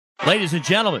Ladies and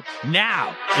gentlemen,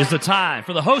 now is the time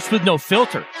for the host with no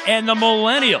filter and the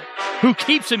millennial who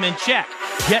keeps him in check.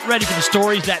 Get ready for the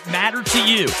stories that matter to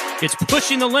you. It's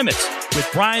Pushing the Limits with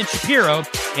Brian Shapiro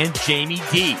and Jaime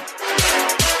D.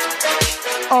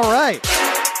 All right.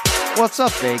 What's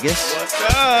up, Vegas?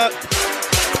 What's up?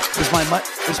 Is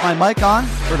my mic on,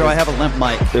 or do I have a limp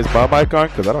mic? Is my mic on?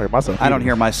 Because I don't hear myself. I don't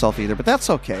hear myself either, but that's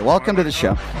okay. Welcome to the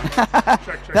show.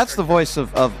 That's the voice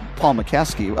of Paul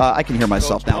Mokeski. I can hear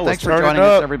myself now. Thanks for joining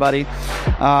us, everybody.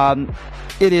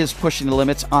 It is Pushing the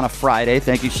Limits on a Friday.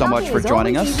 Thank you so much for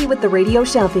joining us. Easy with the radio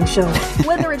shopping show.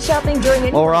 Whether it's shopping during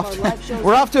any well,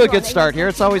 we're off to a good start here.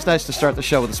 It's always nice to start the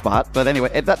show with a spot. But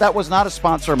anyway, that was not a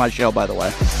sponsor of my show, by the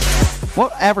way.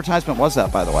 What advertisement was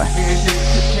that, by the way?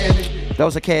 That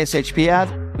was a KSHP ad?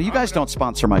 Well, you guys don't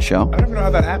sponsor my show. I don't even know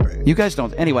how that happened. You guys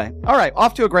don't. Anyway, all right,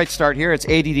 off to a great start here. It's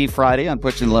ADD Friday on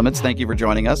Pushing the Limits. Thank you for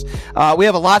joining us. We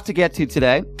have a lot to get to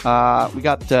today. We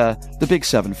got the big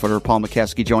 7-footer, Paul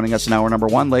Mokeski, joining us in hour number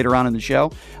 1 later on in the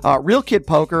show. Real Kid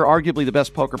Poker, arguably the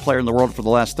best poker player in the world for the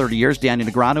last 30 years, Danny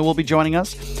Negreanu will be joining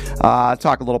us.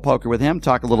 Talk a little poker with him,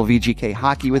 talk a little VGK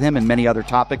hockey with him, and many other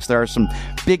topics. There are some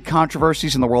big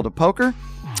controversies in the world of poker.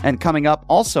 And coming up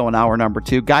also in hour number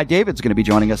 2, Guy David's going to be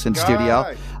joining us in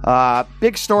studio.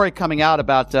 Big story coming out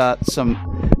about some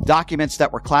documents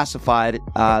that were classified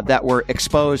that were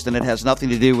exposed, and it has nothing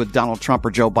to do with Donald Trump or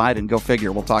Joe Biden. Go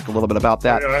figure. We'll talk a little bit about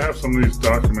that. Yeah, I have some of these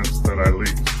documents that I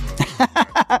leaked.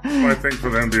 I think for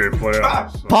the NBA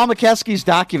playoffs. So. Paul Mokeski's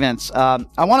documents. I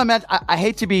want to mention, I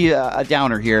hate to be a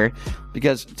downer here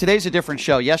because today's a different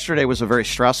show. Yesterday was a very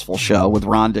stressful show with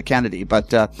Rhonda Kennedy,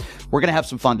 but we're going to have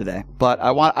some fun today. But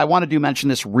I want to mention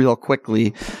this real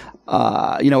quickly.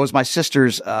 It was my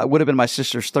sister's, would have been my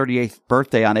sister's 38th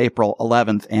birthday on April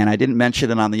 11th, and I didn't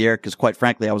mention it on the air because, quite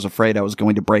frankly, I was afraid I was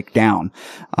going to break down.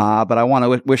 But I want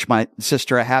to wish my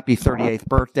sister a happy 38th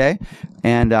birthday,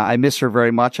 and I miss her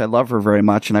very much. I love her very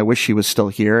much, and I wish she was still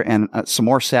here. And some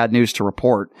more sad news to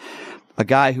report. A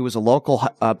guy who was a local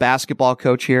basketball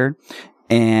coach here,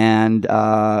 and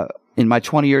in my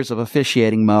 20 years of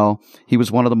officiating, Mo, he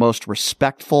was one of the most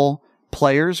respectful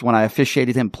players when I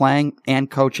officiated him playing and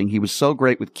coaching. He was so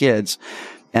great with kids,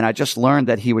 and I just learned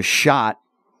that he was shot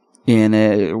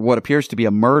in what appears to be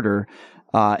a murder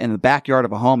in the backyard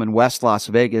of a home in West Las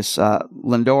Vegas.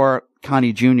 Lindor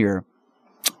Connie Jr.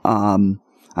 I'm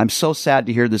so sad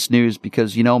to hear this news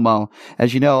because, Mo,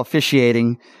 as you know,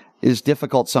 officiating is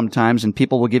difficult sometimes, and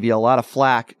people will give you a lot of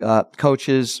flack,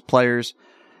 coaches, players.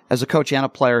 As a coach and a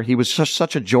player, he was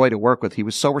such a joy to work with. He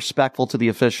was so respectful to the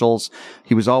officials.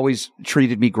 He was always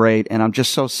treated me great, and I'm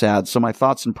just so sad. So my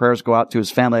thoughts and prayers go out to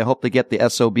his family. I hope they get the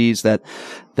SOBs that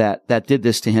did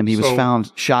this to him. He was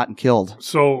found shot and killed.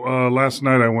 So last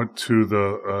night I went to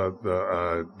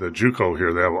the JUCO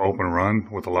here. They have an open run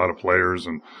with a lot of players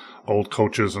and old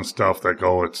coaches and stuff that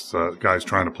go. It's guys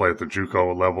trying to play at the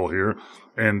JUCO level here.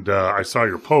 And I saw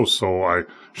your post, so I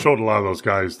showed a lot of those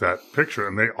guys that picture,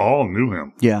 and they all knew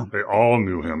him. Yeah. They all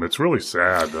knew him. It's really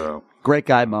sad. Great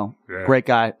guy, Mo. Yeah. Great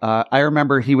guy. I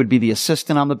remember he would be the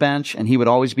assistant on the bench, and he would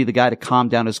always be the guy to calm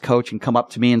down his coach and come up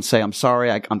to me and say, I'm sorry,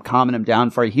 I'm calming him down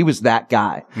for you. He was that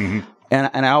guy. Mm-hmm.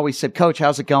 And I always said, Coach,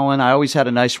 how's it going? I always had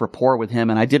a nice rapport with him,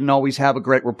 and I didn't always have a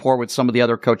great rapport with some of the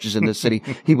other coaches in this city.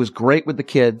 He was great with the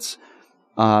kids.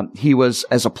 He was,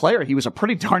 as a player, he was a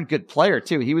pretty darn good player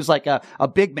too. He was like a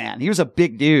big man. He was a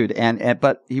big dude,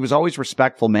 but he was always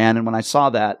respectful, man. And when I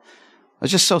saw that, I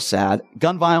was just so sad.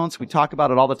 Gun violence, we talk about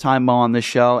it all the time, Mo, on this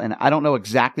show. And I don't know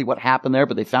exactly what happened there,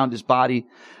 but they found his body,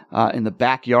 in the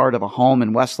backyard of a home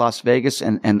in West Las Vegas,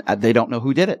 and they don't know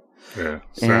who did it. Yeah,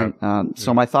 sad. And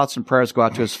so my thoughts and prayers go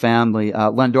out to his family.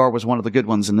 Lindor was one of the good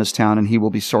ones in this town, and he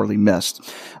will be sorely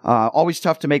missed. Always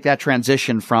tough to make that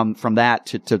transition from that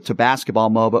to basketball,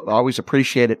 Mo, but I always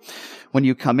appreciate it when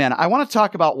you come in. I want to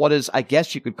talk about what is, I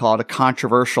guess you could call it, a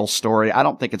controversial story. I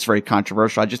don't think it's very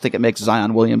controversial. I just think it makes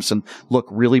Zion Williamson look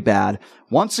really bad.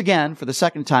 Once again, for the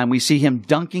second time, we see him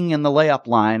dunking in the layup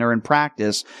line or in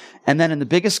practice, and then in the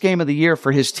biggest game of the year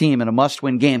for his team, in a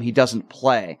must-win game, he doesn't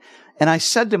play. And I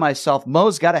said to myself,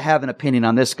 Mo's got to have an opinion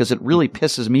on this because it really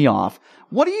pisses me off.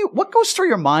 What goes through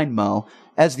your mind, Mo,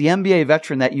 as the NBA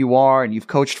veteran that you are and you've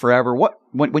coached forever?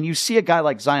 When you see a guy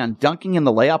like Zion dunking in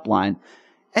the layup line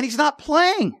and he's not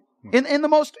playing in the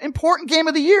most important game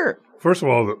of the year? First of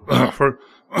all,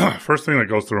 first thing that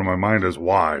goes through my mind is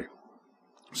why.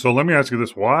 So let me ask you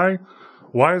this: why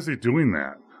is he doing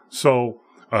that? So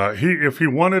if he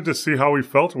wanted to see how he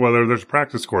felt, whether there's a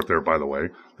practice court there, by the way,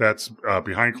 that's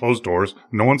behind closed doors,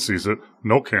 no one sees it,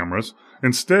 no cameras.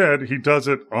 Instead, he does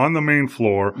it on the main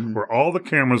floor where all the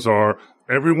cameras are.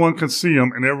 everyone can see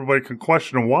him and everybody can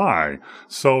question why.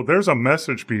 So there's a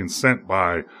message being sent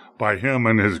by him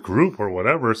and his group or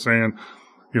whatever saying,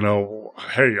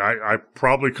 hey, I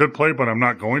probably could play, but I'm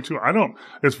not going to.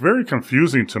 It's very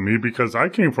confusing to me because I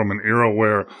came from an era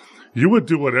where you would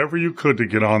do whatever you could to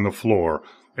get on the floor.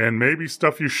 And maybe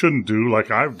stuff you shouldn't do, like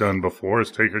I've done before,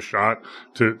 is take a shot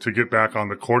to get back on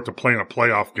the court to play in a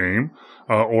playoff game,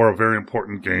 or a very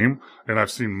important game. And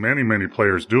I've seen many, many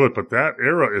players do it, but that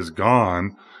era is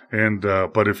gone. And,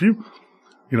 but if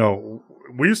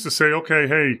we used to say, okay,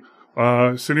 hey,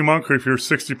 Sidney Moncrief, you're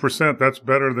 60%. That's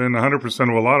better than 100%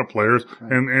 of a lot of players.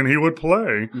 Right. And he would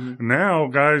play. Mm-hmm. Now,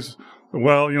 guys,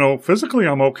 well, physically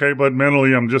I'm okay, but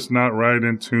mentally I'm just not right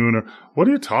in tune. Or what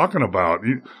are you talking about?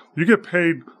 You get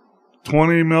paid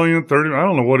 $20 million, $30, I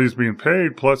don't know what he's being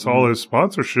paid, plus all his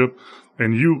sponsorship,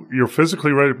 and you're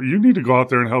physically ready. You need to go out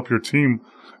there and help your team,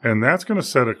 and that's going to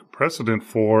set a precedent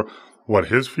for what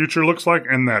his future looks like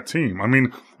and that team. I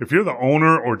mean, if you're the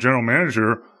owner or general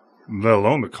manager, let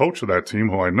alone the coach of that team,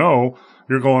 who I know,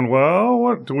 you're going, well,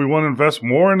 what do we want to invest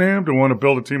more in him? Do we want to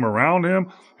build a team around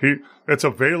him? It's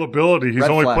availability. He's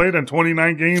only played in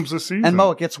 29 games this season. And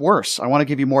Mo, it gets worse. I want to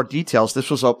give you more details. This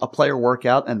was a player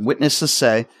workout, and witnesses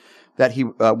say that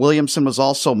Williamson was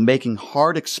also making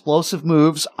hard, explosive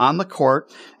moves on the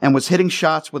court and was hitting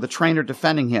shots with a trainer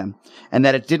defending him, and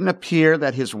that it didn't appear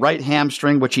that his right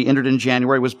hamstring, which he injured in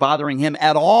January, was bothering him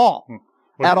at all.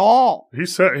 At all. He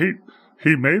said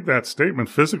he made that statement.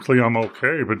 Physically, I'm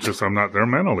okay, but just I'm not there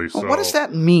mentally. So what does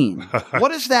that mean? What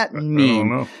does that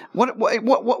mean? I don't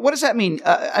know. What does that mean?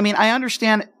 I mean, I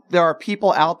understand there are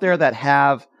people out there that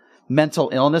have mental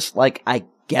illness. Like, I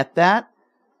get that.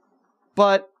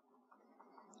 But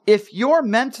if you're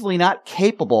mentally not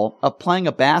capable of playing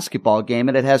a basketball game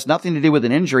and it has nothing to do with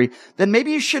an injury, then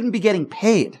maybe you shouldn't be getting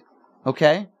paid.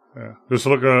 Okay? Yeah. Just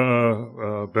look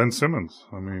at Ben Simmons.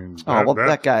 I mean,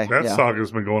 that guy. That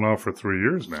saga's been going on for 3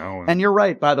 years now. And you're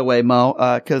right, by the way, Mo,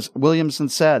 because Williamson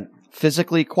said,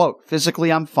 physically, quote, physically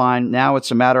I'm fine. Now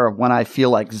it's a matter of when I feel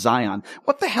like Zion.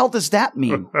 What the hell does that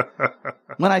mean?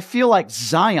 When I feel like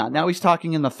Zion. Now he's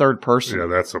talking in the third person. Yeah,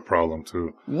 that's a problem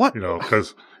too. What?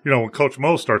 Because, when Coach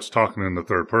Mo starts talking in the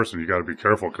third person, you got to be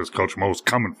careful because Coach Mo's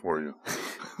coming for you.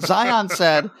 Zion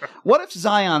said, what if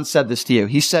Zion said this to you?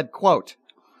 He said, quote,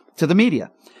 to the media,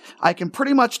 I can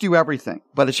pretty much do everything,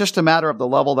 but it's just a matter of the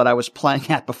level that I was playing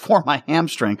at before my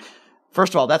hamstring.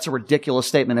 First of all, that's a ridiculous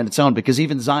statement in its own because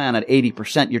even Zion at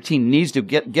 80%, your team needs to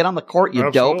get on the court, you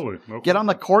Absolutely. dope. Nope. Get on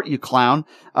the court, you clown.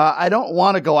 I don't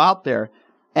want to go out there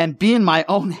and be in my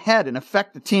own head and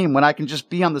affect the team when I can just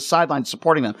be on the sideline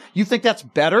supporting them. You think that's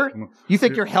better? You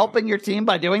think you're helping your team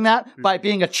by doing that? By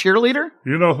being a cheerleader?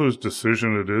 You know whose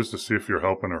decision it is to see if you're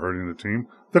helping or hurting the team?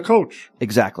 The coach.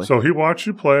 Exactly. So he watched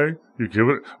you play. You give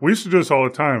it. We used to do this all the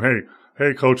time.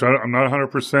 Hey, coach, I'm not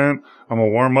 100%. I'm going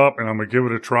to warm up and I'm going to give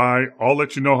it a try. I'll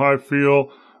let you know how I feel,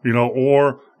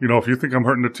 or, if you think I'm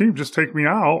hurting the team, just take me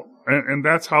out. And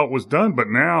that's how it was done. But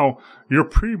now you're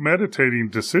premeditating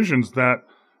decisions that,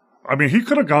 he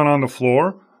could have gone on the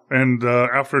floor and,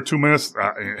 after 2 minutes,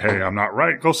 hey, I'm not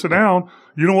right. Go sit down.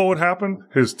 You know what would happen?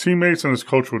 His teammates and his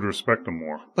coach would respect him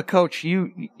more. But coach,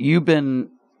 you've been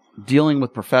dealing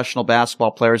with professional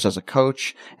basketball players as a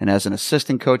coach and as an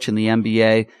assistant coach in the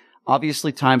NBA.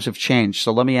 Obviously, times have changed.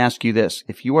 So let me ask you this.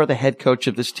 If you are the head coach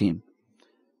of this team,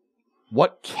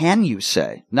 what can you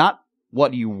say? Not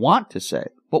what you want to say,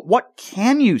 but what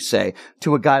can you say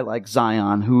to a guy like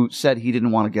Zion who said he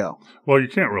didn't want to go? Well, you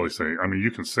can't really say.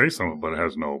 You can say something, but it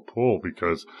has no pull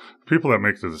because the people that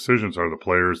make the decisions are the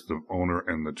players, the owner,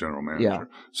 and the general manager. Yeah.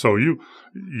 So you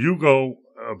go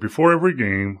before every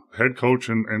game, head coach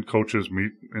and coaches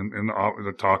meet in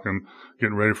the talking,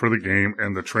 getting ready for the game,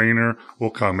 and the trainer will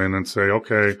come in and say,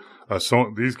 okay,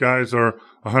 so these guys are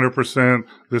 100%.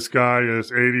 This guy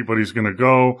is 80, but he's going to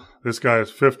go. This guy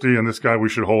is 50, and this guy we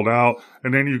should hold out.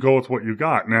 And then you go with what you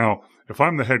got. Now, if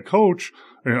I'm the head coach,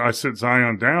 and I sit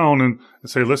Zion down and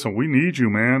say, listen, we need you,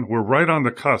 man. We're right on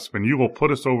the cusp, and you will put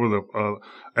us over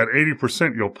at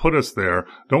 80%, you'll put us there.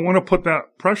 Don't want to put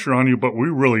that pressure on you, but we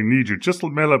really need you. Just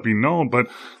let it be known, but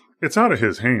it's out of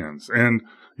his hands. And,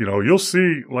 you'll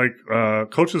see,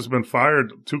 coaches have been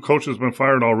fired. 2 coaches have been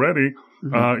fired already.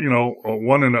 Mm-hmm.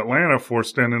 One in Atlanta for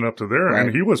standing up to there, right.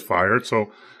 And he was fired.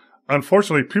 So,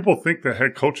 unfortunately, people think that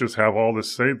head coaches have all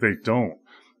this say. They don't.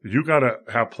 You got to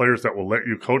have players that will let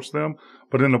you coach them.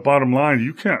 But in the bottom line,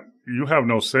 you have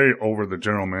no say over the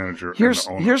general manager and the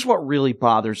owner. Here's what really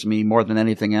bothers me more than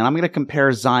anything. And I'm going to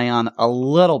compare Zion a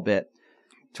little bit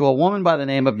to a woman by the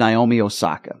name of Naomi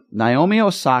Osaka. Naomi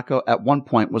Osaka at one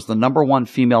point was the number one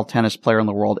female tennis player in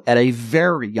the world at a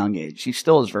very young age. She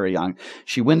still is very young.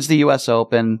 She wins the U.S.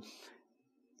 Open.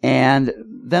 And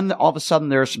then all of a sudden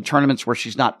there are some tournaments where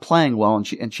she's not playing well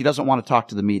and she doesn't want to talk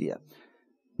to the media.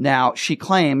 Now she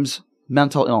claims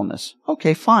mental illness.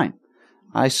 Okay, fine.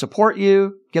 I support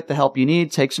you. Get the help you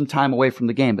need. Take some time away from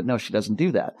the game. But no, she doesn't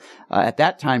do that. At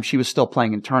that time, she was still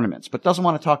playing in tournaments, but doesn't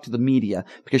want to talk to the media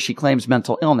because she claims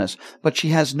mental illness. But she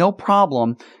has no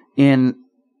problem in,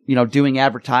 doing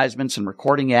advertisements and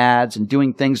recording ads and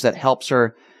doing things that helps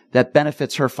her, that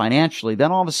benefits her financially.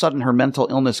 Then all of a sudden her mental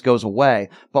illness goes away.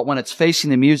 But when it's facing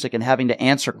the music and having to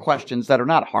answer questions that are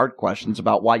not hard questions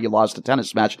about why you lost a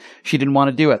tennis match, she didn't want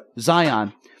to do it.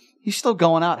 Zion. He's still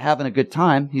going out, having a good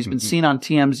time. He's been seen on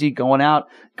TMZ going out,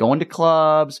 going to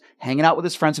clubs, hanging out with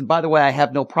his friends. And by the way, I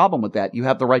have no problem with that. You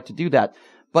have the right to do that.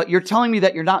 But you're telling me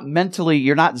that you're not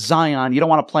Zion. You don't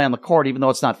want to play on the court, even though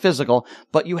it's not physical,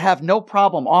 but you have no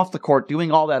problem off the court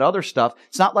doing all that other stuff.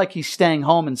 It's not like he's staying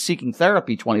home and seeking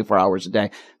therapy 24 hours a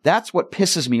day. That's what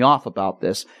pisses me off about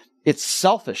this. It's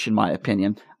selfish, in my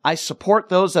opinion. I support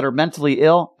those that are mentally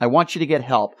ill. I want you to get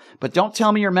help. But don't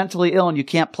tell me you're mentally ill and you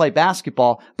can't play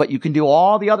basketball, but you can do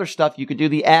all the other stuff. You can do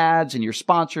the ads and your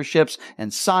sponsorships and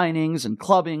signings and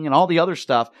clubbing and all the other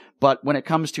stuff. But when it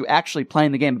comes to actually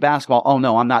playing the game of basketball, oh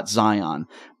no, I'm not Zion.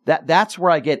 That's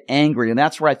where I get angry. And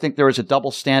that's where I think there is a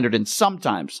double standard. And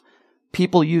sometimes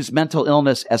people use mental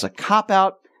illness as a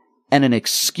cop-out and an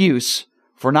excuse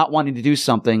for not wanting to do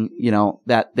something,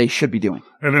 that they should be doing.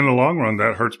 And in the long run,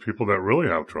 that hurts people that really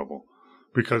have trouble,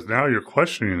 because now you're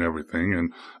questioning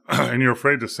everything and you're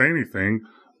afraid to say anything,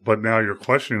 but now you're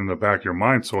questioning in the back of your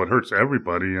mind. So it hurts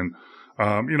everybody. And,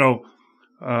 I'm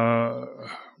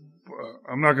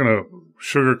not going to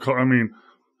sugarcoat.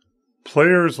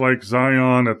 Players like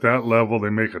Zion at that level,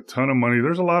 they make a ton of money.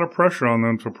 There's a lot of pressure on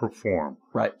them to perform.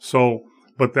 Right. So,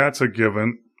 but that's a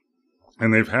given,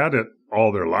 and they've had it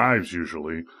all their lives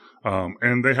usually.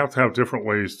 And they have to have different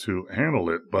ways to handle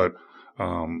it. But,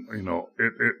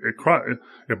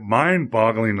 it's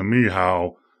mind-boggling to me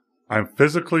how I'm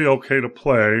physically okay to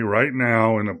play right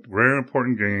now in a very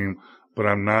important game, but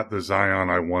I'm not the Zion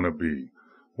I want to be.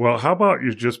 Well, how about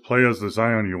you just play as the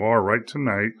Zion you are right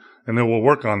tonight, and then we'll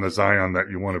work on the Zion that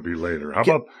you want to be later. How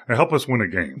about help us win a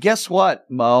game? Guess what,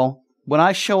 Mo? When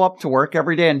I show up to work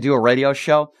every day and do a radio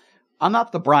show, I'm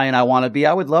not the Brian I want to be.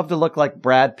 I would love to look like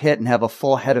Brad Pitt and have a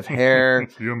full head of hair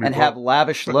and have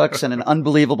lavish looks and an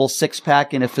unbelievable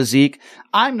six-pack and a physique.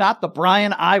 I'm not the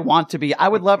Brian I want to be. I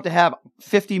would love to have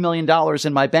 $50 million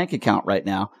in my bank account right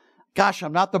now. Gosh,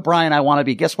 I'm not the Brian I want to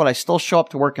be. Guess what? I still show up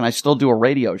to work and I still do a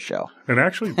radio show. And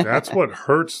actually, that's what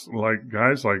hurts like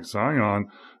guys like Zion,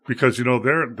 because,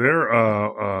 their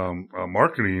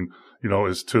marketing,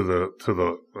 is to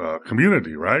the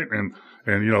community, right? And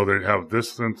they have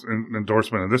this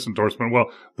endorsement and this endorsement.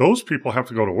 Well, those people have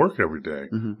to go to work every day,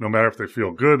 no matter if they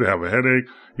feel good, they have a headache,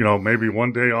 maybe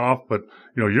one day off, but,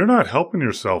 you're not helping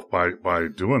yourself by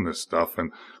doing this stuff.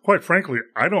 And quite frankly,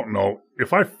 I don't know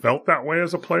if I felt that way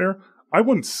as a player, I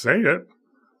wouldn't say it.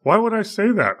 Why would I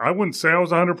say that? I wouldn't say I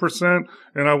was 100%,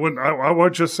 and I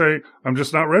would just say, I'm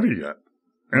just not ready yet.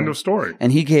 End of story.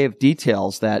 And he gave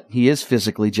details that he is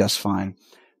physically just fine,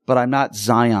 but I'm not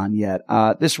Zion yet.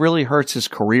 This really hurts his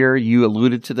career. You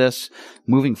alluded to this.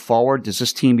 Moving forward, does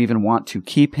this team even want to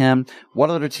keep him? What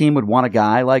other team would want a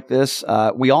guy like this?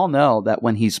 We all know that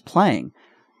when he's playing,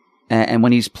 and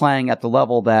when he's playing at the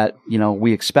level that,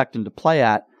 we expect him to play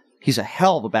at, he's a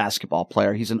hell of a basketball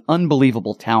player. He's an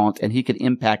unbelievable talent, and he could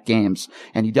impact games,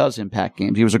 and he does impact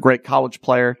games. He was a great college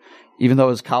player, even though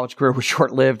his college career was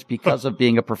short-lived because of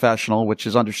being a professional, which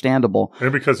is understandable.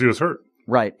 And because he was hurt.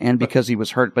 Right, and because he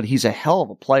was hurt. But he's a hell of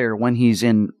a player when he's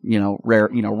in,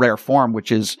 rare form,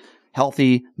 which is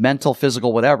healthy, mental,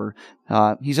 physical, whatever.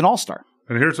 He's an all-star.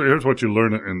 And here's what you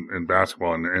learn in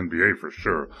basketball and the NBA for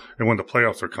sure. And when the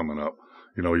playoffs are coming up,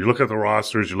 you look at the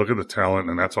rosters, you look at the talent,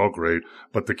 and that's all great.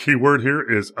 But the key word here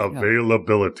is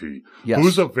availability. Yes.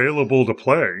 Who's available to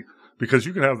play? Because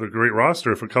you can have the great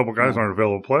roster. If a couple guys aren't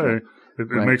available to play, it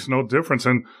makes no difference.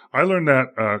 And I learned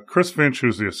that Chris Finch,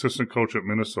 who's the assistant coach at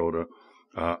Minnesota,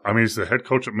 he's the head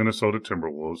coach at Minnesota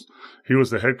Timberwolves. He was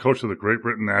the head coach of the Great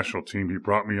Britain national team. He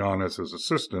brought me on as his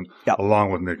assistant,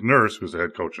 along with Nick Nurse, who's the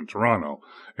head coach in Toronto.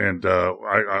 And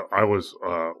I was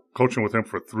coaching with him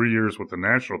for 3 years with the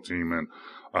national team, and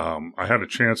I had a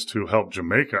chance to help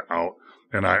Jamaica out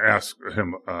and I asked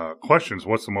him questions.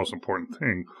 What's the most important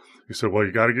thing? He said, well,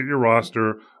 you got to get your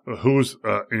roster, who's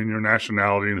in your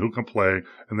nationality and who can play.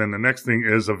 And then the next thing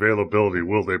is availability.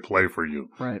 Will they play for you?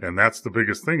 Right. And that's the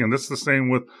biggest thing. And this is the same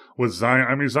with Zion.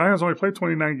 I mean, Zion's only played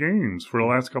 29 games for the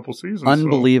last couple seasons.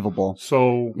 Unbelievable.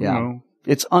 So yeah. You know.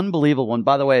 It's unbelievable. And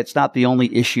by the way, it's not the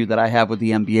only issue that I have with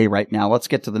the NBA right now. Let's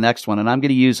get to the next one. And I'm going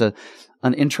to use an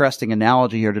interesting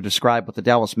analogy here to describe what the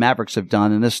Dallas Mavericks have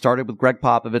done. And this started with Greg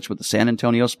Popovich with the San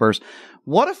Antonio Spurs.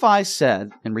 What if I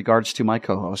said, in regards to my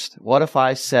co-host, what if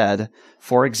I said,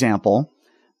 for example,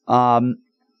 I'm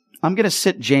going to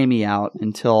sit Jaime out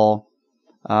until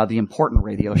the important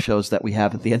radio shows that we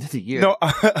have at the end of the year. No,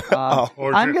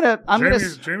 I'm gonna.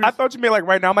 I thought you meant like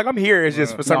right now. I'm like, I'm here. It's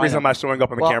just for some reason I'm not showing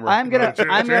up on the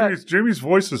camera. Jamie's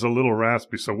voice is a little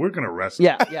raspy, so we're gonna rest.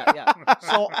 Yeah.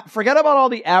 So forget about all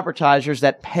the advertisers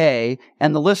that pay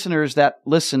and the listeners that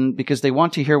listen because they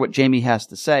want to hear what Jaime has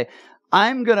to say.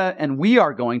 We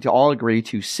are going to all agree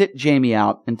to sit Jaime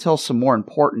out until some more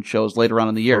important shows later on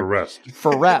in the year.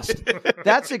 For rest.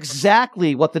 That's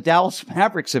exactly what the Dallas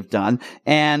Mavericks have done.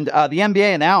 And the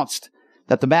NBA announced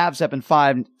that the Mavs have been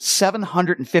fined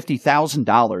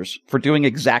 $750,000 for doing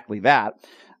exactly that.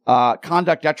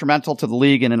 Conduct detrimental to the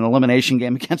league in an elimination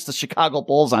game against the Chicago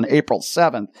Bulls on April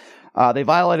 7th. They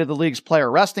violated the league's player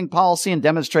resting policy and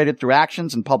demonstrated through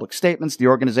actions and public statements the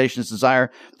organization's desire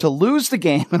to lose the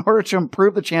game in order to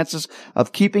improve the chances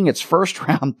of keeping its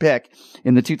first-round pick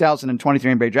in the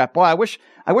 2023 NBA draft. Boy, I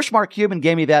wish Mark Cuban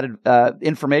gave me that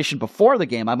information before the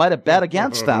game. I might have bet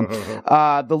against them.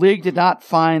 The league did not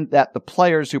find that the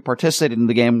players who participated in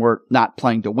the game were not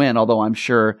playing to win, although I'm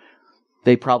sure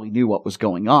they probably knew what was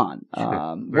going on. They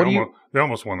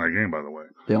almost won that game, by the way.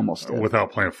 They almost did.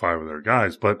 Without playing 5 of their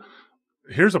guys. But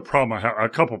here's a problem. I have a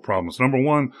couple problems. Number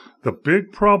one, the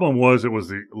big problem was it was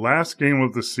the last game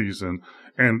of the season,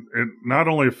 and it not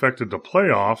only affected the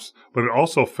playoffs, but it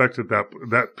also affected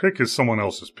that pick is someone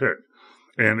else's pick.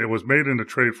 And it was made in a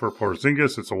trade for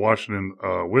Porzingis. It's a Washington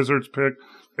Wizards pick.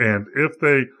 And if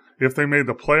they made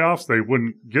the playoffs, they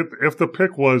wouldn't get – if the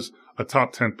pick was a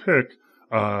top 10 pick,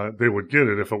 they would get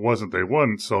it. If it wasn't, they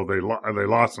wouldn't. So they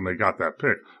lost and they got that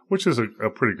pick, which is a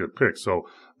pretty good pick. So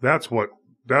that's what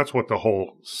the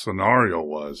whole scenario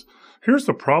was. Here's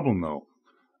the problem, though.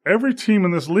 Every team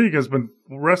in this league has been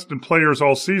resting players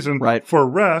all season for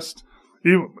rest.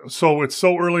 So it's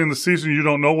so early in the season, you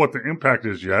don't know what the impact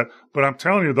is yet. But I'm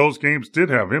telling you, those games did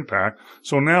have impact.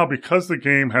 So now, because the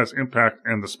game has impact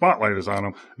and the spotlight is on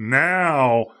them,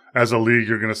 now as a league,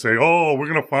 you're going to say, oh, we're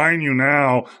going to fine you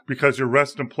now because you're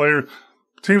resting players.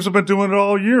 Teams have been doing it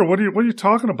all year. What are you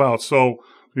talking about? So,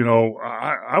 you know,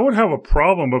 I would have a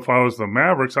problem if I was the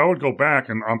Mavericks. I would go back,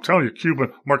 and I'm telling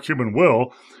you, Mark Cuban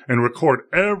will, and record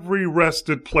every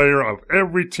rested player of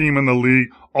every team in the league,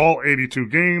 all 82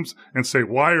 games, and say,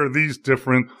 why are these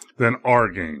different than our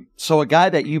game? So a guy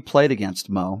that you played against,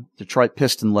 Mo, Detroit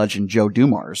Piston legend Joe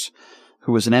Dumars,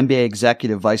 who was an NBA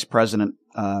executive vice president,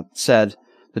 said,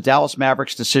 the Dallas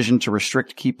Mavericks' decision to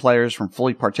restrict key players from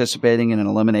fully participating in an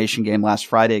elimination game last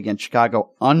Friday against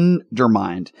Chicago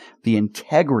undermined the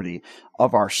integrity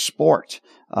of our sport.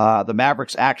 The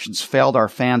Mavericks' actions failed our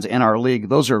fans and our league.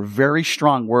 Those are very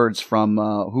strong words from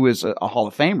who is a Hall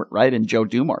of Famer, right? And Joe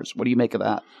Dumars. What do you make of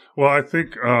that? Well, I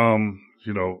think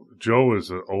you know, Joe is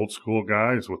an old school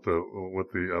guy. He's with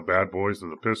the bad boys of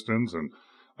the Pistons, and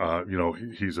you know,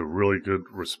 he's a really good,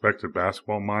 respected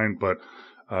basketball mind, but.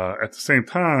 At the same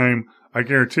time, I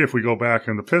guarantee if we go back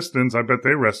in the Pistons, I bet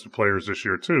they rested players this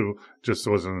year too. Just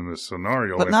wasn't in this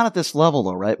scenario. But not at this level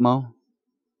though, right, Mo?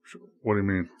 What do you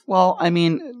mean? Well, I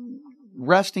mean,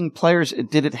 resting players,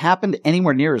 did it happen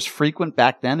anywhere near as frequent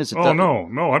back then as it does? No.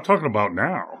 I'm talking about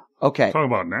now. Okay. I'm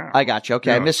talking about now. I got you.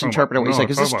 Okay. Yeah, I misinterpreted what you said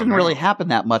because this didn't really happen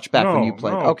that much back when you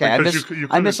played. Okay.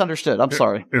 I misunderstood. I'm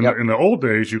sorry. In the old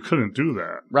days, you couldn't do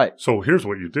that. Right. So here's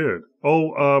what you did.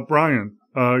 Oh, Brian,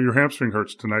 your hamstring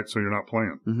hurts tonight, so you're not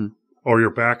playing. Mm-hmm. Or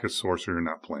your back is sore, so you're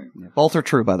not playing. Yeah, both are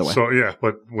true, by the way. So, yeah,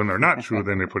 but when they're not true,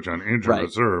 then they put you on injured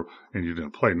reserve and you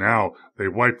didn't play. Now they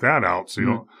wipe that out. So you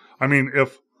don't, I mean,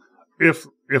 if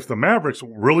the Mavericks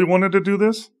really wanted to do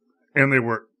this and they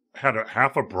had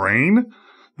half a brain,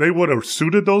 they would have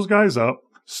suited those guys up,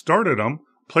 started them,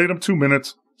 played them 2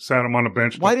 minutes, sat them on the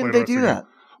bench. Why didn't they do that?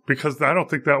 Because I don't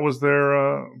think that was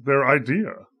their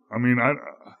idea. I mean,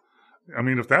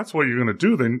 if that's what you're going to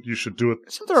do, then you should do it.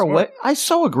 Isn't there a way? I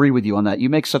so agree with you on that. You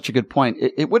make such a good point.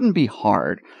 It wouldn't be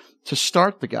hard to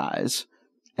start the guys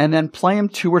and then play them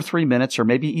 2 or 3 minutes or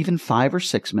maybe even 5 or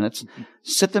 6 minutes,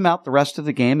 sit them out the rest of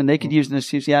the game, and they could use an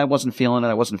excuse, I wasn't feeling it,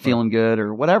 I wasn't feeling good,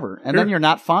 or whatever. And then you're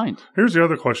not fined. Here's the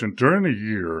other question. During the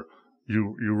year,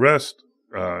 you rest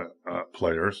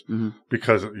players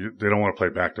because they don't want to play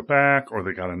back-to-back, or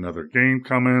they got another game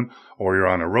coming, or you're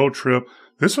on a road trip.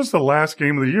 This was the last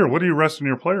game of the year. What are you resting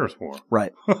your players for?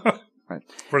 Right. Right.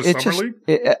 For the Summer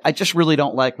League? I just really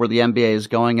don't like where the NBA is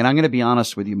going, and I'm going to be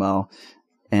honest with you, Mo,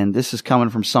 and this is coming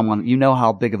from someone, you know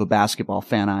how big of a basketball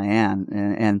fan I am,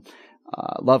 and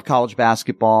love college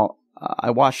basketball.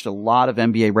 I watched a lot of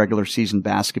NBA regular season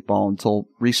basketball until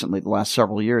recently, the last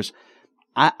several years.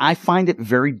 I find it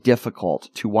very difficult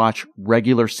to watch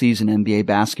regular season NBA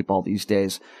basketball these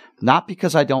days. Not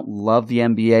because I don't love the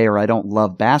NBA or I don't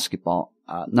love basketball.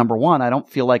 Number one, I don't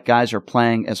feel like guys are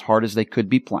playing as hard as they could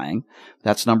be playing.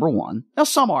 That's number one. Now,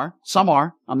 some are.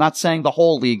 I'm not saying the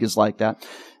whole league is like that.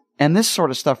 And this sort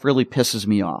of stuff really pisses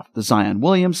me off. The Zion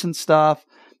Williamson stuff.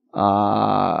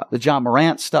 The John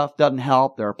Morant stuff doesn't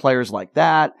help. There are players like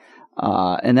that.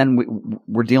 And then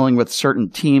we're dealing with certain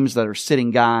teams that are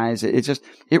sitting guys. It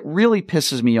really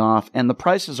pisses me off. And the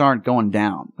prices aren't going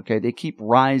down. Okay. They keep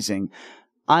rising.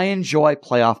 I enjoy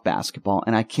playoff basketball,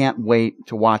 and I can't wait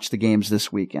to watch the games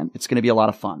this weekend. It's going to be a lot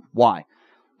of fun. Why?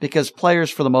 Because players,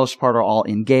 for the most part, are all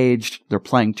engaged. They're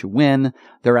playing to win.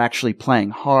 They're actually playing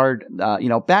hard.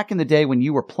 Back in the day when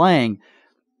you were playing,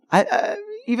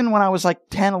 even when I was like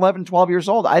 10, 11, 12 years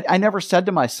old, I never said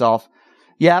to myself,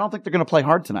 yeah, I don't think they're going to play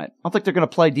hard tonight. I don't think they're going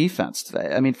to play defense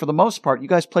today. I mean, for the most part, you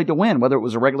guys played to win, whether it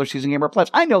was a regular season game or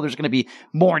playoffs. I know there's going to be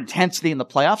more intensity in the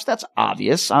playoffs. That's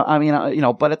obvious.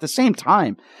 But at the same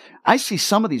time, I see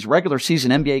some of these regular season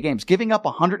NBA games giving up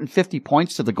 150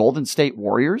 points to the Golden State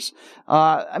Warriors.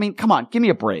 Come on, give me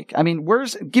a break.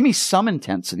 Give me some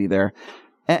intensity there.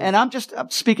 And I'm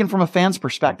speaking from a fan's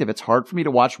perspective. It's hard for me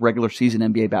to watch regular season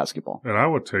NBA basketball. And I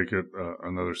would take it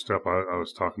another step. I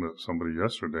was talking to somebody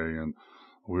yesterday, and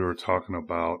we were talking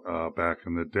about back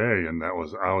in the day, and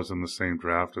I was in the same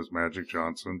draft as Magic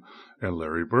Johnson and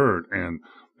Larry Bird, and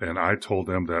I told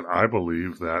them that I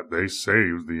believe that they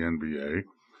saved the NBA,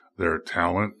 their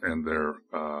talent and their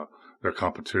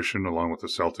competition, along with the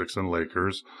Celtics and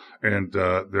Lakers, and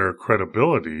their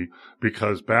credibility,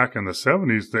 because back in the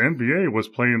 70s, the NBA was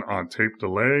playing on tape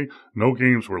delay. No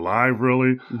games were live,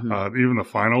 really. Even the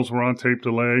finals were on tape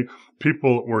delay.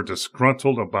 People were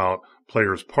disgruntled about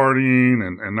players partying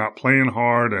and not playing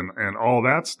hard and all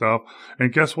that stuff.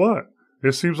 And guess what?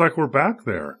 It seems like we're back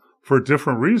there for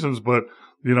different reasons, but,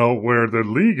 where the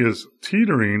league is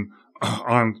teetering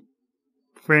on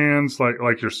fans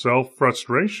like yourself,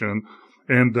 frustration,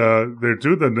 and they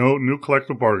do the new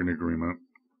collective bargaining agreement,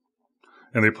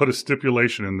 and they put a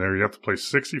stipulation in there. You have to play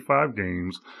 65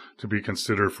 games to be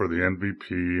considered for the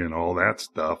MVP and all that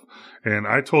stuff. And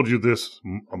I told you this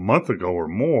a month ago or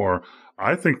more.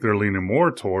 I think they're leaning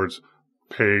more towards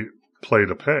play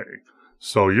to pay.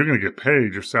 So you're going to get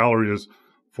paid. Your salary is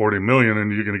 $40 million,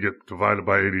 and you're going to get divided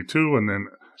by 82. And then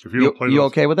if you don't play, you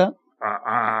okay with that?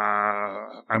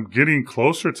 I'm getting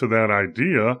closer to that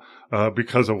idea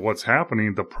because of what's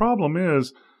happening. The problem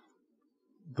is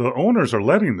the owners are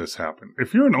letting this happen.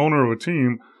 If you're an owner of a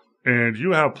team and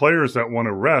you have players that want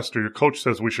to rest, or your coach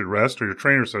says we should rest, or your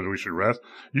trainer says we should rest,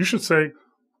 you should say,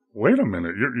 wait a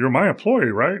minute, you're my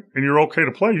employee, right? And you're okay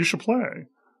to play. You should play.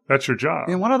 That's your job.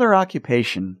 In what other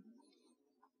occupation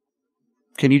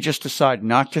can you just decide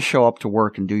not to show up to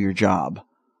work and do your job?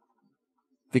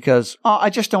 Because, I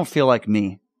just don't feel like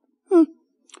me.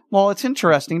 Well, it's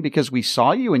interesting because we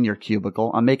saw you in your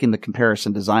cubicle. I'm making the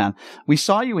comparison to Zion. We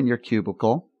saw you in your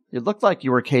cubicle. It looked like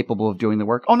you were capable of doing the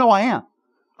work. Oh, no, I am.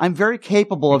 I'm very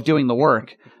capable of doing the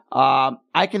work.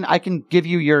 I can give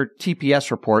you your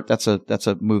TPS report. That's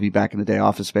a movie back in the day,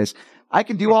 Office Space. I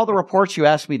can do all the reports you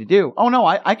asked me to do. Oh, no,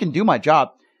 I can do my job.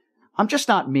 I'm just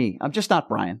not me. I'm just not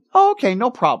Brian. Oh, okay,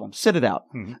 no problem. Sit it out.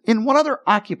 In what other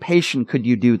occupation could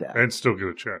you do that? And still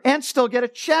get a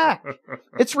check.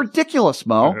 It's ridiculous,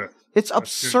 Mo. It's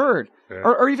absurd.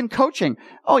 Or even coaching.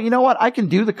 Oh, you know what? I can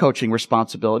do the coaching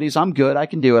responsibilities. I'm good. I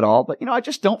can do it all. But, I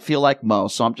just don't feel like Mo,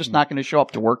 so I'm just not going to show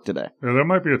up to work today. Yeah, there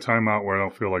might be a timeout where I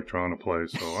don't feel like trying to play,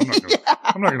 so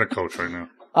I'm not going to coach right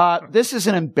now. This is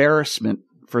an embarrassment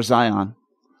for Zion.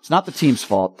 It's not the team's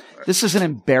fault. This is an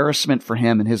embarrassment for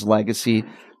him and his legacy,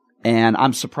 and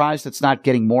I'm surprised it's not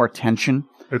getting more attention.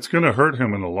 It's going to hurt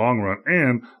him in the long run,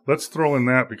 and let's throw in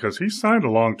that because he signed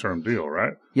a long-term deal,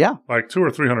 right? Yeah. Like $200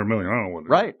 or $300 million. I don't know what it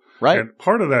is. Right. And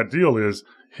part of that deal is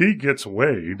he gets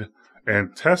weighed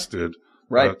and tested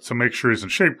to make sure he's in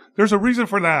shape. There's a reason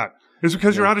for that. It's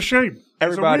because you're out of shape.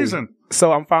 There's a reason.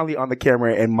 So I'm finally on the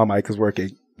camera and my mic is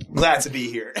working. Glad to be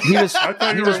here. I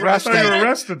thought you were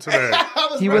arrested today.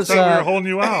 We were holding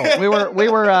you out.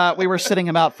 We were sitting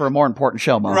him out for a more important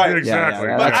show, Mo. Right, exactly.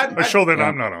 A show that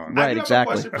I'm not on. Right,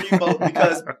 exactly. I have a question for you, Mo,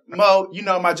 because Mo, you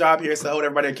know my job here is to hold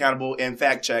everybody accountable and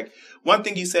fact check. One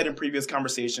thing you said in previous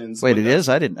conversations. Wait, it is?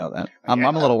 I didn't know that. I'm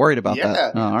a little worried about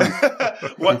that. Oh, all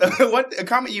right. A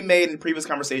comment you made in previous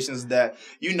conversations that,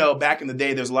 back in the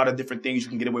day, there's a lot of different things you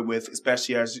can get away with,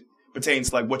 especially as pertains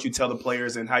to like what you tell the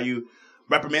players and how you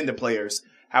reprimand the players.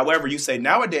 However, you say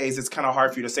nowadays it's kind of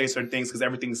hard for you to say certain things because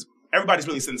everybody's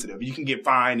really sensitive. You can get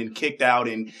fined and kicked out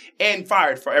and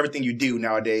fired for everything you do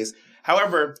nowadays.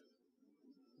 However,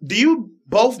 do you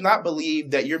both not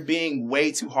believe that you're being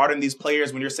way too hard on these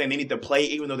players when you're saying they need to play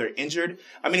even though they're injured?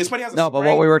 I mean, it's funny. No, but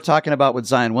what we were talking about with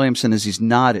Zion Williamson is he's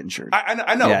not injured.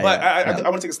 I know, I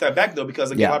want to take a step back though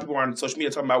because again, a lot of people are on social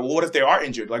media talking about, well, what if they are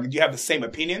injured? Like, do you have the same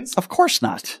opinions? Of course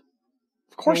not.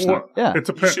 Of course not. Yeah, it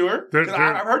depends. You sure?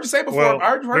 I've heard you say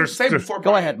before.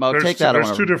 Go ahead, Mo. Take that.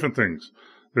 There's two different things.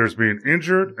 There's being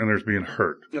injured and there's being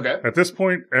hurt. Okay. At this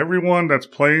point, everyone that's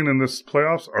playing in this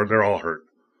playoffs they're all hurt.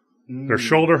 Their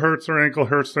shoulder hurts, their ankle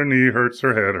hurts, their knee hurts,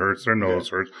 their head hurts, their nose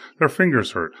hurts, their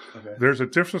fingers hurt. Okay. There's a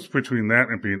difference between that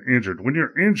and being injured. When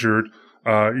you're injured,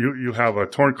 you have a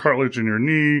torn cartilage in your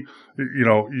knee.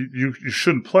 You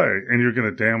shouldn't play, and you're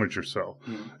going to damage yourself.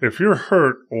 Mm-hmm. If you're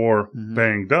hurt or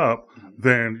banged up,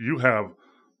 then you have,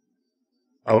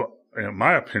 in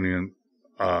my opinion,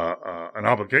 an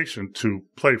obligation to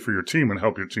play for your team and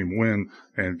help your team win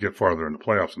and get farther in the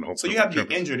playoffs and hope. So you have to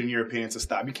be injured, in your opinion, to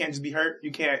stop. You can't just be hurt.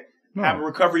 You can't have a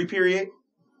recovery period.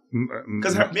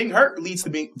 Because being hurt leads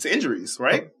to injuries,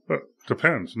 right?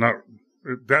 Depends.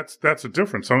 That's a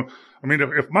difference. So, I mean,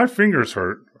 if my finger's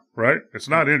hurt, right? It's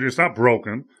not injured. It's not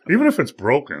broken. Even if it's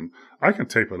broken, I can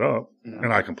tape it up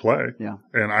and I can play. Yeah.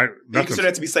 And you consider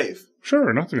that to be safe?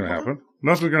 Sure. Nothing's going to happen.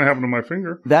 Nothing's going to happen to my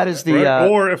finger. That is the, right?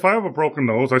 Or if I have a broken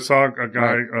nose, I saw a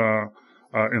guy,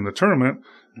 in the tournament.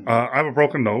 I have a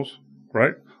broken nose,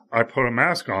 right? I put a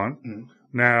mask on. Mm-hmm.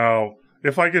 Now,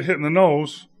 if I get hit in the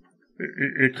nose,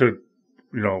 it could,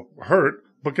 hurt.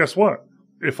 But guess what?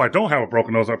 If I don't have a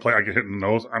broken nose, I get hit in the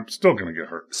nose, I'm still going to get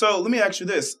hurt. So let me ask you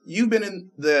this. You've been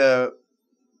in the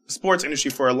sports industry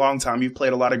for a long time. You've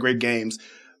played a lot of great games.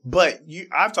 But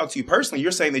I've talked to you personally.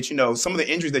 You're saying that, some of the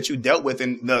injuries that you dealt with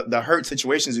and the hurt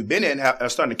situations you've been in are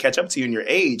starting to catch up to you in your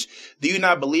age. Do you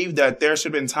not believe that there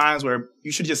should have been times where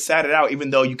you should just sat it out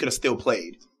even though you could have still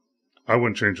played? I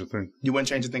wouldn't change a thing. You wouldn't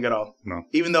change a thing at all? No.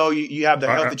 Even though you have the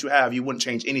health that you have, you wouldn't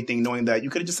change anything knowing that you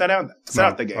could have just sat out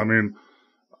the game. I mean,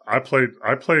 I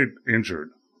played injured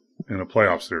in a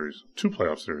playoff series, 2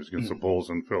 playoff series against the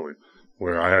Bulls in Philly,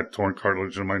 where I had torn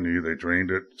cartilage in my knee. They drained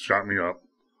it, shot me up,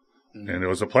 and it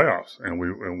was the playoffs, and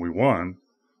we won.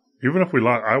 Even if we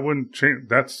lost, I wouldn't change.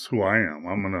 That's who I am.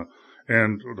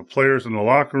 And the players in the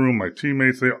locker room, my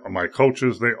teammates, my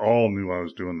coaches, they all knew I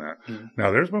was doing that.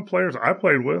 Now, there's been players I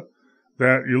played with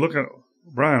that you look at,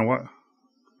 Brian, what?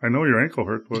 I know your ankle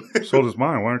hurts, but so does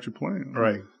mine. Why aren't you playing?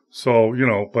 Right. So,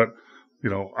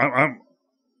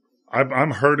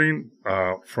 I'm hurting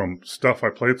from stuff I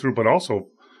played through, but also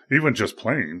even just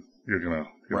playing, you're gonna,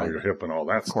 your hip and all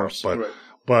that stuff.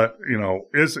 But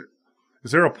is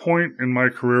there a point in my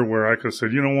career where I could have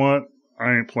said, you know what,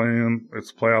 I ain't playing.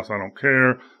 It's playoffs. I don't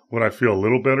care. Would I feel a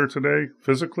little better today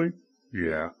physically?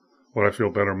 Yeah. Would I feel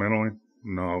better mentally?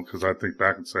 No, because I think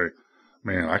back and say,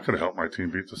 man, I could have helped my team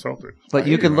beat the Celtics. But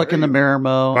you can look in the mirror,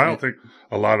 Mo. I don't think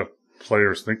a lot of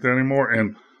players think that anymore.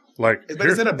 And but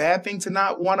is it a bad thing to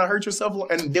not want to hurt yourself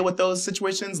and deal with those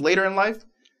situations later in life?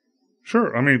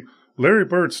 Sure. I mean, Larry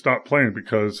Bird stopped playing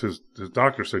because his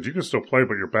doctor said, you can still play,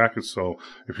 but your back is so,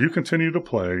 if you continue to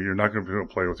play, you're not going to be able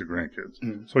to play with your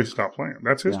grandkids. So he stopped playing.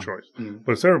 That's his choice.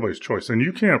 But it's everybody's choice. And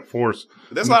you can't force.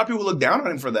 There's a lot of people who look down on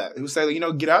him for that, who say,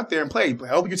 get out there and play,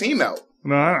 help your team out.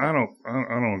 No, I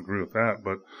don't agree with that.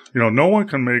 But, no one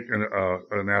can make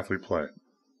an athlete play.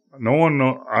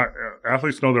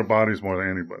 Athletes know their bodies more than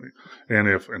anybody. And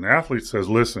if an athlete says,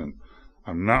 listen,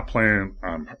 I'm not playing,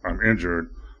 I'm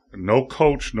injured, no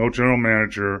coach, no general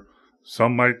manager,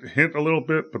 some might hint a little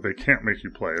bit, but they can't make you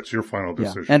play. It's your final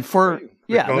decision. And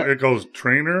it goes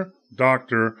trainer,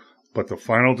 doctor, but the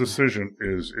final decision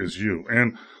is you.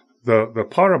 And the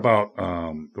part about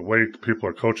the way people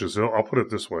are coaches, I'll put it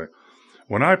this way.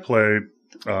 When I played,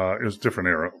 it was a different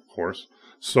era, of course.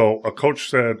 So a coach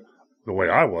said, the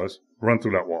way I was, run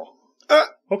through that wall.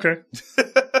 Okay.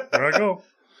 There I go.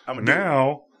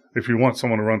 Now, if you want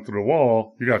someone to run through the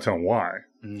wall, you got to tell them why.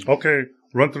 Okay,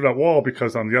 run through that wall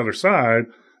because on the other side,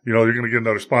 you're going to get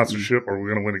another sponsorship or we're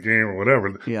going to win a game or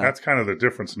whatever. Yeah. That's kind of the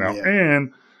difference now. Yeah.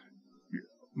 And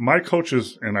my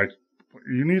coaches, and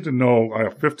you need to know, I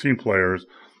have 15 players.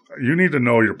 You need to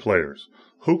know your players.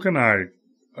 Who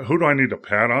do I need to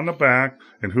pat on the back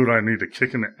and who do I need to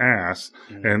kick in the ass?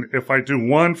 Mm-hmm. And if I do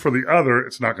one for the other,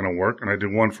 it's not going to work. And I do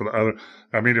one for the other.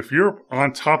 I mean, if you're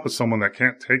on top of someone that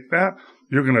can't take that,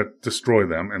 you're going to destroy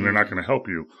them and they're not going to help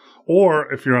you.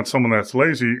 Or if you're on someone that's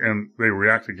lazy and they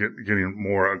react to getting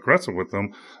more aggressive with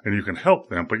them and you can help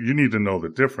them, but you need to know the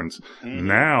difference. Mm-hmm.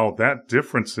 Now that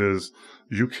difference is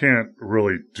you can't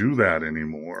really do that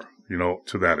anymore,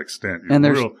 to that extent.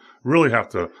 You really have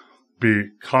to be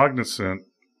cognizant.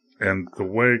 And the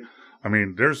way,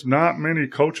 there's not many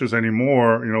coaches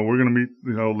anymore. We're going to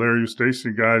meet, Larry Eustace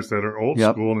guys that are old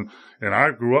school. And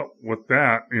I grew up with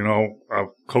that,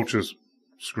 coaches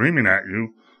screaming at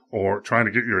you or trying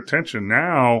to get your attention.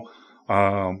 Now,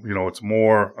 it's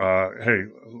more, hey,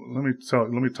 let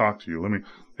me talk to you.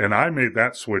 And I made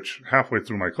that switch halfway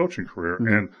through my coaching career.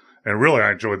 Mm-hmm. And really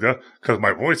I enjoyed that because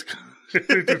my voice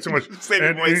did too much.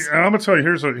 And I'm going to tell you,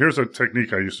 here's a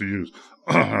technique I used to use.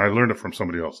 I learned it from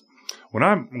somebody else. When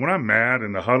I'm mad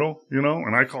in the huddle,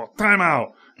 and I call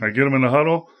timeout, and I get them in the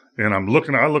huddle, and I look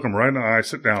them right in the eye,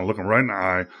 sit down, look them right in the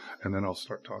eye, and then I'll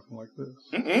start talking like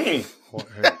this. Well,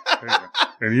 hey.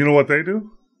 And you know what they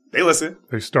do? They listen.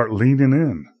 They start leaning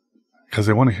in because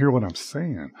they want to hear what I'm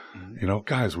saying. Mm-hmm.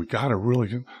 Guys, we got to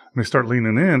really, and they start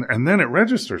leaning in, and then it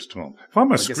registers to them. If I'm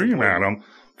going to scream at them,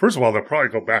 first of all, they'll probably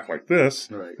go back like this,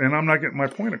 right, and I'm not getting my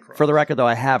point across. For the record, though,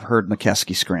 I have heard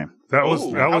Mokeski scream. How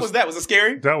was that? Was it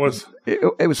scary? That was.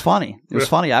 It was funny. It was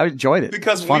funny. I enjoyed it.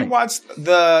 Because when we watched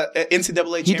the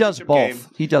NCAA championship game,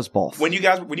 he does both. When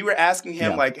you were asking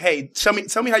him like, "Hey, tell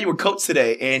me how you were coached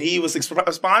today," and he was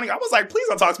responding, I was like, "Please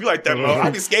don't talk to me like that, bro.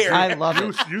 I'd be scared." I love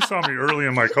it. You saw me early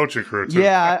in my coaching career too.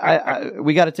 Yeah,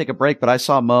 we got to take a break, but I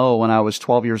saw Mo when I was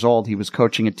 12 years old. He was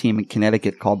coaching a team in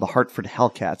Connecticut called the Hartford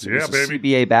Hellcats. It was a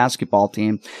CBA basketball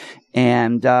team.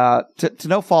 And to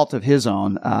no fault of his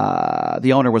own,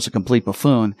 the owner was a complete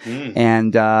buffoon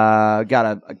and got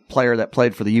a player that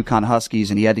played for the UConn Huskies,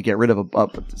 and he had to get rid of a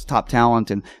top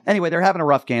talent. And anyway, they're having a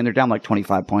rough game. They're down like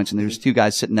 25 points, and there's two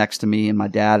guys sitting next to me and my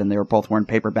dad, and they were both wearing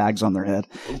paper bags on their head.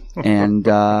 And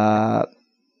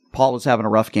Paul was having a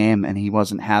rough game, and he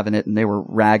wasn't having it, and they were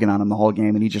ragging on him the whole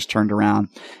game, and he just turned around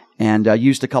and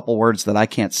used a couple words that I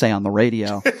can't say on the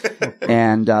radio.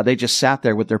 And they just sat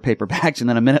there with their paper bags, and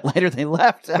then a minute later they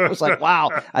left. I was like,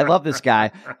 wow, I love this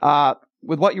guy.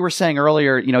 With what you were saying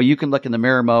earlier, you can look in the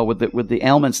mirror, Mo, with the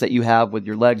ailments that you have with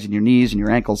your legs and your knees and your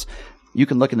ankles. You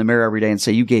can look in the mirror every day and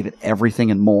say you gave it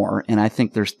everything and more. And I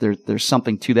think there's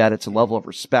something to that. It's a level of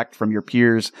respect from your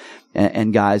peers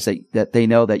and guys that they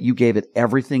know that you gave it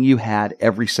everything you had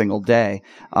every single day.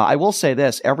 I will say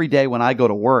this, every day when I go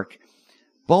to work,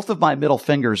 both of my middle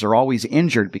fingers are always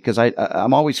injured because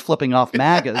I'm always flipping off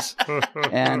MAGAs.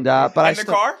 And but in the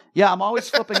car? Yeah, I'm always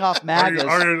flipping off MAGAs.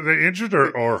 Are they injured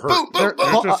or hurt? They're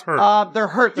just hurt. They're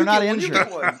hurt. They're not injured.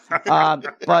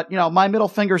 But my middle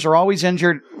fingers are always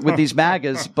injured with these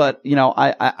MAGAs. But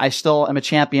I still am a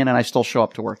champion, and I still show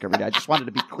up to work every day. I just wanted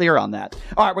to be clear on that.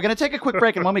 All right, we're going to take a quick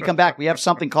break, and when we come back, we have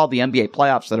something called the NBA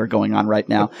playoffs that are going on right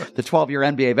now. The 12-year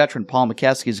NBA veteran Paul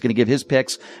Mokeski is going to give his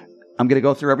picks. I'm going to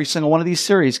go through every single one of these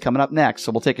series coming up next.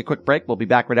 So we'll take a quick break. We'll be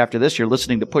back right after this. You're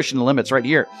listening to Pushing the Limits right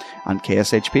here on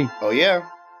KSHP. Oh, yeah.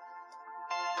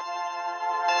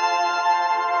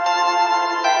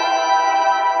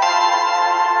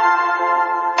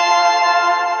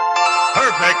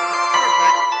 Perfect.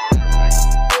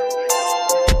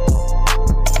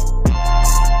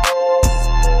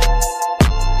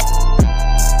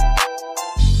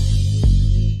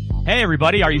 Hey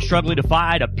everybody, are you struggling to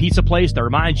find a pizza place that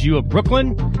reminds you of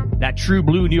Brooklyn? That true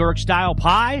blue New York style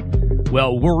pie?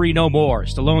 Well, worry no more.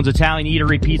 Stallone's Italian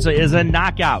Eatery Pizza is a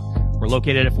knockout. We're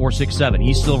located at 467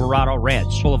 East Silverado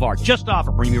Ranch Boulevard, just off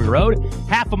of Premium Road,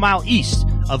 half a mile east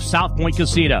of South Point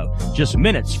Casino, just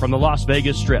minutes from the Las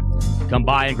Vegas Strip. Come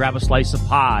by and grab a slice of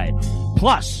pie.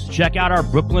 Plus, check out our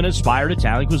Brooklyn-inspired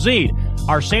Italian cuisine.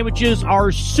 Our sandwiches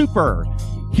are super.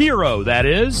 Hero, that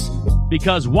is.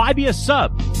 Because why be a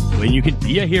sub when you can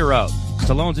be a hero?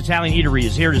 Stallone's Italian Eatery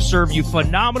is here to serve you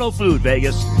phenomenal food,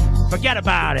 Vegas. Forget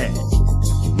about it.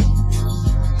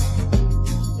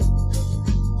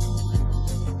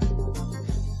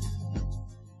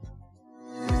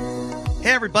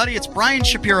 Hey everybody, it's Brian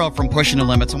Shapiro from Pushing the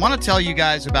Limits. I want to tell you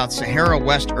guys about Sahara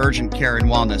West Urgent Care and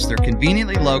Wellness. They're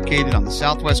conveniently located on the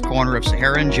southwest corner of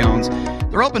Sahara and Jones.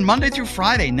 They're open Monday through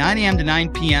Friday, 9 a.m. to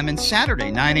 9 p.m. and Saturday,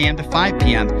 9 a.m. to 5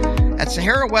 p.m. At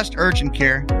Sahara West Urgent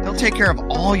Care, they'll take care of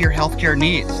all your healthcare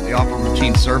needs. They offer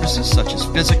routine services such as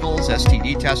physicals,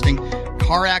 STD testing,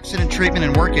 car accident treatment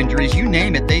and work injuries, you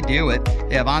name it, they do it.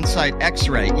 They have on-site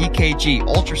x-ray, EKG,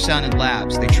 ultrasound, and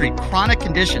labs. They treat chronic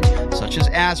conditions such as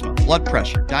asthma, blood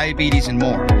pressure, diabetes, and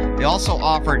more. They also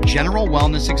offer general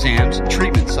wellness exams,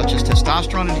 treatments such as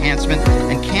testosterone enhancement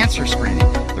and cancer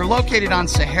screening. They're located on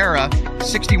Sahara,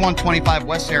 6125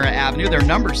 West Sahara Avenue. Their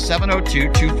number is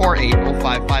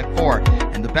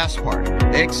 702-248-0554. And the best part,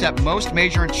 they accept most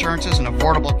major insurances and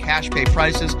affordable cash pay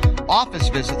prices. Office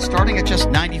visits starting at just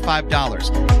 $95.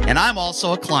 And I'm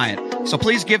also a client, so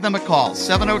please give them a call,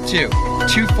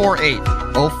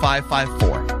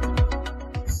 702-248-0554.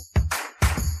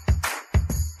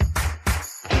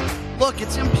 Look,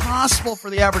 it's impossible for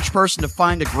the average person to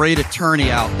find a great attorney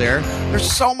out there. There's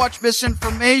so much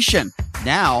misinformation.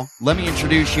 Now, let me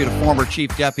introduce you to former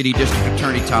Chief Deputy District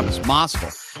Attorney Thomas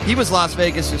Moskal. He was Las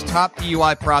Vegas's top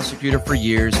DUI prosecutor for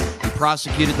years. He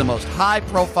prosecuted the most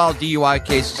high-profile DUI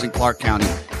cases in Clark County.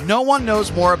 No one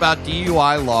knows more about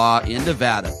DUI law in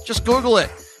Nevada. Just Google it.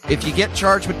 If you get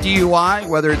charged with DUI,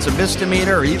 whether it's a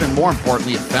misdemeanor or even more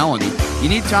importantly, a felony, you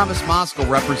need Thomas Moskal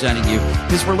representing you.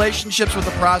 His relationships with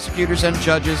the prosecutors and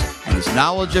judges and his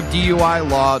knowledge of DUI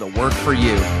law to work for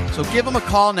you. So give him a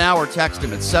call now or text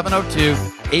him at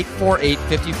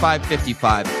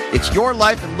 702-848-5555. It's your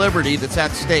life and liberty that's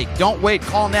at stake. Don't wait.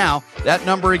 Call now. That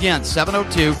number again,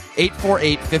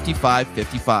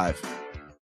 702-848-5555.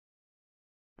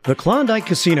 The Klondike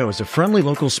Casino is a friendly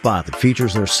local spot that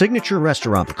features their signature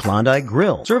restaurant, the Klondike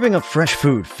Grill, serving up fresh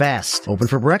food fast. Open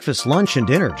for breakfast, lunch, and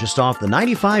dinner just off the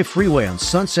 95 freeway on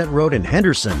Sunset Road in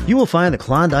Henderson. You will find the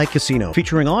Klondike Casino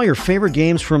featuring all your favorite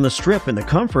games from the Strip in the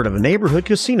comfort of a neighborhood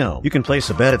casino. You can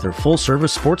place a bet at their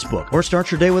full-service sportsbook or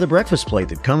start your day with a breakfast plate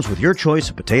that comes with your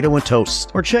choice of potato and toast.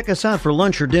 Or check us out for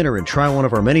lunch or dinner and try one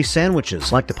of our many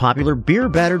sandwiches like the popular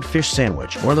beer-battered fish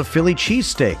sandwich or the Philly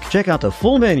cheesesteak. Check out the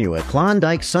full menu at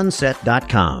KlondikeSunset.com.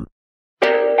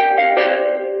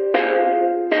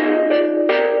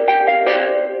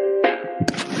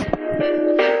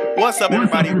 What's up,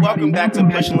 everybody? Welcome back to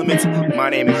Pushing Limits. My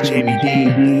name is Jaime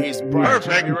D. He's Brian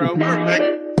Shapiro.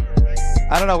 Perfect.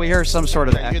 I don't know. We hear some sort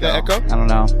of echo. Hear the echo? I don't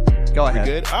know. Go ahead.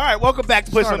 Good. All right. Welcome back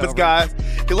to Pushing Limits, guys.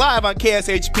 You're live on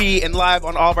KSHP and live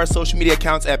on all of our social media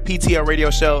accounts at PTL Radio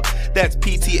Show. That's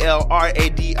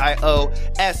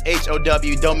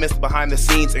PTLRADIOSHOW. Don't miss the behind the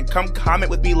scenes and come comment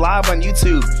with me live on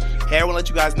YouTube. Hey, I want to let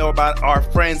you guys know about our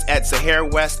friends at Sahara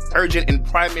West Urgent and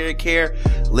Primary Care.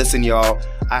 Listen, y'all,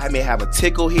 I may have a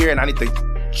tickle here and I need to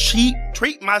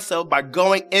treat myself by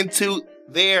going into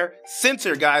their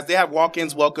center, guys. They have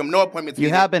walk-ins welcome, no appointments.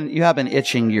 You have been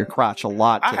itching your crotch a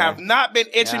lot today. I have not been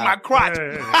itching my crotch.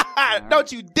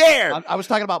 Don't you dare. I was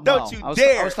talking about Mo. Don't you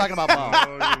dare. I was talking about Mo.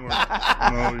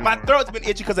 My throat's been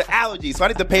itchy because of allergies, so I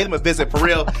need to pay them a visit for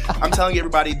real. I'm telling you,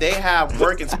 everybody, they have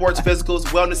work and sports physicals,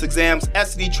 wellness exams,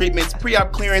 STD treatments,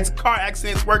 pre-op clearance, car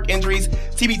accidents, work injuries,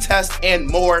 TB tests, and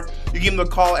more. You give them a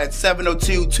call at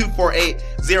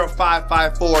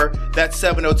 702-248-0554. That's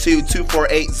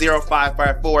 702-248-0554.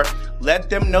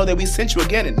 Let them know that we sent you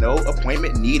again and no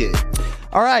appointment needed.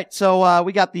 All right, so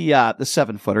we got the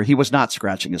 7-footer. He was not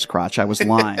scratching his crotch. I was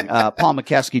lying. Paul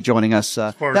Mokeski joining us.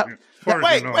 Wait,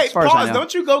 pause.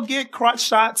 Don't you go get crotch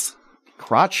shots?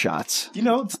 Crotch shots? You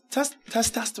know,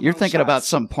 testosterone. You're thinking shots. about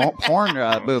some porn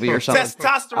movie or something.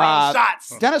 Testosterone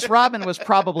shots. Dennis Rodman was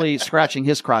probably scratching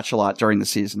his crotch a lot during the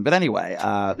season. But anyway,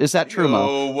 is that true,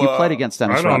 Mo? You played against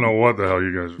Dennis Rodman. I don't know what the hell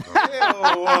you guys are talking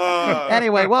about.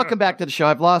 Anyway, welcome back to the show.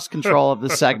 I've lost control of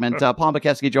this segment. Paul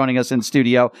Mokeski joining us in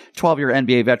studio, 12-year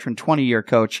NBA veteran, 20-year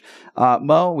coach.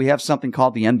 Mo, we have something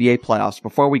called the NBA playoffs.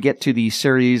 Before we get to the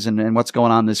series and what's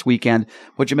going on this weekend,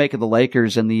 what'd you make of the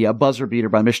Lakers and the buzzer beater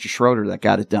by Mr. Schroeder that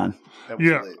got it done?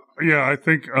 Yeah, I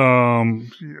think I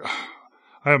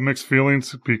have mixed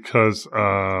feelings because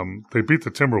they beat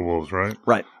the Timberwolves, right?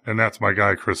 Right. And that's my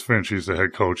guy, Chris Finch. He's the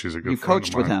head coach. He's a good friend of mine. You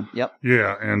coached with him, yep.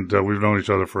 Yeah, and we've known each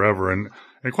other forever. And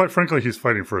quite frankly, he's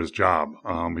fighting for his job.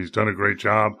 He's done a great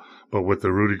job, but with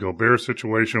the Rudy Gobert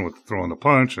situation, with throwing the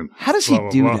punch and how does he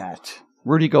do that?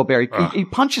 Rudy Gobert, he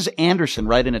punches Anderson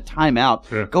right in a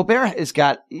timeout. Yeah. Gobert he's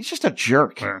just a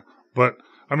jerk. Yeah. But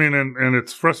I mean, and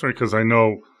it's frustrating because I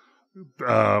know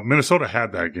Minnesota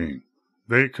had that game.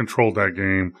 They controlled that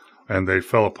game, and they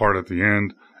fell apart at the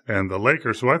end. And the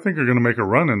Lakers, who I think are going to make a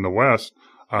run in the West,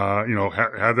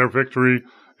 had their victory,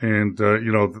 and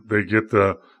they get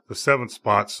the 7th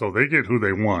spot, so they get who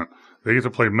they want. They get to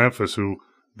play Memphis, who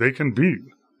they can beat,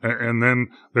 and then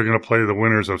they're going to play the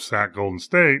winners of SAC Golden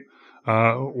State,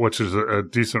 which is a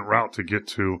decent route to get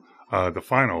to the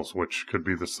finals, which could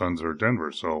be the Suns or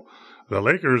Denver. So the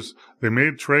Lakers, they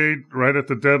made trade right at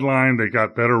the deadline. They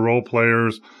got better role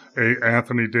players.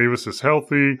 Anthony Davis is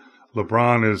healthy.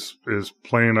 LeBron is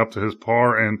playing up to his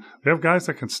par, and they have guys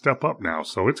that can step up now.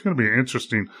 So it's going to be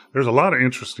interesting. There's a lot of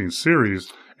interesting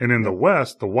series. And in the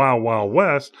West, the Wild Wild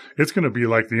West, it's going to be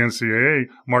like the NCAA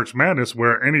March Madness,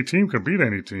 where any team can beat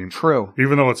any team. True.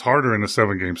 Even though it's harder in a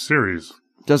 7-game series.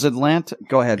 Does Atlanta –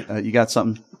 go ahead. You got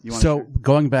something you want to share?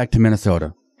 Going back to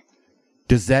Minnesota,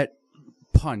 does that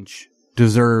punch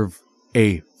deserve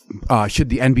a should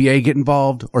the NBA get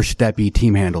involved, or should that be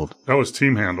team handled? That was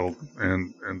team handled,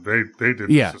 and they did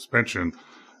the suspension.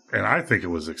 And I think it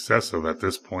was excessive at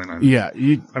this point. I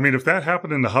mean, if that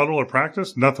happened in the huddle or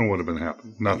practice, nothing would have been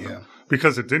happening. Nothing. Yeah.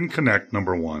 Because it didn't connect,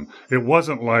 number one. It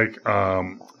wasn't like,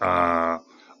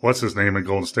 what's his name in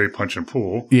Golden State, Punch and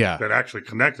Pool. Yeah. That actually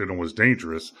connected and was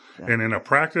dangerous. Yeah. And in a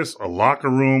practice, a locker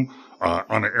room,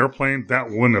 on an airplane, that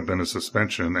wouldn't have been a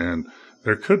suspension. And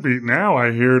there could be, now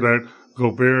I hear that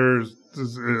Gobert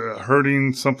is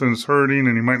hurting, something's hurting,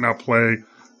 and he might not play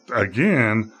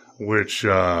again. Which,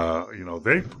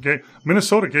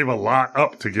 Minnesota gave a lot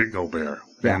up to get Gobert.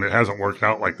 Yeah. And it hasn't worked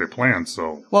out like they planned.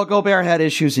 So, well, Gobert had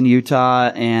issues in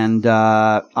Utah, and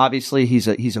obviously he's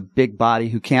a big body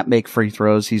who can't make free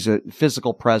throws. He's a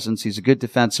physical presence. He's a good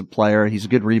defensive player. He's a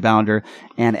good rebounder,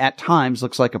 and at times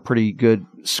looks like a pretty good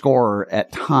scorer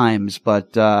at times.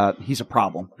 But he's a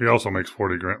problem. He also makes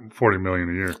 $40 million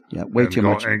a year. Yeah, way too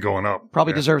much. And going up.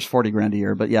 Probably deserves $40,000 a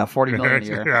year, but yeah, $40 million a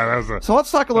year. Yeah, so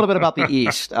let's talk a little bit about the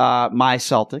East. My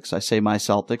Celtics. I say my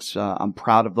Celtics. I'm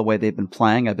proud of the way they've been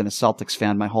playing. I've been a Celtics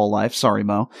fan my whole life. Sorry,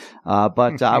 Mo.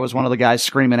 But I was one of the guys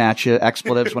screaming at you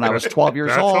expletives when I was 12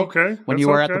 years old. When you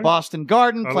were at the Boston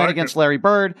Garden playing against Larry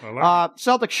Bird.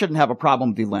 Celtics shouldn't have a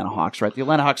problem with the Atlanta Hawks, right? The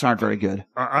Atlanta Hawks aren't very good.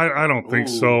 I don't think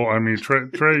so. I mean,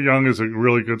 Trae Young is a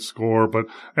really good scorer, but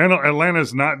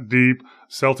Atlanta's not deep.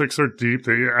 Celtics are deep.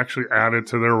 They actually added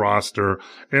to their roster.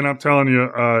 And I'm telling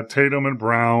you, Tatum and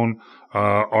Brown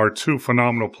are two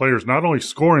phenomenal players, not only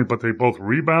scoring, but they both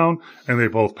rebound and they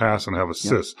both pass and have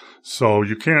assists. Yep. So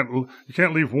you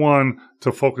can't leave one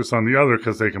to focus on the other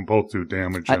because they can both do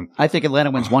damage. I think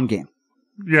Atlanta wins one game.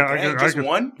 Yeah,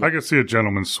 I could see a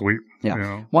gentleman's sweep. Yeah, you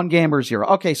know? 1 game or 0.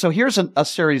 Okay, so here's a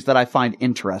series that I find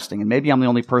interesting, and maybe I'm the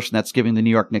only person that's giving the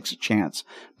New York Knicks a chance.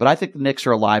 But I think the Knicks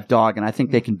are a live dog, and I think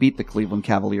they can beat the Cleveland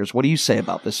Cavaliers. What do you say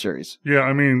about this series? Yeah,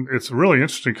 I mean, it's really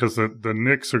interesting because the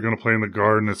Knicks are going to play in the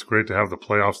Garden. It's great to have the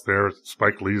playoffs there.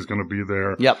 Spike Lee is going to be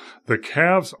there. Yep. The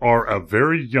Cavs are a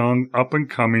very young,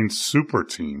 up-and-coming super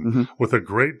team with a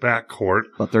great backcourt.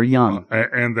 But they're young.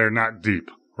 And they're not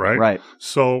deep. Right.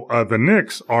 So the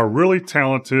Knicks are really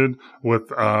talented with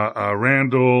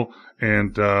Randall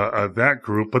and that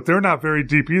group, but they're not very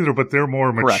deep either, but they're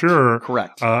more mature.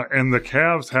 Correct. And the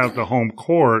Cavs have the home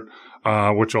court,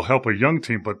 which will help a young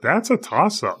team, but that's a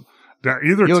toss-up.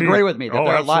 You agree with me that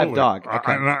they're a live dog.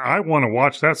 Okay. I want to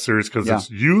watch that series because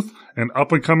it's youth, an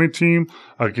up-and-coming team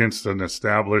against an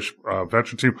established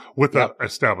veteran team with an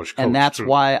established coach. And that's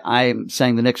why I'm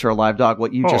saying the Knicks are a live dog.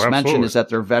 What you just mentioned is that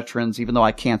they're veterans, even though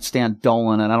I can't stand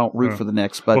Dolan and I don't root for the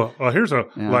Knicks. But here's all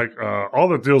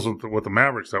the deals with the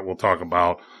Mavericks that we'll talk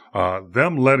about.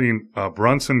 Them letting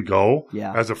Brunson go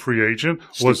as a free agent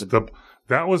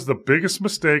That was the biggest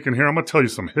mistake, and here I'm going to tell you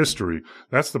some history.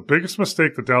 That's the biggest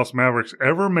mistake the Dallas Mavericks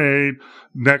ever made,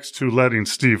 next to letting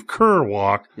Steve Kerr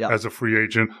walk as a free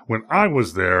agent when I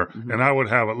was there, and I would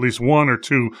have at least 1 or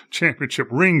 2 championship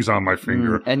rings on my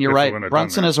finger. And you're right.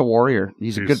 Brunson is a warrior.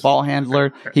 He's a good ball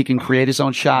handler. He can create his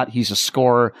own shot. He's a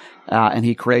scorer, and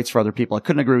he creates for other people. I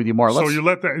couldn't agree with you more. So you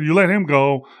let him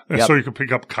go, so you can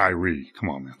pick up Kyrie. Come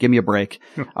on, man. Give me a break.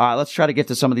 Let's try to get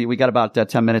to some of we got about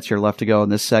 10 minutes here left to go in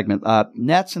this segment.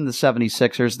 Nets and the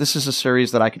 76ers. This is a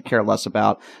series that I could care less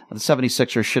about. The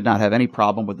 76ers should not have any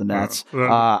problem with the Nets.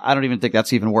 I don't even think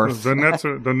that's even worth. The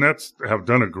Nets have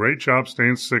done a great job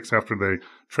staying 6 after they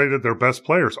traded their best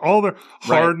players. All their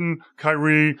Harden,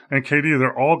 Kyrie, and KD,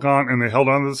 they're all gone, and they held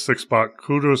on to the 6th spot.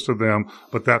 Kudos to them,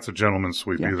 but that's a gentleman's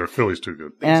sweep. Either Philly's too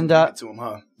good. And give it to them,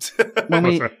 huh?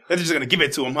 They're just going to give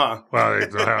it to them, huh? Well, they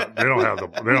don't have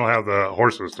the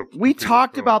horses to. We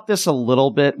talked about this a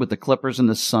little bit with the Clippers and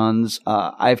the Suns.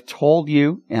 I've told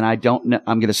you, and I don't know,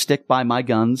 I'm going to stick by my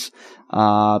guns.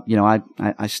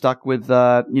 I stuck with,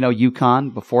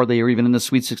 UConn before they were even in the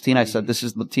Sweet 16. I said, this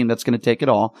is the team that's going to take it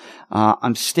all.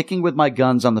 I'm sticking with my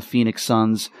guns on the Phoenix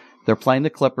Suns. They're playing the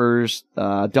Clippers.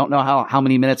 Don't know how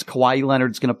many minutes Kawhi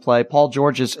Leonard's going to play. Paul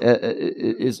George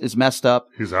is messed up.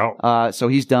 He's out. So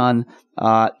he's done.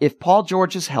 If Paul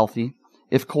George is healthy,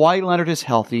 if Kawhi Leonard is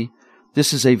healthy,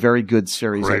 this is a very good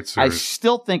series. Great series. I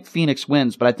still think Phoenix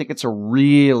wins, but I think it's a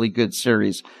really good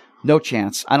series. No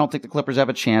chance. I don't think the Clippers have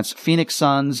a chance. Phoenix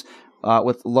Suns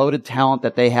with loaded talent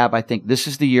that they have, I think this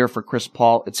is the year for Chris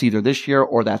Paul. It's either this year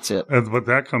or that's it. But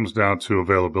that comes down to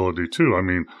availability too. I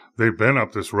mean, they've been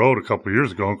up this road a couple of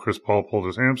years ago, and Chris Paul pulled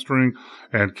his hamstring,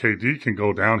 and KD can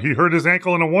go down. He hurt his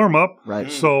ankle in a warm up.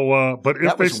 Right. So, but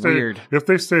if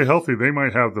they stay healthy, they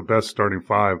might have the best starting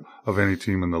five of any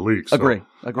team in the league. So Agree.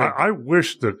 I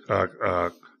wish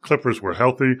that Clippers were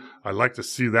healthy. I'd like to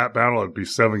see that battle. It'd be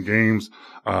 7 games.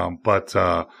 But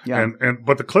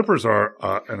the Clippers are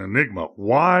an enigma.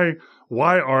 Why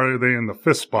are they in the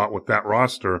 5th spot with that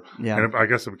roster? Yeah. And I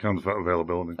guess it becomes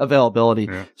availability.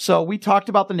 Yeah. So we talked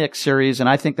about the Knicks series, and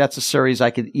I think that's a series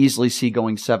I could easily see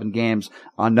going 7 games.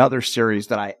 Another series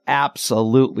that I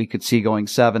absolutely could see going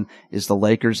 7 is the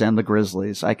Lakers and the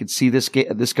Grizzlies. I could see this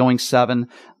going 7.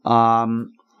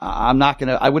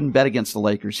 I wouldn't bet against the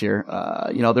Lakers here.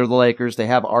 They're the Lakers. They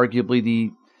have arguably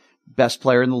the best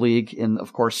player in the league in,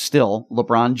 of course, still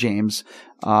LeBron James,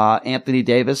 Anthony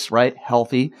Davis, right?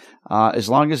 Healthy. As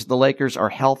long as the Lakers are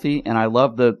healthy, and I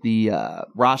love the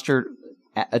roster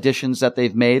additions that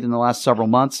they've made in the last several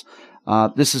months.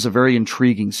 This is a very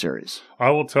intriguing series.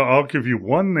 I'll give you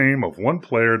one name of one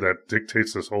player that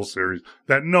dictates this whole series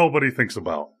that nobody thinks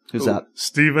about. Who's that?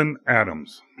 Steven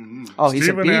Adams. Oh, he's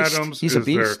a beast. Adams he's a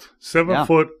beast. Their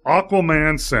 7-foot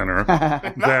Aquaman center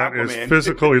that is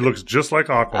physical. He looks just like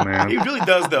Aquaman. He really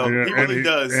does, though. Yeah, he really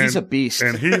does. He's a beast.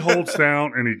 And he holds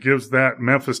down, and he gives that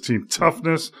Memphis team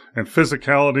toughness and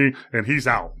physicality, and he's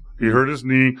out. He hurt his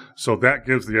knee, so that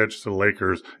gives the edge to the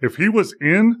Lakers. If he was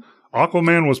in,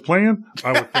 Aquaman was playing,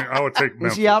 I would take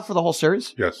Memphis. Is he out for the whole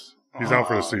series? Yes. He's out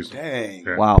for the season. Dang.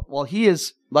 Yeah. Wow. Well, he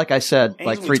is, like I said,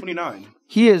 and he's 29.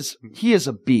 He is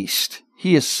a beast.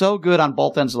 He is so good on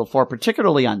both ends of the floor,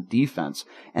 particularly on defense,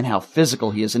 and how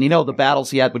physical he is. And the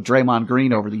battles he had with Draymond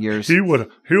Green over the years. He would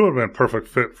have been perfect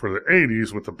fit for the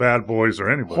 80s with the Bad Boys or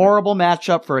anybody. Horrible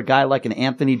matchup for a guy like an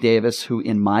Anthony Davis, who,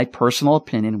 in my personal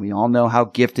opinion, we all know how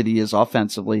gifted he is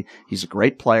offensively. He's a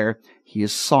great player. He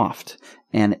is soft.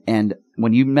 And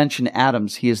when you mention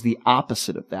Adams, he is the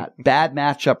opposite of that. Bad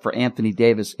matchup for Anthony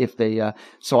Davis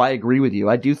so I agree with you.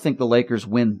 I do think the Lakers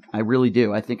win. I really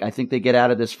do. I think they get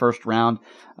out of this first round.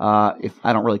 If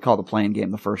I don't really call the playing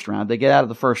game the first round, they get out of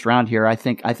the first round here. I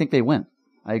think they win.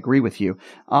 I agree with you.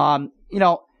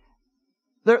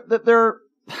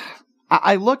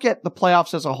 I look at the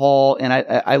playoffs as a whole, and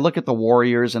I look at the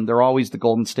Warriors, and they're always the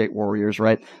Golden State Warriors,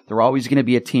 right? They're always going to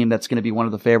be a team that's going to be one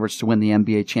of the favorites to win the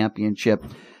NBA championship.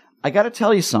 I got to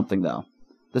tell you something, though.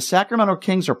 The Sacramento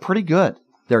Kings are pretty good.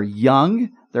 They're young,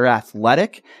 they're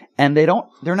athletic, and they're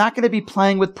not going to be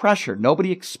playing with pressure.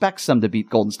 Nobody expects them to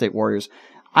beat Golden State Warriors.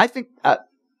 I think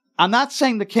I'm not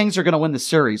saying the Kings are going to win the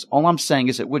series. All I'm saying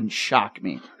is it wouldn't shock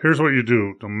me. Here's what you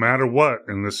do. No matter what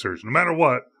in this series, no matter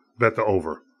what, bet the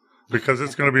over. Because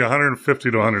it's going to be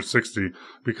 150 to 160.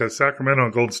 Because Sacramento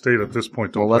and Golden State at this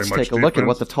point don't play much defense. Let's take a look at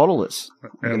what the total is.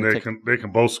 And they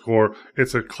can both score.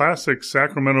 It's a classic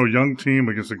Sacramento young team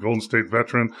against a Golden State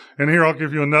veteran. And here I'll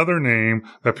give you another name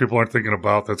that people aren't thinking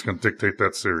about that's going to dictate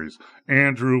that series.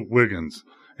 Andrew Wiggins.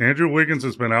 Andrew Wiggins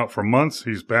has been out for months.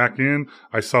 He's back in.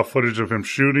 I saw footage of him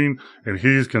shooting, and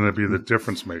he's going to be the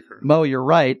difference maker. Mo, you're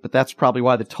right, but that's probably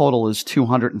why the total is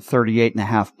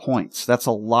 238.5 points. That's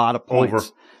a lot of points. Over.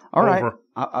 All right.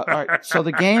 All right. So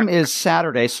the game is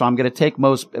Saturday, so I'm going to take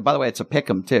Mo's. By the way, it's a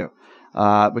pick'em too,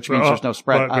 which means there's no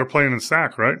spread. But they're playing in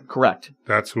Sac, right? Correct.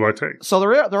 That's who I take. So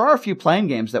there are a few playing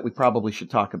games that we probably should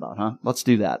talk about, huh? Let's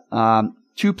do that.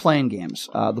 2 playing games.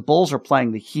 The Bulls are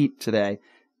playing the Heat today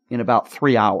in about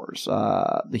 3 hours.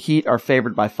 The Heat are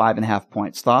favored by 5.5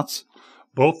 points. Thoughts?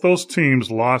 Both those teams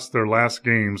lost their last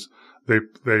games. They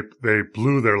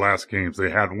blew their last games. They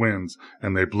had wins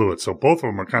and they blew it. So both of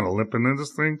them are kind of limping in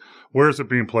this thing. Where is it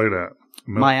being played at?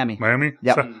 Miami. Miami?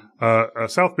 Yep.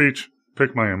 South Beach.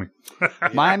 Pick Miami.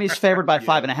 Miami's favored by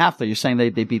 5.5 though. You're saying they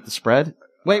beat the spread?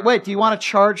 Wait. Do you want to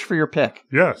charge for your pick?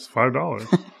 Yes,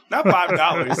 $5. Not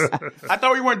 $5. I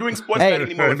thought we weren't doing sports bet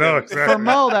anymore. No, exactly. For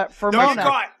Mo, Don't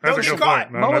get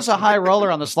caught. Mo is a high roller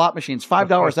on the slot machines.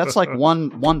 $5. That's like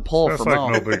one pull that's for like Mo.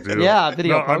 No big deal. Yeah,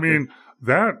 video. No, poker. I mean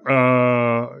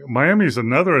that Miami's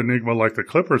another enigma like the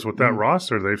Clippers with that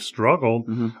roster. They've struggled,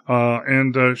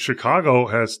 and Chicago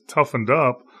has toughened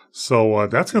up. So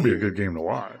that's going to be a good game to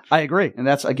watch. I agree, and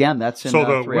that's in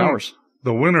 3 hours.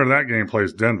 The winner of that game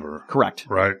plays Denver. Correct.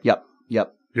 Right. Yep.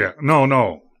 Yeah.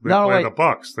 No. They play the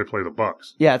Bucks. They play the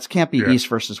Bucks. Yeah, it can't be East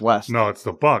versus West. No, it's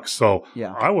the Bucks. So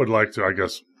yeah. I would like to, I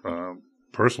guess,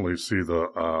 personally see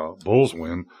the Bulls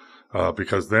win.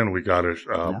 because then we got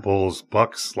Bulls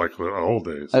Bucks like the old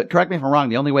days. Correct me if I'm wrong.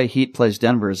 The only way Heat plays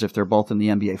Denver is if they're both in the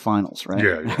NBA Finals, right?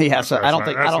 Yeah. Yeah. So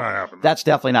that's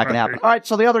definitely not going to happen. All right.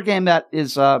 So the other game that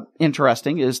is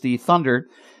interesting is the Thunder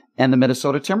and the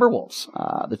Minnesota Timberwolves.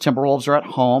 The Timberwolves are at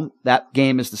home. That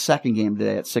game is the second game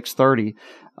today at 6:30.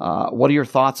 What are your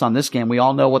thoughts on this game? We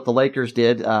all know what the Lakers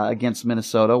did against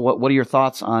Minnesota. What are your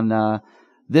thoughts on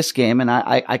this game? And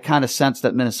I kind of sense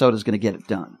that Minnesota is going to get it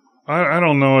done. I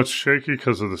don't know. It's shaky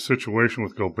because of the situation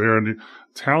with Gobert. And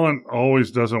talent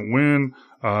always doesn't win,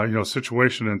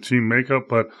 situation and team makeup.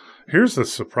 But here's the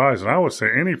surprise, and I would say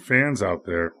any fans out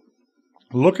there,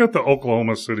 look at the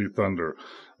Oklahoma City Thunder.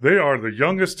 They are the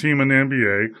youngest team in the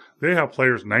NBA. They have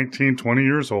players 19, 20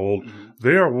 years old. Mm-hmm.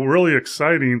 They are really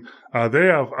exciting. They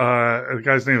have the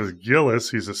guy's name is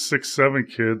Gillis. He's a 6'7"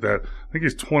 kid that I think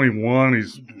he's 21.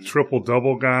 He's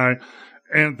triple-double guy.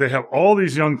 And they have all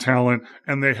these young talent,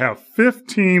 and they have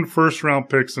 15 first-round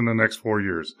picks in the next 4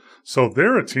 years. So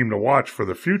they're a team to watch for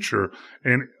the future.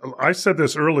 And I said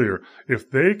this earlier,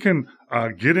 if they can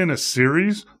get in a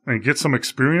series and get some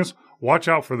experience, watch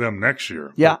out for them next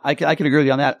year. Yeah, I can agree with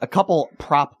you on that. A couple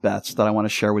prop bets that I want to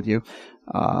share with you.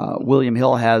 William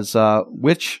Hill has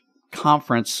which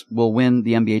conference will win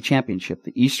the NBA championship,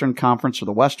 the Eastern Conference or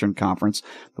the Western Conference?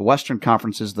 The Western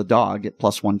Conference is the dog at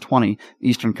plus 120,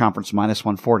 Eastern Conference minus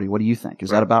 140. What do you think?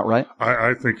 Is that about right?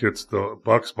 I think it's the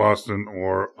Bucks, Boston,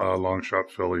 or long shot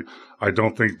Philly. I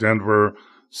don't think Denver.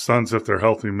 Suns, if they're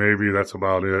healthy, maybe that's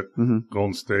about it. Mm-hmm.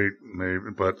 Golden State,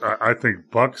 maybe. But I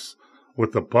think Bucks,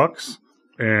 with the Bucks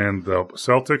and the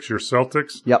Celtics, your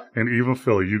Celtics, yep, and even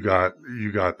Philly, you got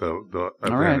the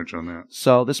advantage on that.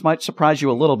 So this might surprise you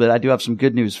a little bit. I do have some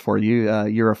good news for you.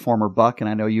 You're a former Buck, and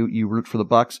I know you root for the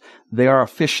Bucks. They are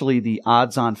officially the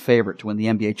odds-on favorite to win the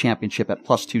NBA championship at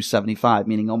plus 275,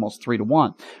 meaning almost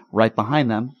 3-1. Right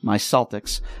behind them, my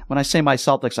Celtics. When I say my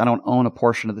Celtics, I don't own a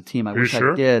portion of the team. I wish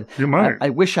I did. You might. I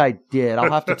wish I did.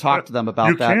 I'll have to talk to them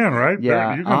about that. You can, right?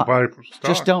 Yeah. You can buy stock.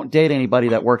 Just don't date anybody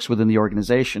that works within the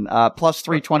organization. Plus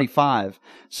 325.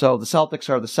 So the Celtics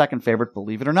are the second favorite,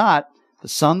 believe it or not. The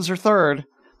Suns are third.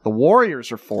 The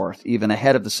Warriors are fourth, even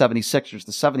ahead of the 76ers.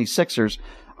 The 76ers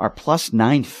are plus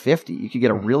 950. You could get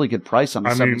a really good price on the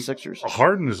 76ers.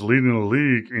 Harden is leading the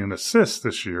league in assists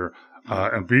this year.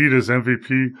 Embiid is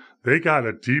MVP. They got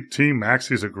a deep team.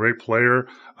 Maxi's a great player.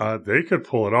 They could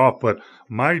pull it off. But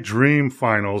my dream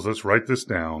finals, let's write this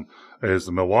down, is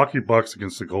the Milwaukee Bucks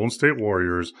against the Golden State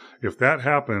Warriors. If that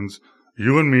happens,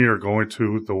 you and me are going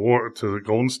to the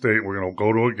Golden State. We're going to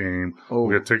go to a game. Oh.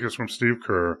 We get tickets from Steve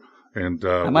Kerr. And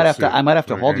I might have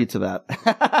to hold you to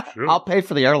that. Sure. I'll pay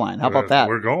for the airline. How about that?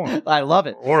 We're going. I love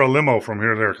it. Or a limo from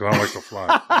here to there because I don't like to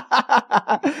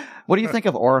fly. What do you think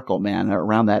of Oracle, man,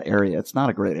 around that area? It's not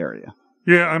a great area.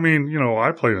 Yeah, I mean,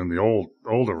 I played in the old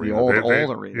arena. The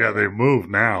old arena. Yeah, they've moved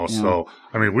now. Yeah. So,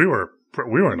 I mean, we were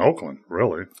in Oakland,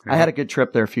 really. I had a good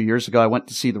trip there a few years ago. I went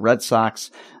to see the Red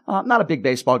Sox. Not a big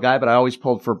baseball guy, but I always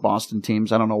pulled for Boston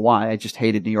teams. I don't know why. I just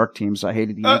hated New York teams. I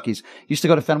hated the Yankees. Used to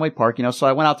go to Fenway Park, so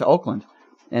I went out to Oakland.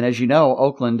 And as you know,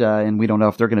 Oakland, and we don't know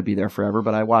if they're going to be there forever,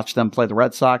 but I watched them play the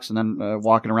Red Sox and then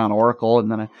walking around Oracle.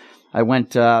 And then I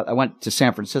went to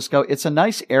San Francisco. It's a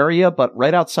nice area, but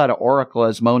right outside of Oracle,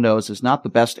 as Mo knows, is not the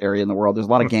best area in the world. There's a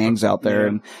lot of gangs out there,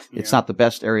 and it's not the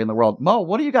best area in the world. Mo,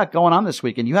 what do you got going on this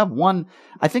weekend? You have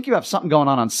I think you have something going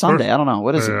on Sunday. I don't know.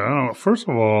 What is it? I don't know. First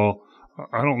of all,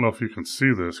 I don't know if you can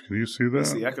see this. Can you see that?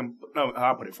 Let's see.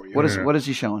 I'll put it for you. What is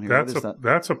he showing here?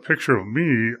 That's a picture of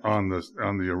me on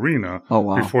the arena. Oh,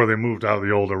 wow. Before they moved out of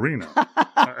the old arena.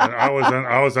 And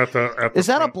I was at the. Is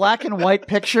that a black and white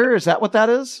picture? Is that what that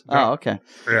is? Yeah. Oh, okay.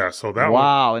 Yeah. So that.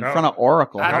 Wow, in front of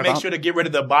Oracle. I had to make sure to get rid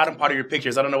of the bottom part of your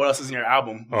pictures. I don't know what else is in your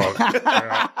album. Oh,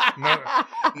 yeah.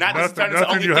 Not just turn into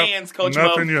OnlyFans, Coach Mo.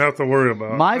 Nothing you have to worry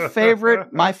about.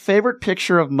 My favorite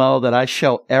picture of Mo that I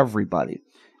show everybody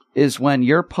is when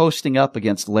you're posting up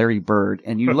against Larry Bird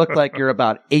and you look like you're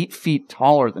about 8 feet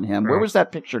taller than him. Where was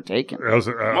that picture taken?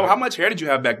 How much hair did you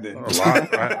have back then? A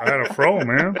lot. I had a fro,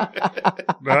 man.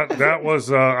 That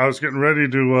was, I was getting ready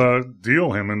to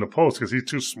deal him in the post because he's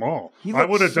too small. I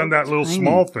would have done that little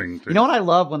small thing. You know what I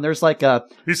love? When there's like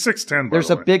he's 6'10", there's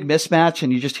a big mismatch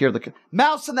and you just hear the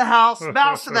mouse in the house,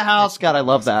 mouse in the house. God, I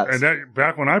love that. And that,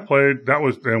 back when I played, that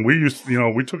was, and we used,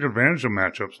 we took advantage of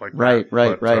matchups like that.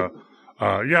 Right.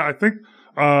 Yeah, I think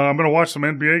I'm going to watch some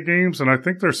NBA games, and I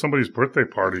think there's somebody's birthday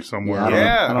party somewhere.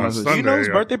 Yeah. I don't know Do you know whose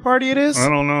birthday party it is? I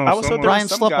don't know. I was told Brian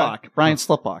Sliplock. Brian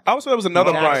Sliplock. I was told there was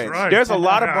another Brian. Right. There's a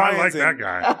lot of I Brians like that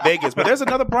guy. in Vegas, but there's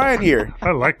another Brian here.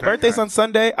 I like that Birthday's guy. on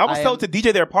Sunday. I was told to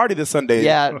DJ their party this Sunday.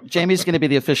 Yeah, Jamie's going to be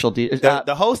the official DJ.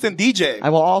 The host and DJ. I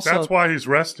will also. That's why he's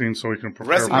resting, so he can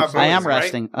prepare. Resting my I am right?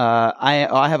 resting.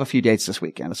 I have a few dates this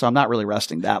weekend, so I'm not really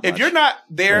resting that much. If you're not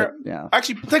there, But, yeah.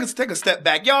 actually take a step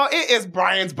back, y'all. It is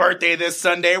Brian's birthday this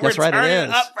Sunday. We're That's right, it turning is.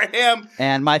 it up for him.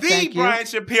 And my The thank you. Brian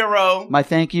Shapiro. My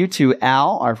thank you to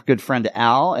Al, our good friend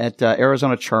Al at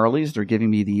Arizona Charlie's. They're giving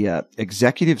me the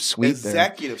executive suite.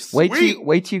 Executive there. suite.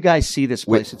 Wait till you guys see this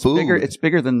place. It's bigger. It's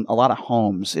bigger than a lot of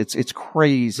homes. It's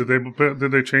crazy.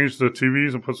 Did they change the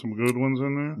TVs and put some good ones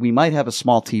in there? We might have a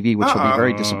small TV, which will be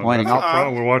very disappointing.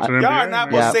 We're watching NBA. Y'all are not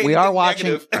supposed to say we are anything watching.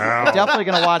 negative. Definitely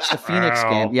going to watch the Phoenix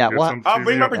game. Yeah, I'll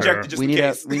bring my projector just we in need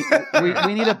case.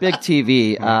 we need a big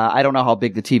TV. I don't know how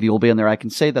big the TV will be in there. I can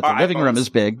say that the living room is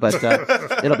big, but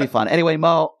it'll be fun. Anyway,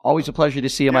 Mo, always a pleasure to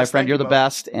see you, my friend. You're the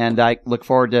best, and I look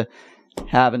forward to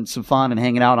having some fun and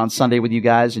hanging out on Sunday with you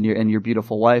guys and your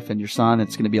beautiful wife and your son.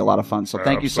 It's going to be a lot of fun. So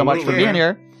thank you so much for being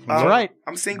here. That's right.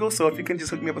 I'm single, so if you can just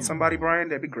hook me up with somebody, Brian,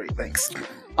 that'd be great. Thanks.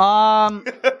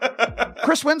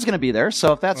 Chris Wynn's going to be there,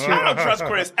 so if that's your, I don't trust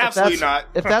Chris. Absolutely not.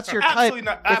 If that's your type, absolutely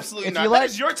not. Absolutely not. That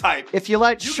is your type. If you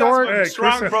like You short, guys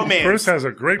strong romance. Chris has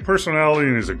a great personality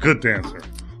and he's a good dancer.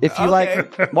 if you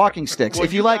like walking sticks, Well,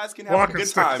 if you like guys can have a good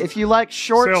time. if you like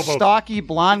short, Sailboat. stocky,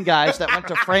 blonde guys that went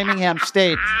to Framingham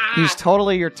State, he's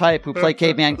totally your type who play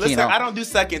Caveman Keno. Listen, I don't do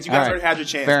seconds. You guys already had your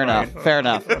chance. Fair Brian. enough. Fair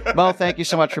enough. Mo, thank you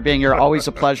so much for being here. Always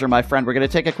a pleasure, my friend. We're going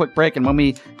to take a quick break, and when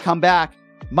we come back,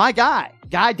 my Guy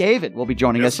David, will be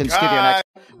joining us in studio next.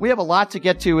 We have a lot to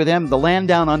get to with him. The Land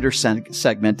Down Under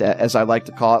segment, as I like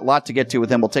to call it. A lot to get to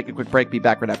with him. We'll take a quick break. Be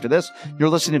back right after this. You're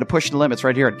listening to Pushing the Limits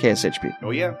right here at KSHP.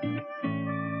 Oh, yeah.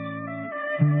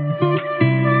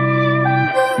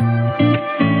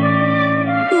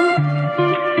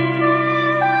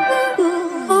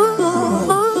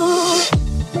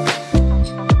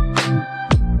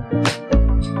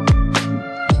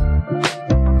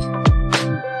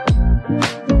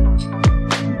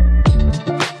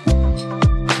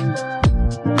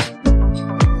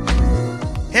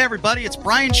 Hey everybody, it's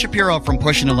Brian Shapiro from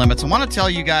Pushing the Limits. I want to tell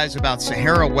you guys about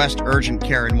Sahara West Urgent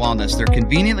Care and Wellness. They're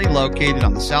conveniently located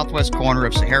on the southwest corner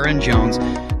of Sahara and Jones.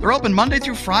 They're open Monday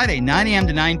through Friday, 9 a.m.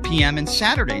 to 9 p.m. and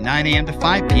Saturday, 9 a.m. to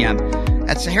 5 p.m.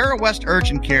 At Sahara West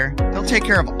Urgent Care, they'll take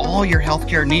care of all your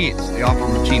healthcare needs. They offer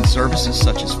routine services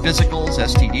such as physicals,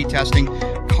 STD testing,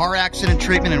 car accident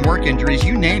treatment, and work injuries.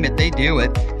 You name it, they do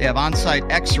it. They have on-site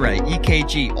x-ray,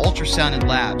 EKG, ultrasound, and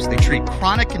labs. They treat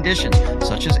chronic conditions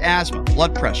such as asthma,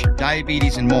 blood pressure,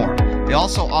 diabetes, and more. They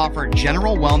also offer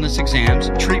general wellness exams,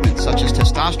 treatments such as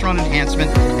testosterone enhancement,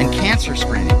 and cancer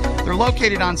screening. They're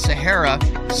located on Sahara,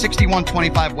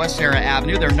 6125 West Sahara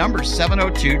Avenue. Their number is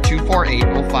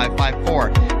 702-248-0554.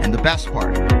 And the best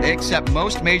part, they accept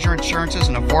most major insurances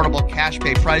and affordable cash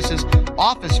pay prices,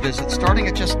 office visits starting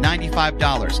at just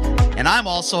 $95. And I'm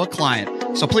also a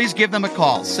client, so please give them a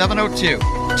call,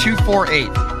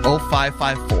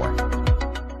 702-248-0554.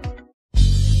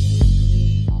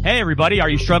 Hey everybody, are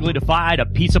you struggling to find a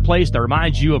pizza place that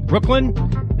reminds you of Brooklyn?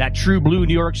 That true blue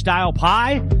New York style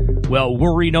pie? Well,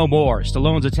 worry no more.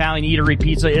 Stallone's Italian Eatery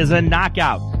Pizza is a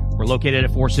knockout. We're located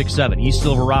at 467 East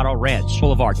Silverado Ranch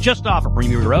Boulevard, just off of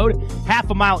Premier Road, half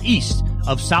a mile east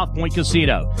of South Point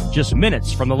Casino, just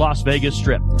minutes from the Las Vegas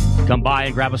Strip. Come by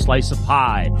and grab a slice of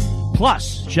pie.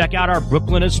 Plus, check out our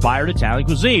Brooklyn-inspired Italian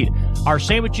cuisine. Our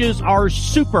sandwiches are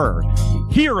super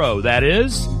hero, that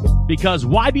is, because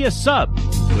why be a sub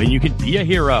when you can be a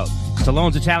hero?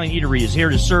 Stallone's Italian Eatery is here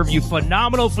to serve you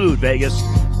phenomenal food, Vegas.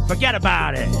 Forget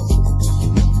about it.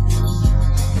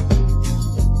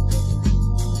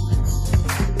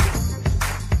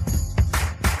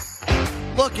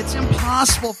 Look, it's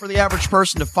impossible for the average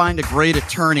person to find a great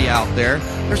attorney out there.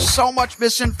 There's so much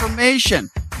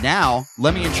misinformation. Now,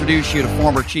 let me introduce you to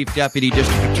former Chief Deputy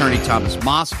District Attorney Thomas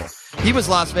Moskal. He was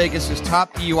Las Vegas's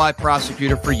top DUI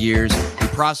prosecutor for years. He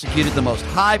prosecuted the most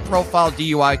high-profile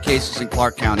DUI cases in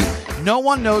Clark County. No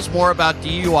one knows more about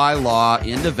DUI law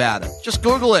in Nevada. Just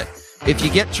Google it. If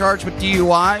you get charged with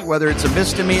DUI, whether it's a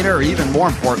misdemeanor or even more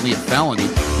importantly, a felony,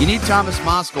 you need Thomas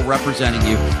Moskal representing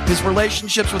you. His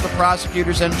relationships with the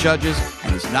prosecutors and judges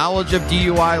and his knowledge of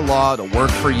DUI law to work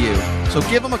for you. So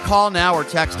give him a call now or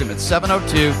text him at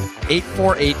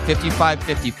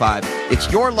 702-848-5555.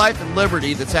 It's your life and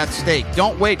liberty that's at stake.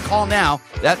 Don't wait. Call now.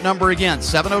 That number again,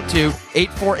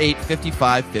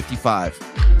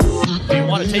 702-848-5555. Do you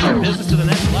want to take your business to the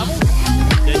next level?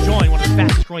 Then join one of the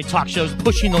fastest growing talk shows,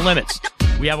 Pushing the Limits.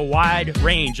 We have a wide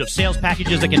range of sales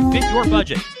packages that can fit your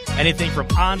budget. Anything from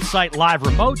on-site live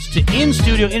remotes to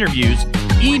in-studio interviews.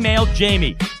 Email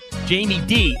Jaime,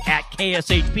 JamieD at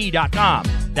KSHP.com.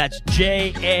 That's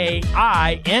JAIME,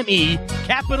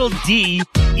 capital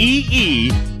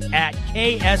DEE at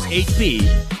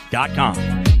KSHP.com.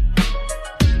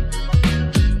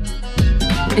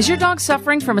 Is your dog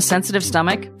suffering from a sensitive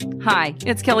stomach? Hi,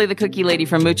 it's Kelly the Cookie Lady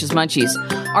from Mooch's Munchies.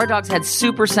 Our dogs had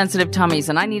super sensitive tummies,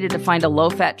 and I needed to find a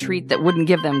low-fat treat that wouldn't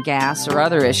give them gas or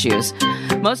other issues.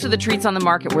 Most of the treats on the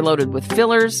market were loaded with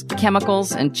fillers,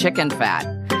 chemicals, and chicken fat.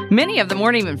 Many of them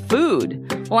weren't even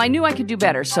food. Well, I knew I could do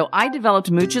better, so I developed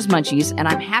Mooch's Munchies, and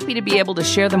I'm happy to be able to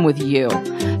share them with you.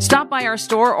 Stop by our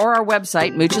store or our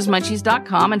website,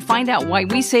 moochesmunchies.com, and find out why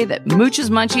we say that Mooch's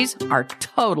Munchies are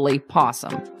totally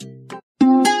pawsome.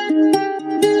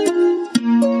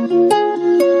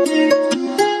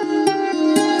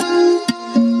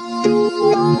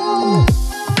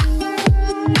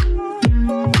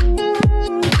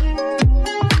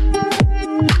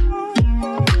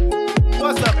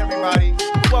 What's up, everybody?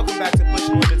 Welcome back to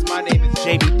Pushing Limits. My name is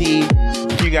Jamie D.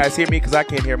 Can you guys hear me? Because I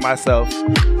can't hear myself.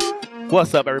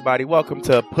 What's up, everybody? Welcome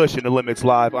to Pushing the Limits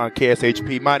live on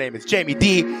KSHP. My name is Jamie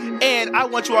D, and I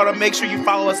want you all to make sure you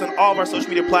follow us on all of our social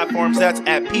media platforms. That's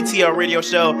at PTL Radio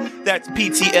Show. That's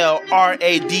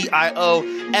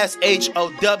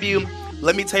PTLRADIOSHOW.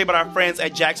 Let me tell you about our friends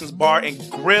at Jackson's Bar and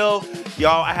Grill.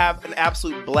 Y'all, I have an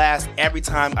absolute blast every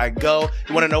time I go.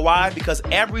 You want to know why? Because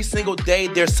every single day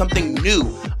there's something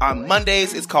new. On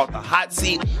Mondays, it's called the Hot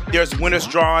Seat. There's winners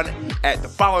drawn at the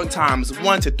following times: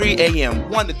 1 to 3 a.m.,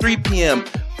 1 to 3 p.m.,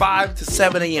 5 to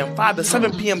 7 a.m., 5 to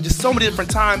 7 p.m., just so many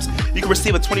different times. You can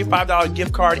receive a $25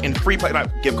 gift card in free play, not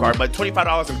gift card, but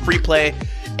 $25 in free play.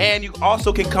 And you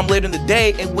also can come later in the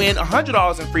day and win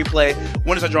 $100 in free play.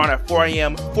 Winners are drawn at 4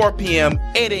 a.m., 4 p.m.,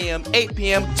 8 a.m., 8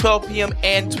 p.m., 12 p.m.,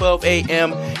 and 12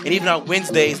 a.m. And even on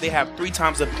Wednesdays, they have 3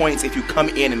 times the points if you come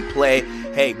in and play.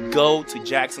 Hey, go to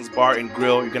Jackson's Bar and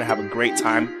Grill. You're going to have a great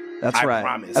time. That's right. I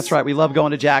promise. That's right. We love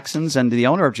going to Jackson's, and the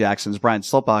owner of Jackson's, Brian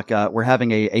Slipbach, we're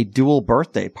having a dual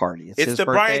birthday party. It's the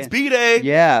Brian's B-Day.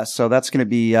 Yeah, so that's going to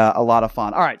be a lot of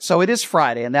fun. All right, so it is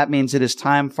Friday, and that means it is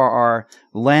time for our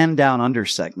Land Down Under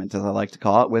segment, as I like to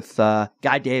call it, with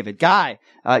Guy David. Guy,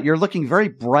 you're looking very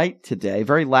bright today,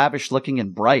 very lavish looking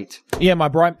and bright. Yeah, my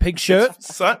bright pink shirt.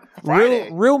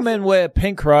 Real men wear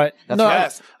pink, right?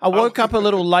 Yes. I woke up a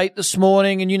little late this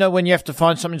morning, and you know when you have to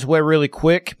find something to wear really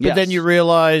quick, but then you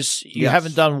realize you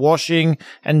haven't done washing,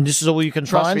 and this is all you can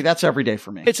find. Trust me, that's every day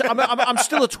for me. I'm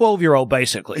still a 12-year-old,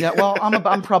 basically. Yeah, well,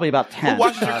 I'm probably about 10. Who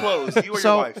washes your clothes? You or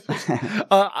your wife?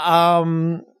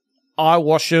 I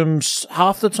wash them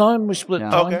half the time. We split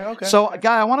time. Okay. So,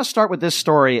 Guy, I want to start with this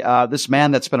story. This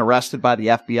man that's been arrested by the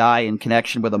FBI in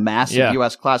connection with a massive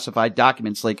U.S. classified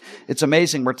documents leak. It's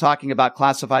amazing. We're talking about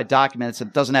classified documents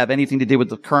that doesn't have anything to do with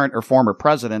the current or former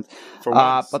president.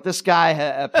 But this guy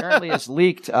apparently has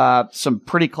leaked some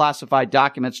pretty classified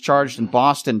documents, charged in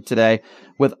Boston today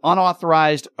with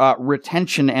unauthorized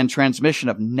retention and transmission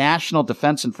of national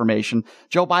defense information.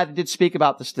 Joe Biden did speak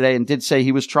about this today and did say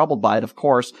he was troubled by it, of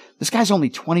course. This guy's only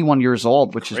 21 years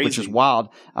old, which is wild.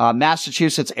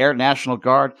 Massachusetts Air National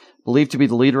Guard, believed to be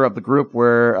the leader of the group,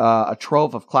 where a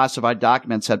trove of classified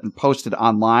documents had been posted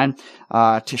online.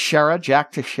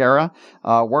 Jack Teixeira,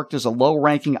 worked as a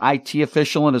low-ranking IT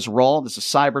official in his role as a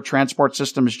cyber transport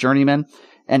systems journeyman.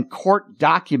 And court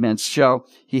documents show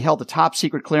he held a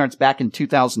top-secret clearance back in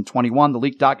 2021. The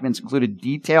leaked documents included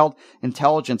detailed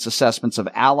intelligence assessments of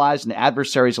allies and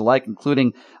adversaries alike,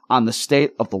 including on the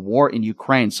state of the war in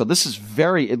Ukraine. So this is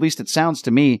at least it sounds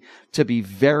to me, to be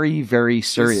very, very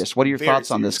serious. What are your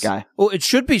thoughts on this, Guy? Well, it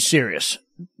should be serious.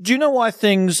 Do you know why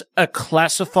things are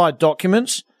classified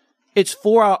documents? It's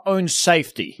for our own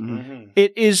safety. Mm-hmm.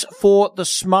 It is for the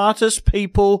smartest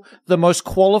people, the most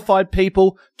qualified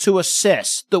people to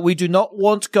assess that we do not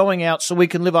want going out so we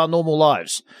can live our normal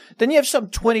lives. Then you have some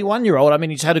 21-year-old, I mean,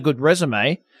 he's had a good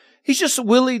resume. He's just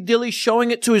willy-dilly showing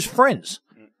it to his friends.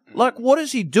 Like, what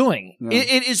is he doing? Yeah.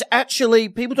 It is actually,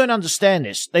 people don't understand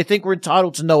this. They think we're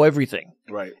entitled to know everything.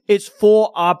 Right. It's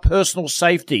for our personal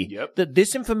safety that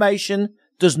this information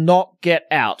does not get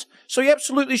out. So he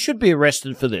absolutely should be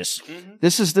arrested for this. Mm-hmm.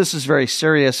 This is very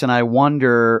serious, and I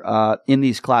wonder in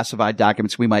these classified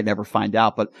documents we might never find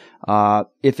out, but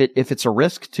if it's a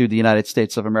risk to the United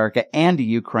States of America and to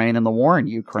Ukraine and the war in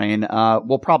Ukraine,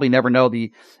 we'll probably never know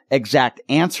the exact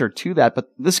answer to that.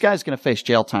 But this guy's going to face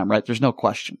jail time, right? There's no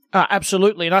question.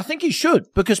 Absolutely, and I think he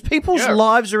should, because people's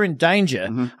lives are in danger.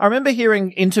 Mm-hmm. I remember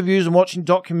hearing interviews and watching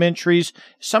documentaries.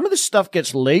 Some of this stuff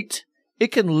gets leaked.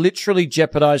 It can literally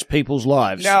jeopardize people's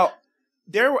lives. Now,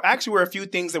 there were a few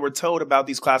things that were told about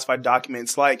these classified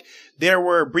documents. Like there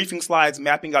were briefing slides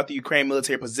mapping out the Ukraine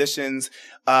military positions.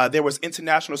 There was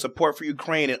international support for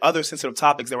Ukraine and other sensitive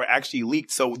topics that were actually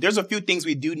leaked. So there's a few things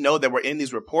we do know that were in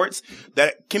these reports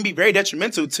that can be very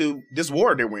detrimental to this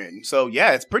war that we're in. So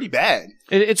yeah, it's pretty bad.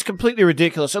 It's completely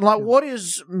ridiculous. And like, what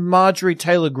is Marjorie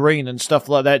Taylor Greene and stuff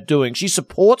like that doing? She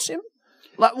supports him?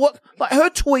 Like what? Like her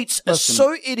tweets are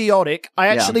so idiotic. I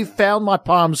actually found my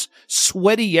palms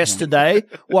sweaty yesterday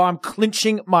while I'm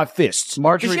clenching my fists.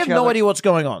 Marjorie, she have no idea what's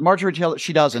going on. Marjorie Taylor,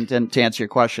 she doesn't. And to answer your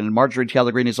question, Marjorie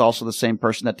Taylor Greene is also the same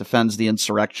person that defends the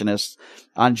insurrectionists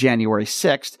on January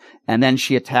 6th. And then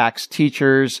she attacks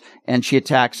teachers and she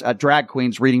attacks drag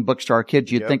queens reading books to our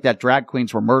kids. You'd think that drag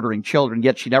queens were murdering children,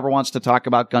 yet she never wants to talk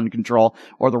about gun control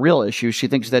or the real issue. She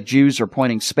thinks that Jews are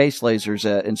pointing space lasers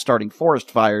and starting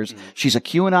forest fires. She's a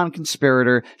QAnon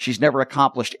conspirator. She's never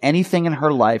accomplished anything in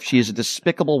her life. She is a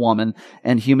despicable woman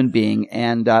and human being.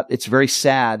 And it's very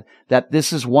sad that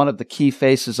this is one of the key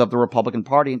faces of the Republican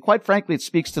Party. And quite frankly, it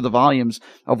speaks to the volumes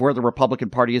of where the Republican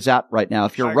Party is at right now.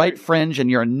 If you're right fringe and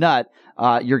you're a nut,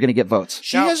 you're going to get votes.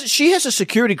 She has a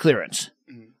security clearance.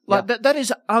 Like that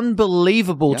is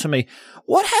unbelievable to me.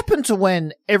 What happened to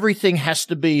when everything has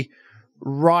to be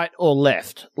right or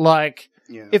left? Like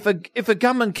if a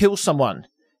gunman kills someone,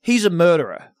 he's a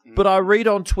murderer. But I read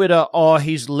on Twitter,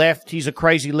 he's left, he's a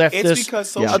crazy leftist. It's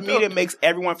because social media makes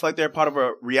everyone feel like they're part of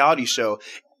a reality show.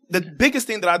 The biggest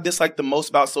thing that I dislike the most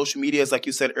about social media is, like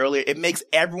you said earlier, it makes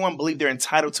everyone believe they're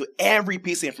entitled to every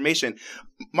piece of information.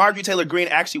 Marjorie Taylor Greene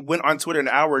actually went on Twitter an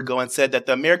hour ago and said that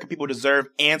the American people deserve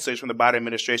answers from the Biden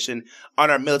administration on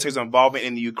our military's involvement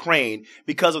in the Ukraine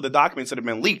because of the documents that have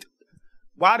been leaked.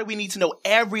 Why do we need to know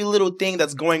every little thing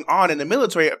that's going on in the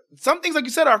military? Some things, like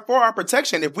you said, are for our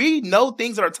protection. If we know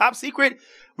things that are top secret,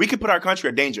 we could put our country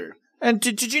in danger. And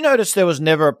did you notice there was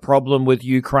never a problem with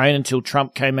Ukraine until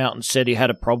Trump came out and said he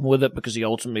had a problem with it because he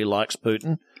ultimately likes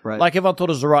Putin? Right. Like everyone thought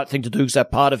it was the right thing to do because they're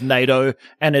part of NATO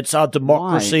and it's our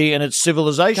democracy and it's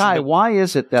civilization. Guy, why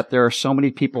is it that there are so many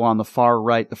people on the far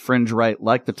right, the fringe right,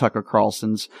 like the Tucker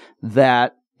Carlsons,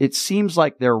 that it seems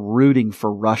like they're rooting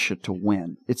for Russia to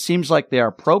win? It seems like they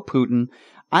are pro-Putin.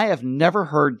 I have never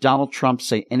heard Donald Trump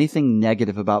say anything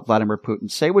negative about Vladimir Putin.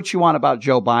 Say what you want about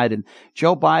Joe Biden.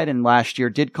 Joe Biden last year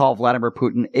did call Vladimir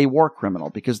Putin a war criminal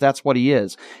because that's what he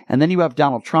is. And then you have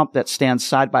Donald Trump that stands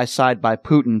side by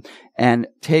Putin and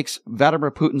takes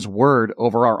Vladimir Putin's word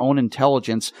over our own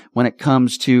intelligence when it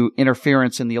comes to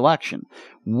interference in the election.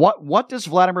 What does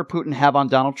Vladimir Putin have on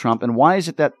Donald Trump, and why is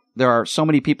it that there are so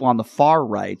many people on the far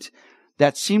right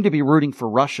that seem to be rooting for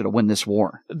Russia to win this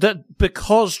war? That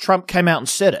because Trump came out and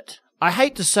said it. I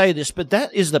hate to say this, but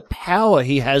that is the power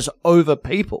he has over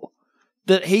people.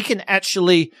 That he can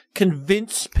actually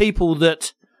convince people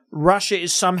that Russia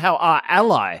is somehow our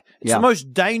ally. It's the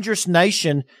most dangerous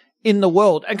nation in the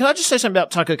world. And can I just say something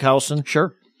about Tucker Carlson?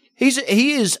 Sure.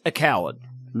 He is a coward.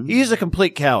 Mm-hmm. He is a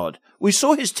complete coward. We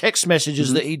saw his text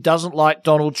messages that he doesn't like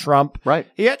Donald Trump. Right.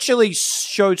 He actually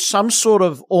showed some sort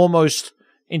of almost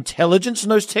intelligence in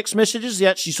those text messages. He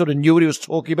actually sort of knew what he was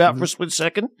talking about for a split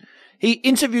second. He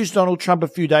interviews Donald Trump a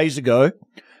few days ago.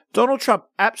 Donald Trump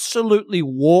absolutely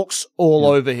walks all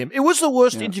over him. It was the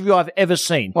worst interview I've ever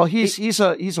seen. Well, he's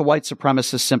a white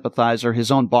supremacist sympathizer.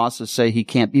 His own bosses say he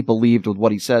can't be believed with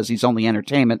what he says. He's only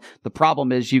entertainment. The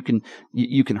problem is you can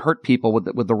hurt people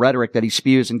with the rhetoric that he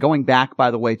spews. And going back,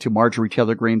 by the way, to Marjorie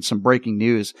Taylor Greene, some breaking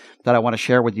news that I want to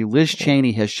share with you. Liz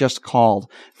Cheney has just called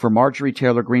for Marjorie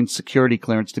Taylor Greene's security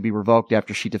clearance to be revoked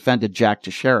after she defended Jack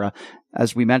Teixeira.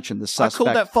 As we mentioned, the suspect. I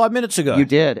called that 5 minutes ago. You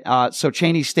did. So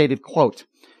Cheney stated, quote,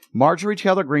 Marjorie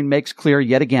Taylor Greene makes clear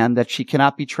yet again that she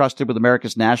cannot be trusted with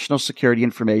America's national security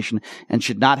information and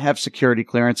should not have security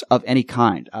clearance of any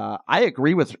kind. I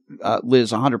agree with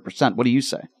Liz 100%. What do you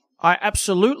say? I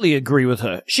absolutely agree with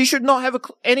her. She should not have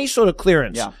any sort of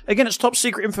clearance. Yeah. Again, it's top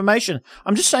secret information.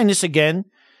 I'm just saying this again.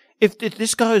 If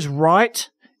this guy is right,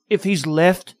 if he's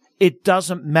left, it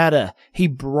doesn't matter. He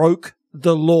broke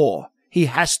the law. He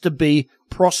has to be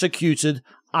prosecuted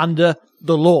under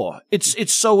the law.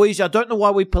 It's so easy. I don't know why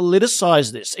we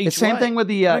politicize this. The same thing with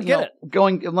the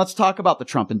let's talk about the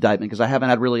Trump indictment, because I haven't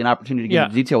had really an opportunity to get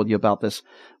into detail with you about this.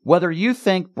 Whether you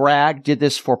think Bragg did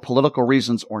this for political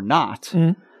reasons or not,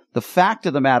 the fact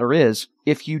of the matter is,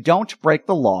 if you don't break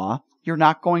the law, you're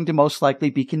not going to most likely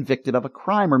be convicted of a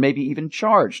crime or maybe even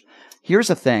charged. Here's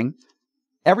the thing.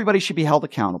 Everybody should be held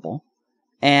accountable.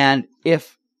 And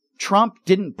if Trump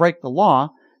didn't break the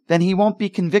law, then he won't be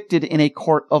convicted in a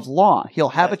court of law. He'll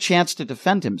have a chance to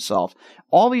defend himself.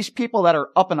 All these people that are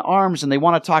up in arms and they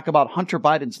want to talk about Hunter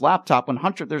Biden's laptop,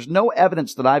 there's no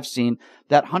evidence that I've seen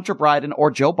that Hunter Biden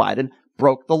or Joe Biden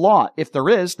broke the law? If there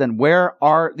is, then where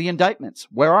are the indictments?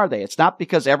 Where are they? It's not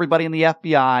because everybody in the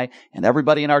FBI and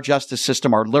everybody in our justice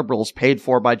system are liberals paid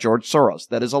for by George Soros.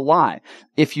 That is a lie.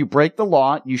 If you break the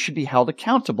law, you should be held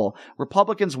accountable.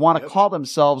 Republicans want to call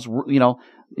themselves,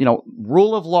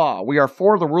 rule of law. We are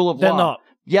for the rule of law. They're not.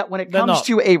 Yet when it comes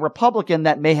to a Republican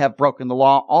that may have broken the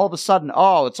law, all of a sudden,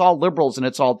 it's all liberals and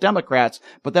it's all Democrats.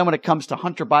 But then when it comes to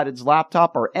Hunter Biden's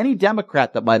laptop or any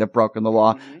Democrat that might have broken the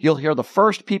law, you'll hear the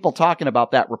first people talking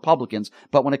about that Republicans.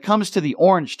 But when it comes to the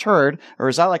orange turd, or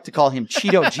as I like to call him,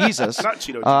 Cheeto Jesus, not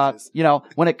Cheeto Jesus.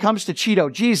 When it comes to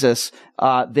Cheeto Jesus,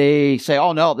 they say,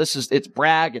 oh no, it's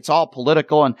brag, it's all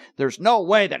political, and there's no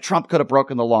way that Trump could have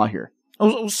broken the law here.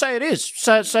 I'll say it is.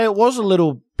 Say it was a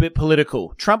little bit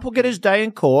political. Trump will get his day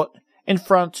in court in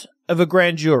front of a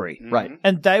grand jury. Right.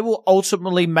 And they will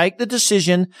ultimately make the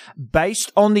decision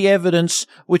based on the evidence,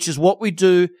 which is what we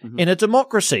do in a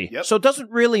democracy. Yep. So it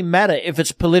doesn't really matter if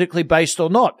it's politically based or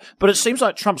not. But it seems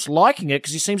like Trump's liking it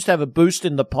because he seems to have a boost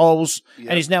in the polls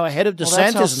and he's now ahead of DeSantis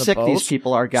that's how in the sick polls. These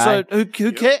people are, guy. So who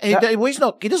cares? He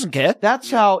doesn't care. That's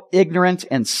how ignorant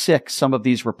and sick some of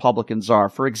these Republicans are.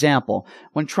 For example,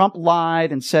 when Trump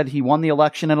lied and said he won the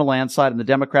election in a landslide and the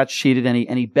Democrats cheated and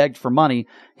he begged for money,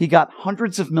 he got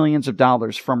hundreds of millions of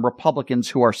dollars from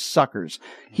Republicans who are suckers.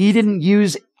 He didn't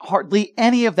use hardly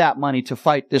any of that money to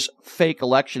fight this fake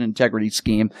election integrity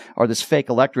scheme or this fake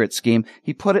electorate scheme.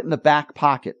 He put it in the back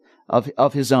pocket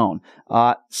of his own.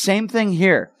 Same thing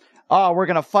here. Oh, we're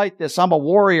going to fight this. I'm a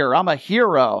warrior. I'm a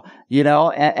hero,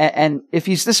 and if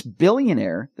he's this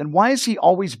billionaire, then why is he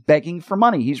always begging for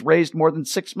money? He's raised more than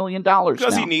 $6 million Because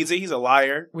now. he needs it. He's a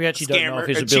liar. We actually scammer, don't know if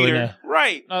he's a cheater. billionaire.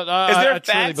 Right. I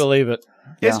truly believe it.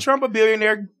 Is Trump a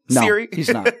billionaire, No, Siri? he's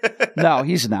not. No,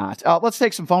 he's not. Let's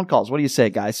take some phone calls. What do you say,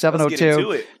 guys?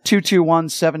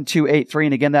 702-221-7283.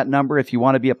 And again, that number, if you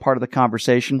want to be a part of the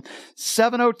conversation,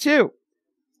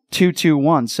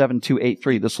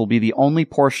 702-221-7283. This will be the only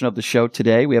portion of the show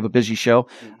today. We have a busy show.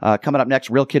 Coming up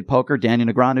next, Real Kid Poker,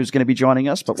 Daniel Negron, who's going to be joining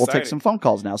us. But we'll take some phone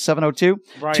calls now.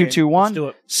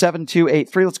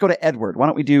 702-221-7283. Let's go to Edward. Why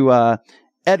don't we do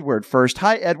Edward first?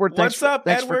 Hi, Edward. Thanks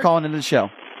for calling into the show.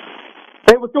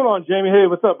 Hey, what's going on, Jamie? Hey,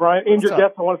 what's up, Brian? And your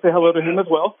guest, I want to say hello to him as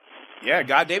well. Yeah,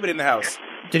 God David in the house.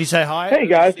 Did he say hi? Hey,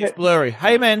 guys. It's blurry.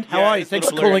 Hey, man. How are you? Thanks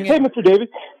for calling in. Hey, Mr. David.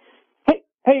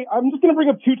 Hey, I'm just going to bring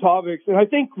up two topics, and I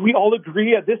think we all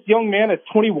agree that this young man at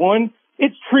 21,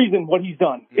 it's treason what he's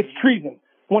done. It's treason,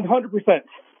 100%.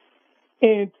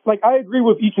 And, I agree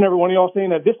with each and every one of y'all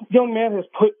saying that this young man has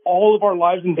put all of our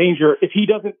lives in danger if he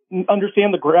doesn't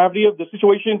understand the gravity of the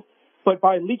situation. But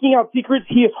by leaking out secrets,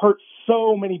 he has hurt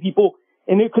so many people,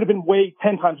 and it could have been way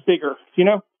 10 times bigger,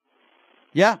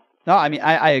 Yeah. No, I mean,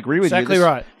 I agree with you. Exactly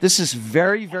right. This is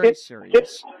very, very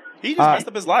serious. He just messed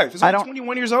up his life. He's only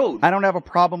 21 years old. I don't have a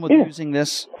problem with using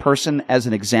this person as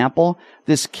an example.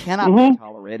 This cannot be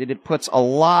tolerated. It puts a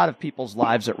lot of people's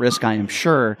lives at risk, I am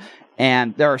sure.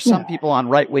 And there are some people on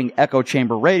right-wing echo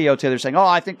chamber radio today. They're saying,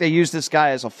 I think they use this guy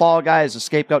as a fall guy, as a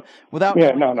scapegoat, without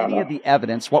any of the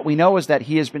evidence. What we know is that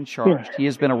he has been charged. He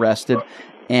has been arrested,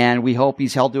 and we hope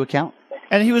he's held to account.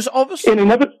 And he was obviously...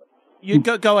 You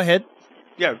go ahead.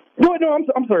 Yeah. No, I'm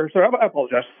sorry, sir. I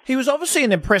apologize. He was obviously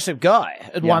an impressive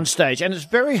guy at one stage, and it's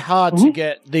very hard to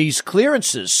get these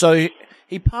clearances. So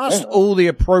he passed all the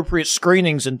appropriate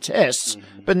screenings and tests,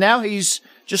 but now he's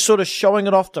just sort of showing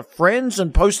it off to friends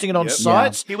and posting it on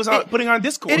sites. He was putting on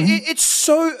Discord. It's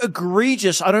so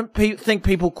egregious. I don't think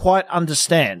people quite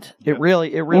understand. It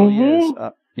really is.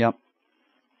 Yep.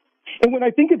 And when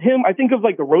I think of him, I think of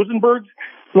the Rosenbergs,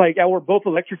 that were both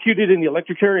electrocuted in the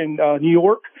electric chair in New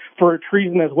York for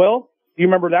treason as well. Do you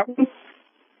remember that one?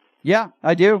 Yeah,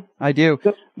 I do. We're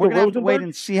going to have to wait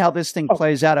and see how this thing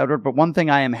plays out, Edward. But one thing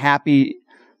I am happy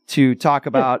to talk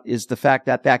about is the fact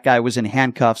that guy was in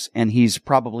handcuffs and he's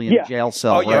probably in a jail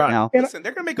cell now. Listen,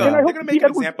 they're going to make an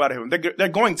example out of him. They're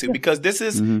going to, because this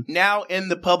is now in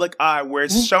the public eye, where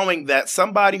it's showing that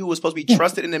somebody who was supposed to be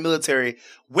trusted in the military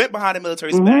went behind the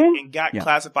military's back and got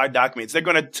classified documents. They're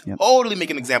going to totally make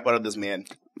an example out of this man.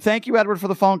 Thank you, Edward, for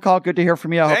the phone call. Good to hear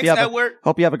from you. Thanks, Edward.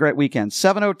 Hope you have a great weekend.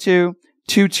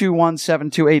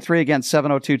 702-221-7283. Again,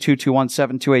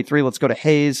 702-221-7283. Let's go to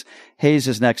Hayes. Hayes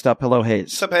is next up. Hello,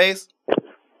 Hayes. What's up, Hayes?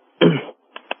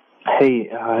 Hey,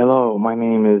 hello. My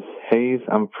name is Hayes.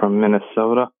 I'm from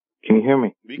Minnesota. Can you hear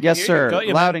me? Yes, sir.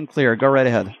 Loud and clear. Go right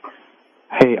ahead.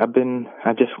 Hey, I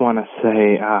just want to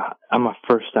say, I'm a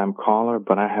first-time caller,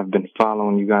 but I have been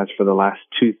following you guys for the last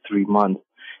 2-3 months.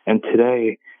 And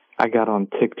today, I got on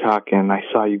TikTok and I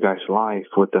saw you guys live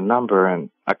with the number,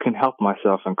 and I couldn't help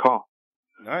myself and call.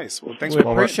 Nice. Well, thanks. We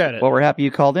appreciate it. Well, we're happy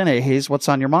you called in. Hey, Hayes, what's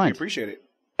on your mind? We appreciate it.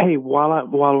 Hey, while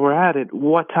we're at it,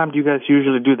 what time do you guys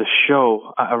usually do the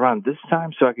show? Around this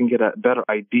time, so I can get a better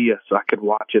idea, so I could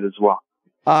watch it as well.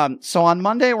 So on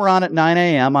Monday, we're on at 9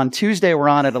 a.m. On Tuesday, we're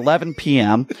on at 11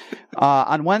 p.m.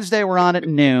 On Wednesday, we're on at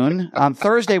noon. On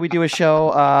Thursday, we do a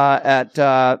show at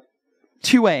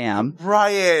 2 a.m.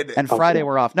 Brian. And Friday,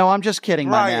 we're off. No, I'm just kidding,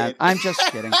 my man. I'm just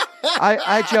kidding.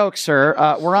 I joke, sir.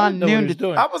 We're on noon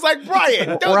to... I was like,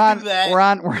 Brian, don't do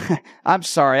that. I'm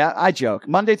sorry. I joke.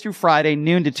 Monday through Friday,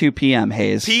 noon to 2 p.m.,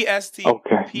 Hayes. PST.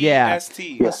 Okay. Yeah.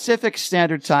 PST. Pacific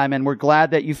Standard Time, and we're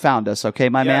glad that you found us, okay,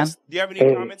 my man? Do you have any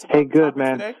comments about the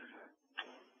topic today?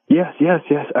 Yes.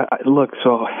 Look,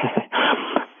 so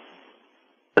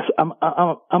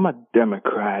I'm a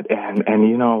Democrat, and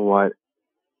you know what?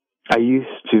 I used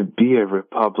to be a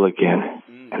Republican,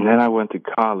 and then I went to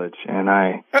college, and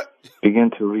I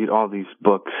began to read all these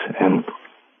books, and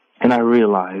I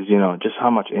realized, just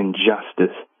how much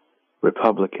injustice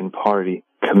Republican Party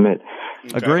commit.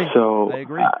 Agree. So I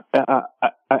agree.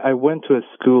 I went to a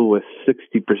school with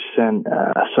 60%,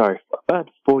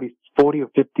 40 or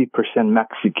 50%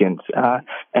 Mexicans,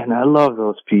 and I love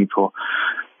those people.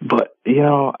 But,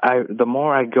 the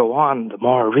more I go on, the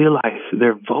more I realize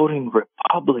they're voting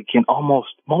Republican,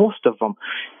 almost most of them.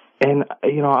 And,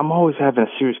 I'm always having a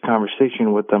serious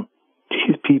conversation with them.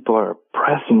 These people are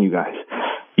oppressing you guys.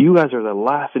 You guys are the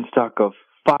laughingstock of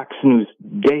Fox News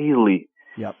daily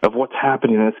of what's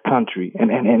happening in this country.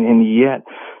 And yet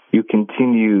you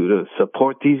continue to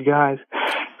support these guys.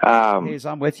 Hayes,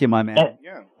 I'm with you, my man.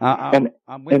 I'm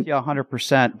with you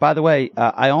 100%. By the way,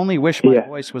 I only wish my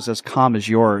voice was as calm as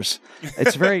yours.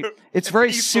 It's very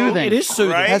soothing. It is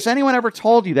soothing. Right? Has anyone ever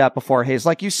told you that before, Hayes?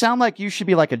 Like, you sound like you should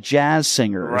be like a jazz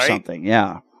singer or something.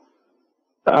 Yeah.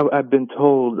 I've been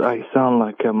told I sound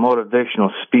like a motivational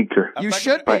speaker. You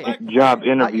should by job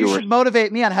interviewers. You should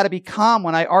motivate me on how to be calm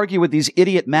when I argue with these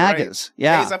idiot MAGAs. Right.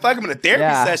 Yeah. Hayes, I feel like I'm in a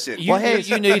therapy session. Hayes,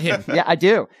 you need him. Yeah, I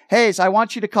do. Hayes, I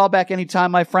want you to call back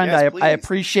anytime, my friend. Yes, I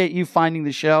appreciate you finding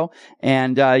the show,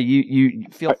 and you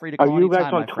feel free to call anytime. Are you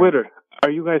guys on Twitter? Are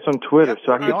you guys on Twitter?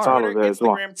 So I can follow there as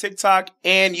well. Instagram, TikTok,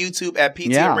 and YouTube at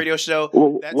PTL Radio Show.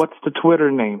 Well, what's the Twitter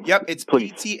name? Yep, it's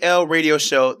PTL Radio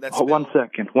Show. That's one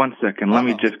second. Let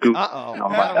me just Google.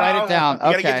 Write it down.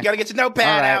 Okay. You gotta get your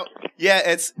notepad out. Yeah,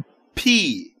 it's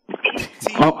P.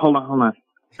 Hold on.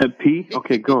 P?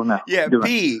 Okay, go now. Yeah,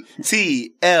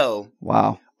 PTL.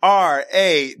 Wow.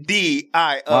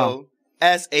 RADIO.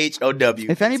 SHOW.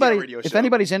 If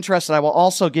anybody's interested, I will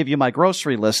also give you my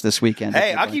grocery list this weekend.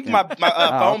 Hey, I'll give you my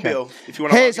phone bill if you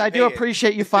want to. Hayes, I do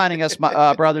appreciate you finding us,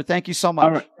 my brother. Thank you so much. All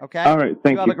right. Okay. All right.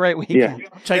 Thank you. Have a great weekend. Yeah.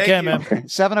 Take care, man.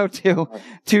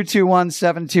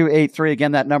 702-221-7283.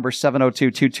 Again, that number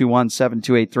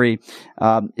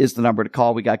 702-221-7283 is the number to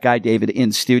call. We got Guy David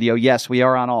in studio. Yes, we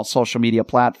are on all social media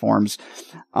platforms.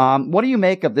 What do you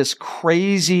make of this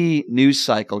crazy news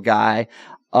cycle, Guy,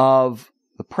 of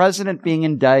the president being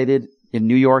indicted in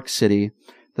New York City,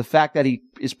 the fact that he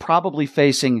is probably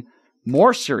facing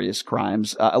more serious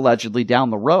crimes, allegedly,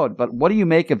 down the road? But what do you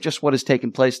make of just what has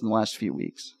taken place in the last few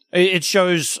weeks? It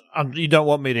shows, you don't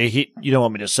want me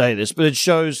to say this, but it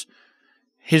shows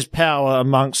his power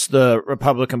amongst the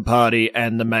Republican Party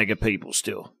and the MAGA people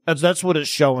still. That's what it's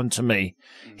showing to me.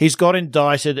 He's got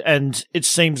indicted, and it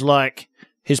seems like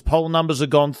his poll numbers have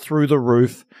gone through the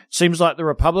roof. Seems like the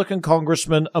Republican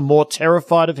congressmen are more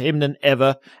terrified of him than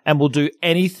ever and will do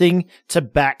anything to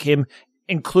back him,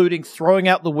 including throwing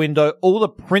out the window all the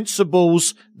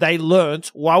principles they learnt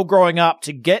while growing up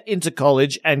to get into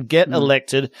college and get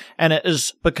elected. And it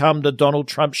has become the Donald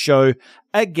Trump show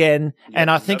again.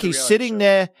 And I think he's sitting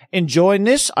there enjoying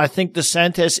this. I think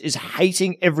DeSantis is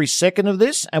hating every second of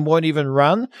this and won't even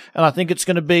run. And I think it's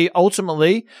going to be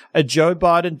ultimately a Joe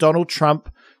Biden, Donald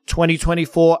Trump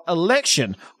 2024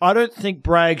 election. I don't think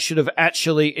Bragg should have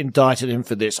actually indicted him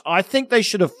for this. I think they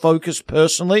should have focused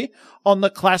personally on the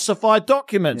classified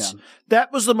documents. Yeah.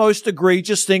 That was the most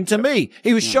egregious thing to me.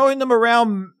 He was showing them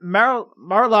around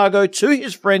Mar-a-Lago to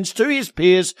his friends, to his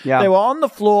peers. Yeah. They were on the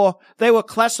floor. They were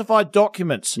classified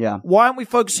documents. Yeah. Why aren't we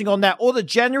focusing on that? Or the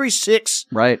January 6th.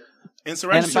 Right. And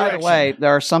by the way, there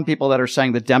are some people that are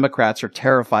saying the Democrats are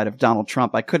terrified of Donald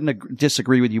Trump. I couldn't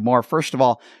disagree with you more. First of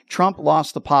all, Trump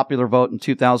lost the popular vote in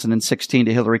 2016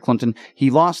 to Hillary Clinton.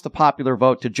 He lost the popular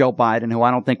vote to Joe Biden, who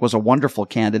I don't think was a wonderful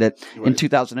candidate in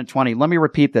 2020. Let me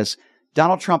repeat this.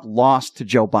 Donald Trump lost to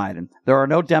Joe Biden. There are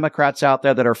no Democrats out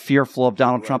there that are fearful of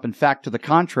Donald Trump. In fact, to the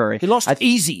contrary. He lost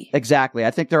easy. Exactly.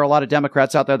 I think there are a lot of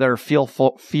Democrats out there that are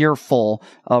fearful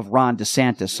of Ron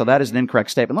DeSantis. So that is an incorrect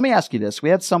statement. Let me ask you this. We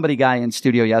had Guy in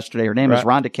studio yesterday. Her name is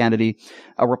Rhonda Kennedy,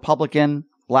 a Republican,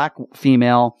 black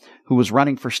female who was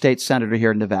running for state senator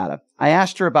here in Nevada. I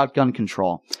asked her about gun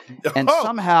control, and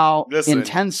somehow in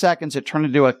 10 seconds it turned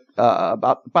into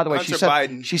by the way,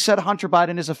 she said Hunter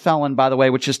Biden is a felon, by the way,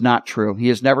 which is not true. He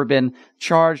has never been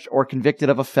charged or convicted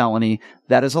of a felony.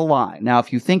 That is a lie. Now,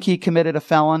 if you think he committed a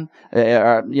felony,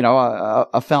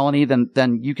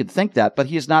 then you could think that, but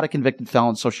he is not a convicted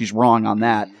felon, so she's wrong on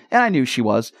that. And I knew she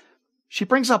was. She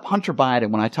brings up Hunter Biden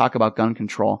when I talk about gun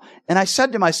control. And I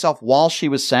said to myself, while she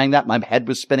was saying that, my head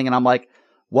was spinning, and I'm like,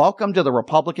 welcome to the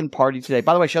Republican Party today.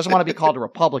 By the way, she doesn't want to be called a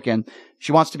Republican.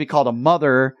 She wants to be called a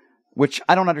mother, which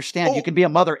I don't understand. You can be a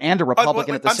mother and a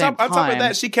Republican at the same time. On top of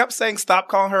that, she kept saying, stop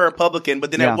calling her a Republican.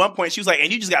 But then at one point, she was like,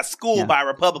 and you just got schooled by a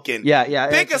Republican. Yeah.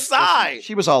 Pick a side.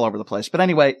 She was all over the place. But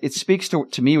anyway, it speaks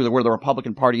to me where the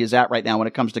Republican Party is at right now when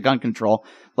it comes to gun control.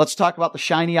 Let's talk about the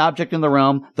shiny object in the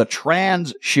room, the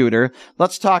trans shooter.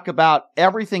 Let's talk about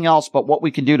everything else but what we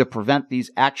can do to prevent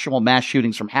these actual mass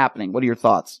shootings from happening. What are your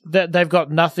thoughts? They've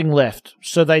got nothing left,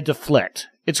 so they deflect.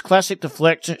 It's classic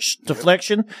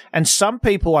deflection, and some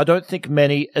people, I don't think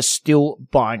many, are still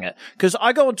buying it. Because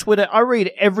I go on Twitter, I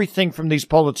read everything from these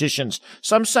politicians.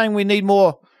 Some saying we need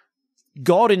more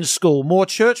God in school, more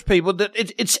church people.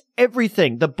 It's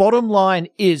everything. The bottom line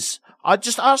is, I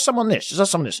just ask someone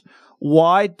this.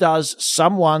 Why does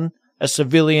a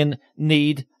civilian,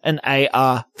 need an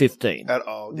AR-15? At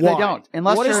all. Why? They don't.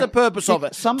 What is the purpose of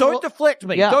it? Don't deflect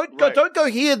me. Yeah. Don't go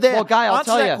here, there. Well, Guy, I'll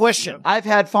tell you. Question. I've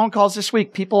had phone calls this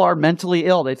week. People are mentally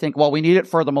ill. They think, well, we need it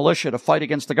for the militia to fight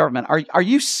against the government. Are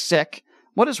you sick?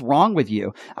 What is wrong with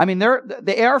you? I mean, the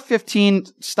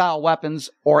AR-15 style weapons,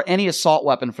 or any assault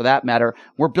weapon for that matter,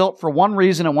 were built for one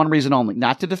reason and one reason only: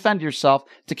 not to defend yourself,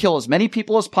 to kill as many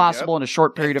people as possible in a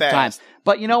short period of time.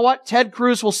 But you know what? Ted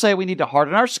Cruz will say we need to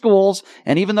harden our schools,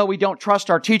 and even though we don't trust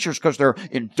our teachers because they're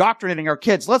indoctrinating our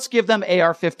kids, let's give them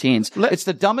AR-15s. It's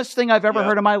the dumbest thing I've ever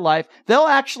heard in my life. They'll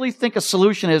actually think a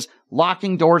solution is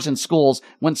locking doors in schools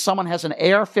when someone has an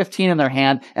AR-15 in their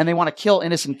hand and they want to kill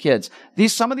innocent kids.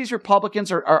 Some of these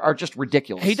Republicans are just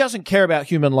ridiculous. He doesn't care about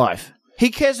human life.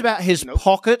 He cares about his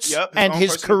pockets and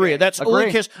his career. That's all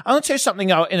he cares. I'm going to tell you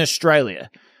something in Australia.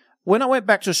 When I went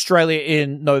back to Australia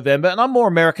in November, and I'm more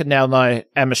American now than I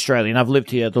am Australian, I've lived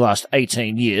here the last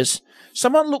 18 years,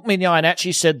 someone looked me in the eye and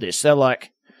actually said this. They're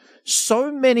like,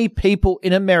 so many people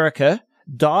in America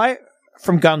die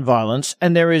from gun violence,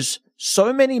 and there is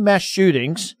so many mass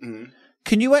shootings.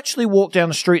 Can you actually walk down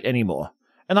the street anymore?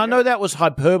 And I know that was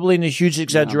hyperbole and a huge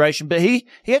exaggeration, but he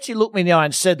actually looked me in the eye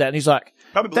and said that, and he's like,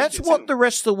 that's what the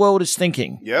rest of the world is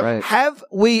thinking. Right. Have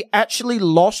we actually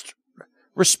lost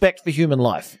respect for human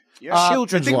life?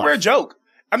 Children's I think life. we're a joke.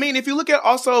 I mean, if you look at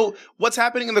also what's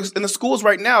happening in the schools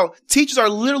right now, teachers are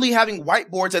literally having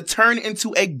whiteboards that turn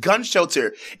into a gun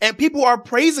shelter, and people are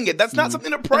praising it. That's not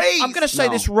something to praise. I'm going to say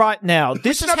this right now.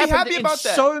 This has happened in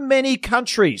so many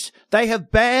countries. They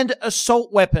have banned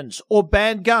assault weapons or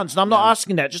banned guns. And I'm not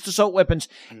asking that, just assault weapons.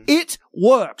 It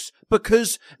works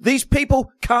because these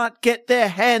people can't get their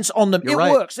hands on them. It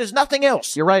works. There's nothing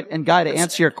else. You're right. And Guy, to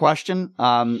answer your question,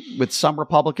 with some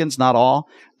Republicans, not all,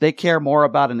 they care more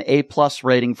about an A+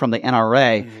 rating from the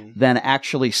NRA than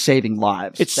actually saving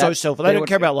lives. It's so selfish. They don't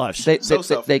care about lives.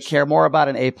 They care more about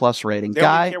an A+ rating. They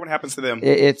don't care what happens to them.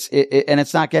 And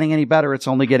it's not getting any better. It's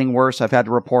only getting worse. I've had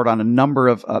to report on a number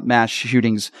of mass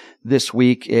shootings this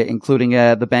week, including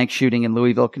the bank shooting in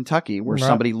Louisville, Kentucky, where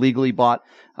somebody legally bought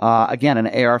again an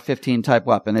AR-15 type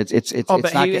weapon. It's not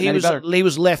getting any better. He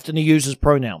was left and he uses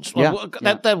pronouns. Who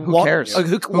cares?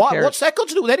 Who cares? What's that got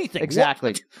to do with anything?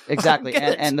 Exactly.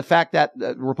 And the fact that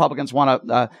Republicans want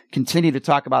to continue to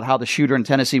talk about how the shooter in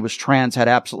Tennessee was trans had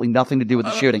absolutely nothing to do with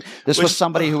the shooting. This was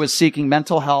somebody who was seeking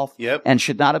mental health and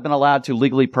should not have been allowed to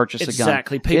legally purchase a gun.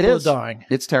 Exactly. People are dying.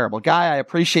 It's terrible. Guy, I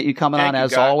appreciate you coming on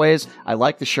as always. I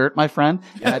like the shirt, my friend.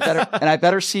 And I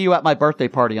better see you at my birthday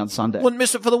party on Sunday. Wouldn't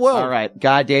miss it for the world. All right.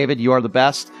 Guy, David, you are the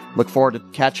best. Look forward to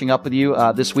catching up with you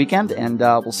this weekend, and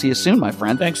we'll see you soon, my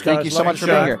friend. Thanks, guys. Thank you so much for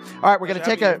being here. All right, we're going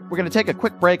to take a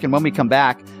quick break, and when we come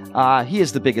back, he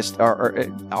is the biggest, or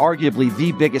arguably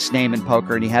the biggest name in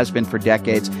poker, and he has been for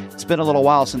decades. It's been a little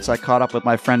while since I caught up with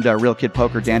my friend, Real Kid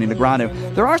Poker, Danny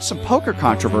Negreanu. There are some poker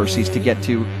controversies to get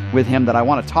to with him that I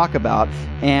want to talk about,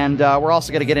 and we're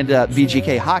also going to get into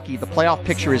VGK hockey. The playoff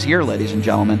picture is here, ladies and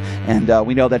gentlemen, and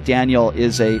we know that Daniel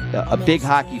is a big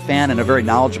hockey fan and a very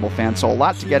knowledgeable fan, so a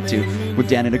lot to get to with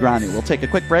Danny Negreanu. We'll take a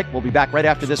quick break. We'll be back right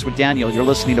after this with Daniel. You're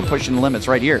listening to Pushing the Limits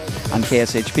right here on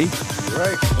KSHP.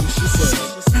 Right.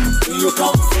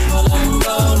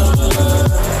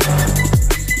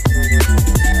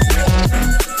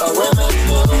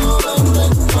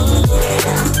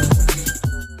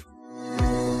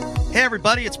 Hey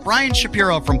everybody, it's Brian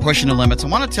Shapiro from Pushing the Limits. I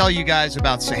want to tell you guys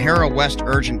about Sahara West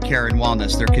Urgent Care and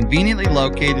Wellness. They're conveniently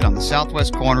located on the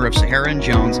southwest corner of Sahara and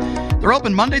Jones. They're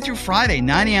open Monday through Friday,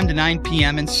 9 a.m. to 9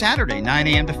 p.m. and Saturday, 9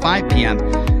 a.m. to 5 p.m.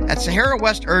 At Sahara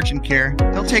West Urgent Care,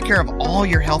 they'll take care of all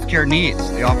your healthcare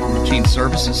needs. They offer routine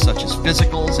services such as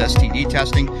physicals, STD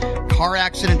testing, car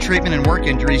accident treatment, and work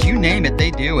injuries. You name it,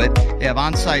 they do it. They have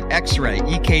on-site x-ray,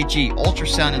 EKG,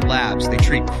 ultrasound, and labs. They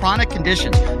treat chronic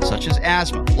conditions such as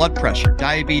asthma, blood pressure,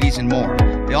 diabetes, and more.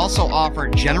 They also offer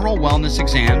general wellness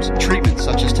exams, treatments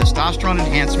such as testosterone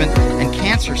enhancement and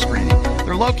cancer screening.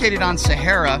 They're located on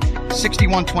Sahara,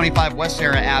 6125 West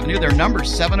Sahara Avenue. Their number is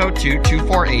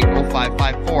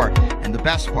 702-248-0554. And the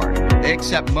best part, they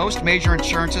accept most major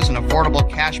insurances and affordable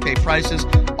cash pay prices,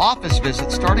 office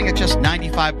visits starting at just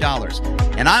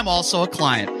 $95. And I'm also a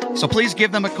client, so please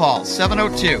give them a call,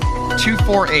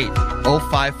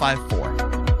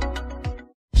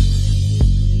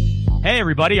 702-248-0554. Hey,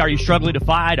 everybody, are you struggling to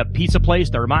find a pizza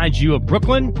place that reminds you of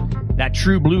Brooklyn? That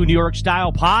true blue New York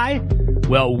style pie?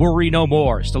 Well, worry no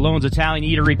more. Stallone's Italian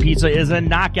Eatery Pizza is a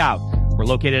knockout. We're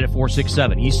located at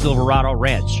 467 East Silverado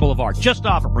Ranch Boulevard, just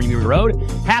off of Premier Road,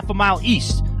 half a mile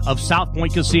east of South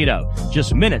Point Casino,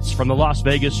 just minutes from the Las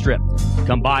Vegas Strip.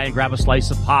 Come by and grab a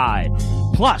slice of pie.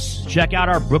 Plus, check out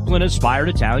our Brooklyn-inspired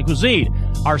Italian cuisine.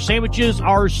 Our sandwiches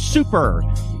are super.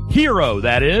 Hero,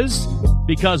 that is.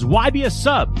 Because why be a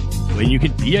sub when you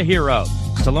can be a hero?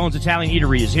 Stallone's Italian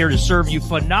Eatery is here to serve you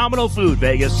phenomenal food,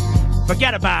 Vegas.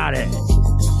 Forget about it.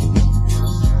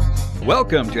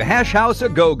 Welcome to Hash House A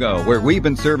Go-Go, where we've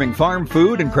been serving farm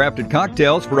food and crafted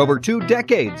cocktails for over 2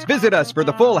 decades. Visit us for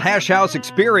the full Hash House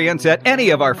experience at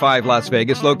any of our 5 Las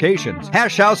Vegas locations.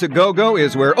 Hash House A Go-Go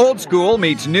is where old school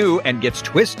meets new and gets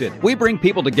twisted. We bring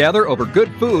people together over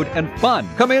good food and fun.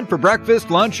 Come in for breakfast,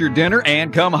 lunch, or dinner,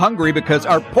 and come hungry because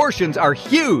our portions are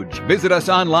huge. Visit us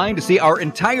online to see our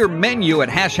entire menu at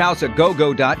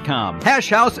hashhouseagogo.com. Hash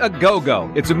House A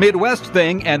Go-Go. It's a Midwest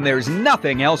thing, and there's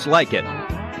nothing else like it.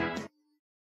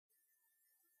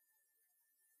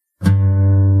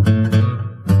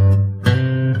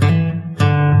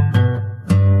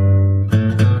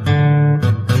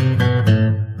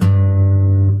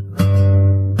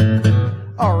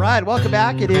 Welcome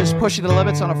back. It is Pushing the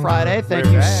Limits on a Friday. Thank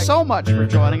you so much for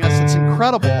joining us. It's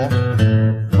incredible.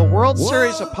 The World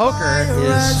Series of Poker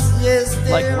is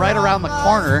like right around the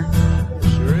corner.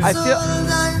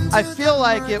 I feel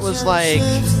like it was like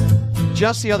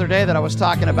just the other day that I was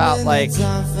talking about like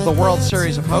the World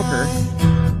Series of Poker.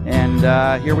 And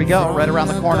here we go, right around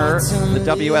the corner, the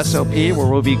WSOP, where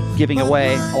we'll be giving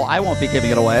away, well, I won't be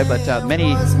giving it away, but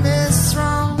many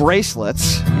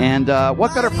bracelets. And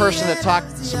what better person to talk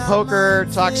some poker,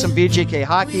 talk some VGK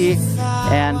hockey,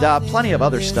 and plenty of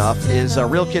other stuff is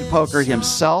Real Kid Poker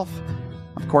himself.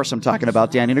 Of course, I'm talking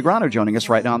about Danny Negreanu joining us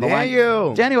right now on the line.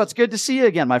 Daniel, it's good to see you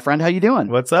again, my friend. How you doing?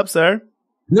 What's up, sir?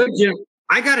 Good, Jim.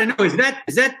 I got to know, is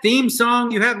that theme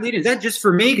song you have leading, is that just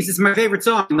for me? Because it's my favorite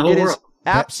song in the whole world.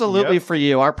 Absolutely for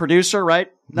you. Our producer,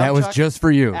 right? No, that was Chuck? Just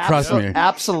for you. Trust me.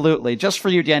 Absolutely. Just for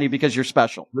you, Danny, because you're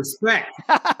special. Respect.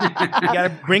 You got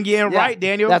to bring you in right,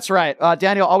 Daniel. That's right.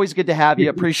 Daniel, always good to have you.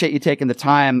 Appreciate you taking the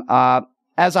time.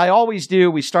 As I always do,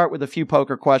 we start with a few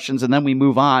poker questions and then we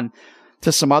move on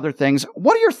to some other things.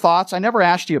 What are your thoughts? I never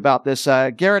asked you about this.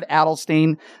 Garrett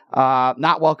Adelstein,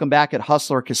 not welcome back at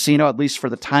Hustler Casino, at least for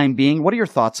the time being. What are your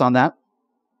thoughts on that?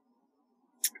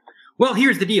 Well,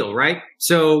 here's the deal, right?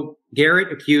 So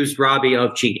Garrett accused Robbie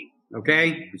of cheating.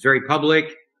 Okay. It was very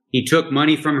public. He took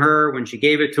money from her when she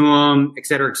gave it to him, et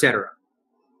cetera, et cetera.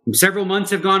 Several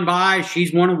months have gone by.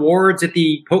 She's won awards at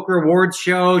the Poker Awards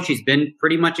show. She's been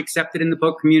pretty much accepted in the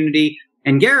poker community.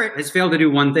 And Garrett has failed to do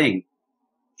one thing.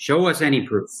 Show us any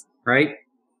proof, right?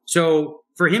 So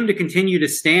for him to continue to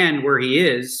stand where he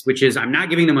is, which is, I'm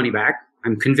not giving the money back.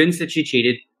 I'm convinced that she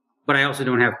cheated, but I also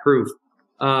don't have proof.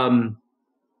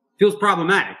 Feels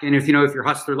problematic. And if you're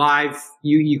Hustler Live,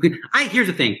 you could, here's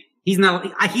the thing. He's allowed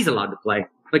to play.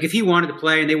 Like if he wanted to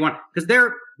play and they want, because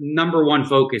their number one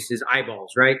focus is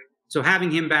eyeballs, right? So having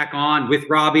him back on with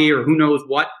Robbie or who knows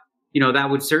what, that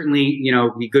would certainly,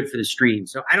 be good for the stream.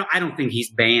 So I don't think he's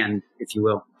banned, if you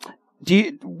will.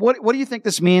 What do you think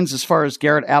this means as far as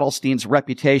Garrett Adelstein's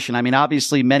reputation? I mean,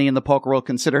 obviously many in the poker world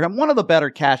consider him one of the better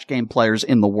cash game players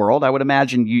in the world. I would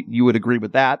imagine you would agree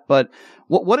with that. But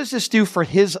what does this do for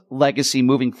his legacy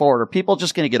moving forward? Are people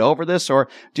just going to get over this, or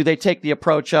do they take the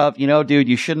approach of, dude,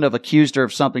 you shouldn't have accused her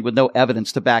of something with no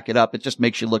evidence to back it up? It just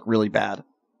makes you look really bad.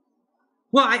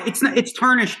 Well, it's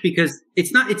tarnished because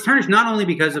it's tarnished not only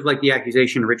because of like the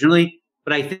accusation originally,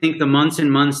 but I think the months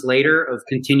and months later of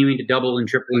continuing to double and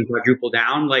triple and quadruple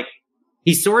down, like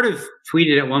he sort of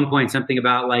tweeted at one point something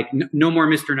about like, no more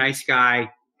Mr. Nice Guy,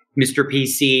 Mr.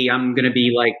 PC. I'm going to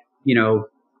be like, you know,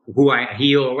 who I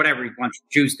heel or whatever he wants to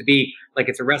choose to be. Like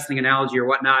it's a wrestling analogy or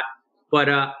whatnot. But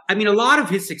I mean, a lot of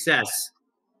his success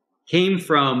came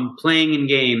from playing in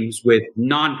games with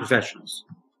non-professionals,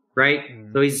 right?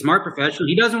 So he's a smart professional.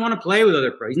 He doesn't want to play with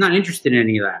other pros. He's not interested in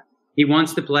any of that. He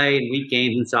wants to play in weak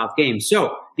games and soft games.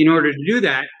 So in order to do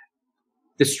that,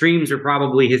 the streams are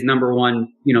probably his number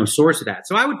one, you know, source of that.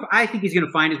 So I think he's going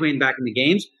to find his way back in the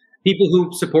games. People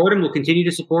who support him will continue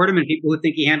to support him, and people who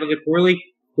think he handled it poorly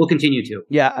will continue to.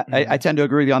 Yeah, I tend to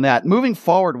agree with you on that. Moving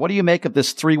forward, what do you make of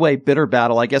this three-way bitter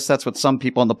battle? I guess that's what some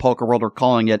people in the poker world are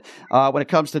calling it. When it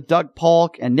comes to Doug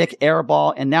Polk and Nick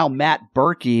Airball and now Matt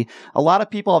Berkey, a lot of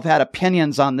people have had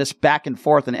opinions on this back and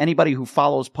forth, and anybody who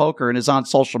follows poker and is on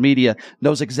social media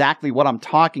knows exactly what I'm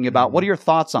talking about. What are your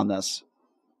thoughts on this?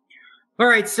 All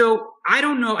right, so I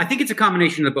don't know. I think it's a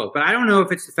combination of both, but I don't know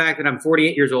if it's the fact that I'm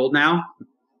 48 years old now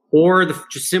or the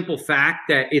just simple fact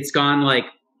that it's gone like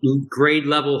grade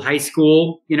level high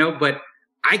school, you know, but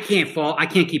I can't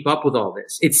keep up with all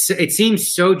this. It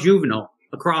seems so juvenile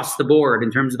across the board in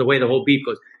terms of the way the whole beef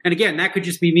goes. And again, that could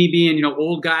just be me being, you know,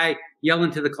 old guy yelling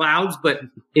to the clouds, but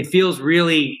it feels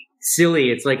really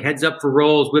silly. It's like heads up for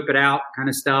rolls, whip it out kind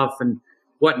of stuff and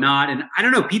whatnot. And I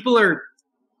don't know, people are,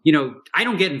 you know, I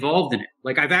don't get involved in it.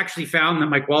 Like I've actually found that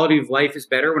my quality of life is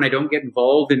better when I don't get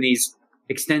involved in these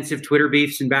extensive Twitter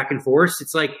beefs and back and forth.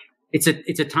 It's like, it's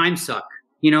a time suck,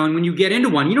 you know, and when you get into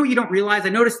one, you know, you don't realize, I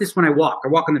notice this when I walk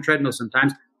on the treadmill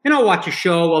sometimes and I'll watch a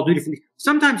show. I'll do different things.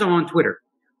 Sometimes I'm on Twitter.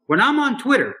 When I'm on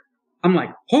Twitter, I'm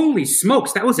like, holy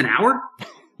smokes, that was an hour.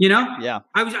 You know? Yeah.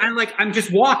 I'm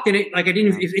just walked and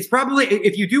it's probably,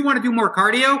 if you do want to do more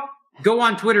cardio, go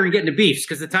on Twitter and get into beefs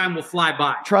because the time will fly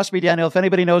by. Trust me, Daniel, if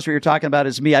anybody knows what you're talking about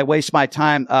is me. I waste my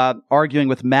time arguing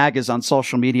with MAGAs on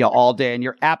social media all day, and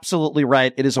you're absolutely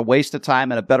right. It is a waste of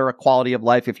time and a better quality of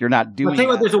life if you're not doing I'll tell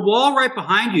you that. what, there's a wall right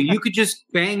behind you. You could just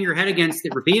bang your head against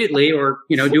it repeatedly or,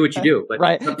 you know, do what you do. But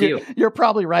right. It's up to you. You're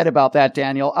probably right about that,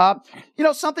 Daniel. You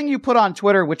know, something you put on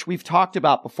Twitter, which we've talked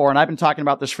about before, and I've been talking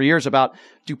about this for years, about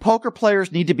do poker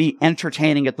players need to be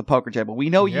entertaining at the poker table? We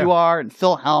know you are, and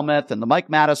Phil Hellmuth, and the Mike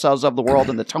Mattisau's of the world,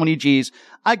 and the Tony G's.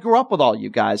 I grew up with all you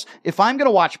guys. If I'm going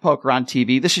to watch poker on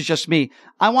TV, this is just me.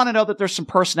 I want to know that there's some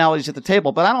personalities at the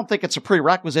table, but I don't think it's a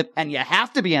prerequisite, and you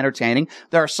have to be entertaining.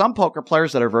 There are some poker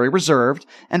players that are very reserved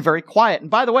and very quiet. And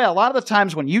by the way, a lot of the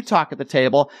times when you talk at the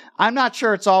table, I'm not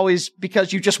sure it's always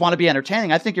because you just want to be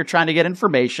entertaining. I think you're trying to get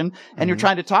information, and you're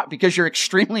trying to talk because you're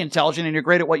extremely intelligent and you're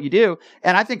great at what you do.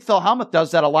 And I think Phil Hellmuth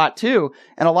does that a lot too.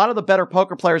 And a lot of the better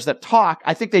poker players that talk,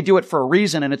 I think they do it for a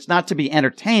reason, and it's not to be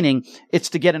entertaining. It's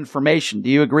to get information. Do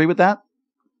you agree with that?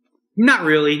 Not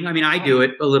really. I mean, I do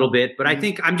it a little bit, but I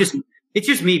think it's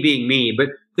just me being me. But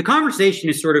the conversation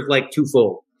is sort of like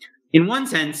twofold. In one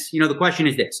sense, you know, the question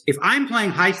is this. If I'm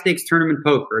playing high stakes tournament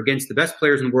poker against the best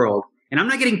players in the world, and I'm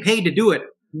not getting paid to do it,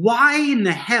 why in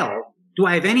the hell do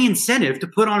I have any incentive to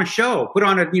put on a show,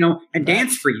 and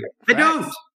dance for you? I don't.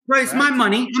 Right. It's my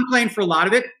money. I'm playing for a lot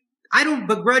of it. I don't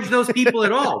begrudge those people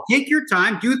at all. Take your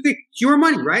time. Do the thing. It's your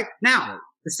money, right? Now,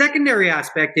 the secondary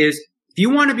aspect is if you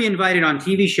want to be invited on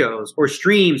TV shows or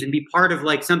streams and be part of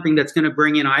like something that's going to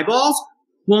bring in eyeballs,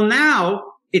 well, now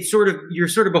it's you're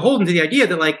sort of beholden to the idea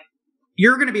that like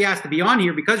you're going to be asked to be on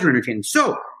here because you're entertaining.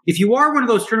 So if you are one of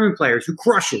those tournament players who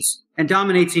crushes and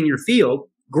dominates in your field,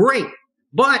 great.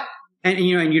 But, and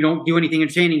you don't do anything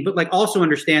entertaining, but like also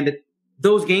understand that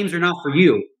those games are not for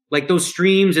you. Like those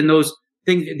streams and those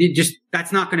things, you're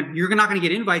not going to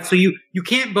get invites. So you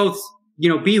can't both,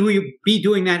 be who you be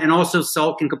doing that and also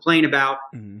sulk and complain about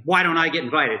why don't I get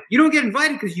invited? You don't get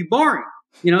invited because you're boring.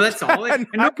 That's all.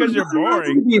 Not because you're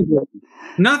boring.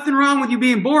 Nothing wrong with you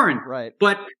being boring. Right.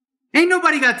 But ain't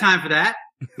nobody got time for that.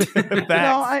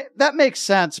 That makes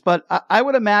sense. But I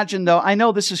would imagine, though, I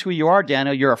know this is who you are,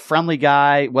 Daniel. You're a friendly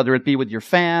guy, whether it be with your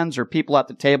fans or people at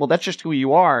the table. That's just who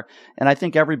you are. And I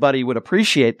think everybody would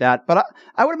appreciate that. But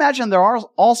I would imagine there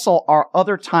are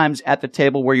other times at the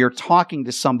table where you're talking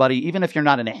to somebody, even if you're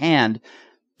not in a hand,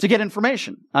 to get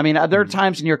information. I mean, there are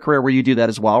times in your career where you do that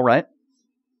as well, right?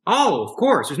 Oh, of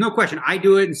course. There's no question. I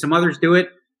do it and some others do it.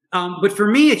 But for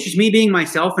me, it's just me being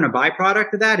myself, and a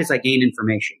byproduct of that is I gain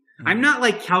information. I'm not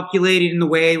like calculated in the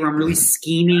way where I'm really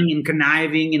scheming and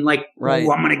conniving and like, I'm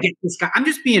going to get this guy. I'm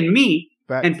just being me.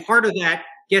 Right. And part of that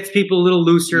gets people a little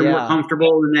looser, more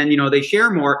comfortable. And then, they share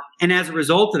more. And as a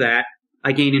result of that,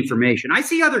 I gain information. I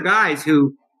see other guys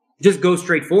who just go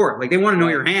straight for it. Like they want to know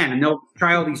your hand, and they'll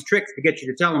try all these tricks to get you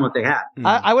to tell them what they have.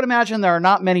 I would imagine there are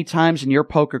not many times in your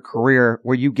poker career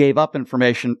where you gave up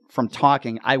information from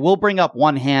talking. I will bring up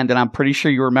one hand, and I'm pretty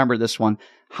sure you remember this one.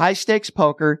 High stakes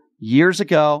poker years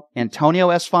ago. Antonio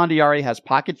Esfandiari has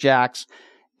pocket jacks.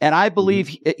 And I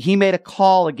believe he made a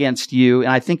call against you,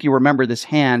 and I think you remember this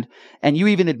hand, and you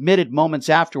even admitted moments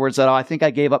afterwards that, I think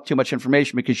I gave up too much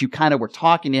information because you kind of were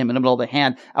talking to him in the middle of the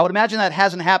hand. I would imagine that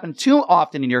hasn't happened too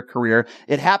often in your career.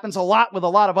 It happens a lot with a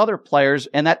lot of other players,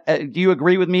 and that do you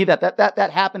agree with me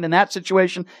that happened in that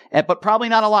situation, but probably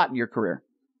not a lot in your career?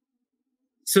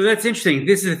 So that's interesting.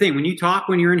 This is the thing. When you talk,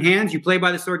 when you're in hands, you play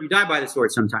by the sword, you die by the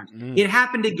sword sometimes. It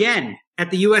happened again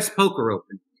at the U.S. Poker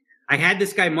Open. I had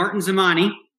this guy, Martin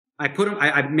Zamani.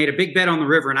 I made a big bet on the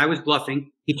river and I was bluffing.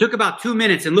 He took about 2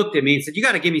 minutes and looked at me and said, you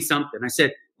got to give me something. I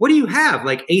said, what do you have?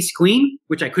 Like ace queen,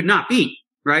 which I could not beat,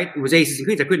 right? It was aces and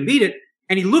queens. I couldn't beat it.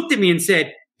 And he looked at me and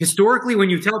said, historically, when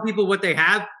you tell people what they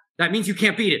have, that means you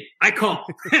can't beat it. I call.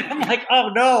 I'm like, oh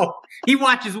no, he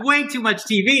watches way too much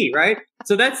TV, right?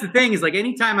 So that's the thing is like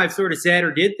anytime I've sort of said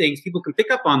or did things, people can pick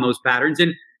up on those patterns.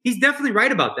 And he's definitely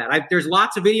right about that. There's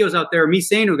lots of videos out there of me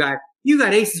saying to a guy, you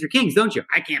got aces or kings, don't you?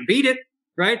 I can't beat it.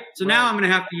 Right. So now I'm going to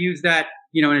have to use that,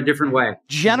 in a different way.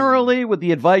 Generally, with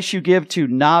the advice you give to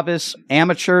novice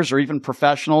amateurs or even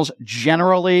professionals,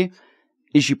 generally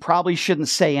is you probably shouldn't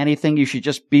say anything. You should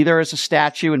just be there as a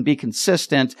statue and be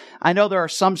consistent. I know there are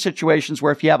some situations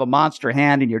where if you have a monster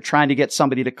hand and you're trying to get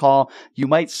somebody to call, you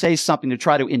might say something to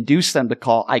try to induce them to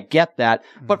call. I get that.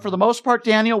 But for the most part,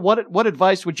 Daniel, what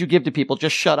advice would you give to people?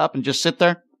 Just shut up and just sit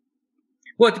there?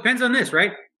 Well, it depends on this,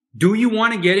 right? Do you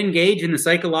want to get engaged in the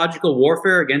psychological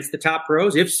warfare against the top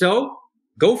pros? If so,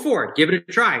 go for it. Give it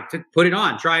a try. Put it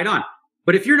on. Try it on.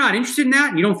 But if you're not interested in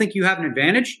that and you don't think you have an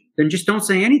advantage, then just don't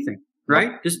say anything,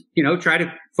 right? Just, try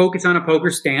to focus on a poker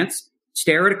stance,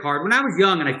 stare at a card. When I was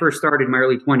young and I first started in my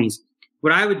early 20s,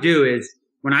 what I would do is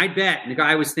when I'd bet and the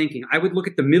guy was thinking, I would look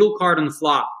at the middle card on the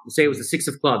flop, say it was the 6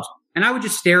 of clubs, and I would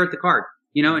just stare at the card,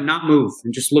 and not move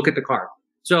and just look at the card.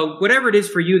 So whatever it is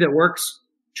for you that works,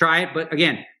 try it. But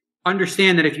again,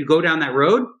 understand that if you go down that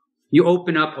road, you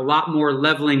open up a lot more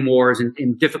leveling wars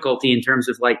and difficulty in terms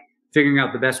of like figuring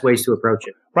out the best ways to approach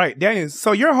it. Right, Daniel.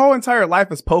 So your whole entire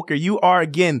life is poker. You are,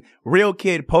 again, real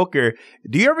kid poker.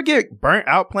 Do you ever get burnt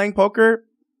out playing poker?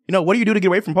 What do you do to get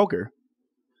away from poker?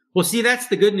 Well, see, that's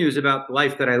the good news about the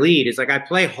life that I lead is like I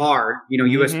play hard.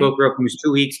 U.S. Poker Open was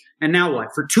 2 weeks. And now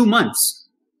what? For 2 months,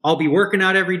 I'll be working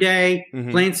out every day,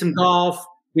 playing some golf,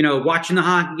 watching the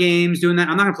hockey games, doing that.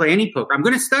 I'm not going to play any poker. I'm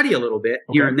going to study a little bit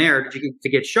here and there to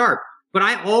get sharp. But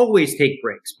I always take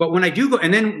breaks. But when I do go,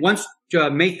 and then once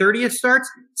May 30th starts,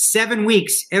 7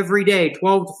 weeks every day,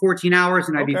 12 to 14 hours,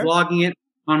 and I'd be vlogging it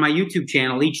on my YouTube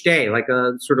channel each day, like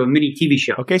a sort of mini TV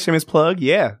show. Okay, shameless plug.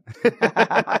 Yeah.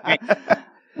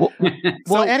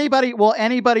 Will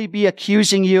anybody be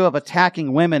accusing you of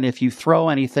attacking women if you throw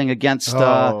anything against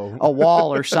a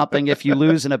wall or something if you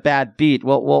lose in a bad beat?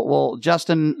 Will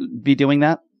Justin be doing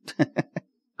that?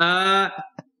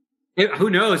 Who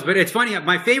knows? But it's funny.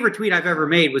 My favorite tweet I've ever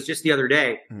made was just the other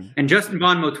day. And Justin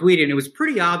Bonmo tweeted, and it was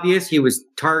pretty obvious he was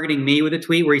targeting me with a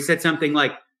tweet where he said something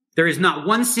like, there is not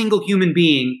one single human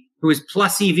being who is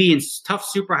plus EV in tough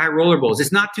super high roller bowls.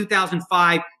 It's not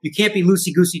 2005. You can't be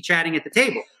loosey-goosey chatting at the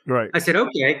table. Right. I said,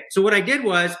 okay. So what I did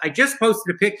was I just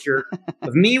posted a picture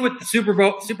of me with the super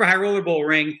high roller bowl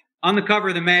ring on the cover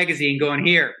of the magazine going,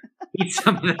 here, eat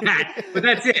some of that. But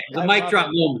that's it. The mic drop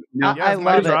moment. I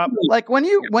love it. Like when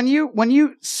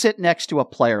you sit next to a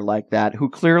player like that, who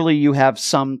clearly you have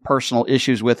some personal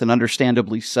issues with and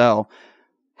understandably so,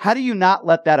 how do you not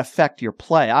let that affect your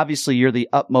play? Obviously, you're the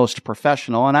utmost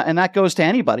professional, and that goes to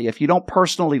anybody. If you don't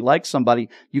personally like somebody,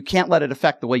 you can't let it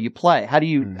affect the way you play. How do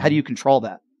you control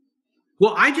that?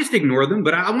 Well, I just ignore them,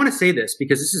 but I want to say this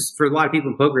because this is for a lot of people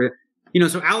in poker.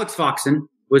 So Alex Foxen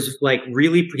was like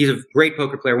he's a great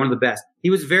poker player, one of the best.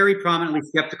 He was very prominently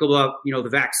skeptical of, the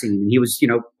vaccine. And he was,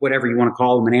 whatever you want to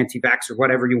call him, an anti-vax or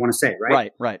whatever you want to say,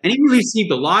 right? Right. And he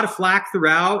received a lot of flack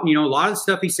throughout. A lot of the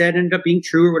stuff he said ended up being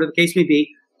true or whatever the case may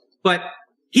be. But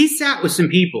he sat with some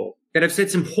people that have said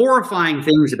some horrifying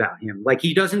things about him, like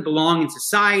he doesn't belong in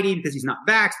society because he's not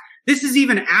vaxxed. This is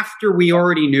even after we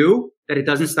already knew that it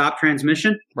doesn't stop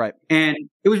transmission. Right. And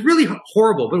it was really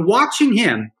horrible. But watching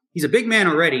him, he's a big man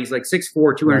already. He's like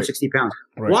 6'4", 260 pounds.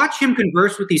 Right. Watch him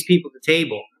converse with these people at the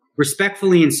table,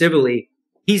 respectfully and civilly.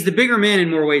 He's the bigger man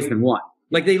in more ways than one.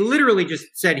 Like they literally just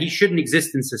said he shouldn't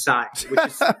exist in society. Which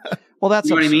is Well, that's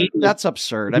you know absurd. What I mean? That's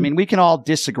absurd. I mean, we can all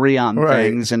disagree on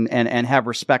things and have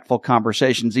respectful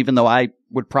conversations, even though I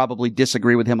would probably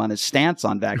disagree with him on his stance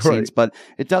on vaccines, but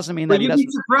it doesn't mean that you'd be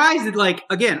surprised that, like,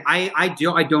 again, I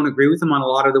don't agree with him on a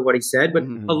lot of what he said, but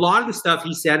a lot of the stuff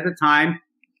he said at the time,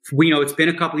 we know it's been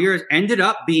a couple of years, ended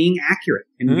up being accurate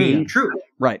and being true.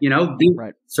 Right. You know,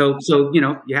 so, you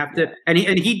know, you have to, and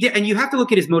he did, and you have to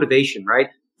look at his motivation, right?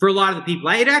 For a lot of the people,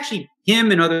 it actually, him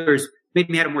and others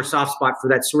maybe had a more soft spot for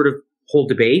that sort of whole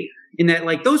debate, in that,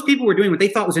 like, those people were doing what they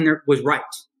thought was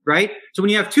right? So when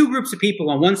you have two groups of people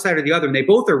on one side or the other, and they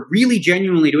both are really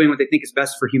genuinely doing what they think is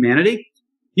best for humanity,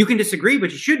 you can disagree,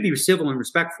 but you should be civil and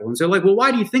respectful. And so, like, well,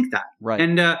 why do you think that? Right.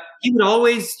 And he would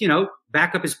always, you know,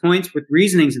 back up his points with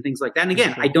reasonings and things like that. And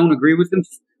again, I don't agree with him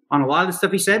on a lot of the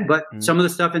stuff he said, but some of the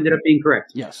stuff ended up being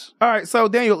correct. Yes. All right. So,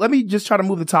 Daniel, let me just try to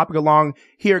move the topic along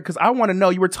here, because I want to know,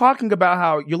 you were talking about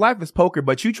how your life is poker,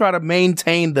 but you try to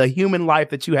maintain the human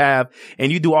life that you have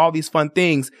and you do all these fun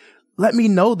things. Let me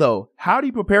know, though, how do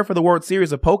you prepare for the World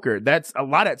Series of Poker? That's a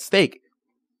lot at stake.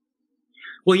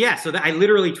 Well, yeah. So I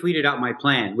literally tweeted out my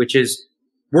plan, which is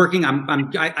working.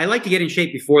 I like to get in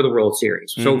shape before the World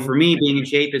Series. So for me, being in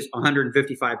shape is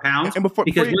 155 pounds. And because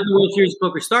when the World Series of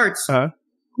Poker starts, I'm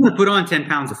going to put on 10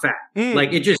 pounds of fat.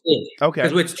 Like, it just is. Okay.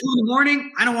 Because when it's 2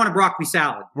 a.m, I don't want a broccoli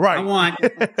salad. Right. I want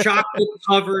chocolate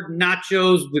covered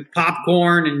nachos with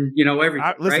popcorn and, you know,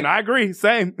 everything. Listen, I agree.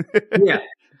 Same. Yeah.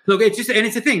 So it's just, and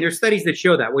it's a thing. There's studies that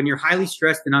show that when you're highly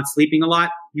stressed and not sleeping a lot,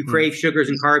 you crave sugars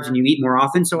and carbs and you eat more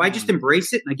often. So I just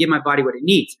embrace it and I give my body what it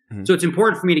needs. So it's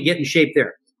important for me to get in shape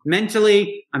there.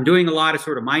 Mentally, I'm doing a lot of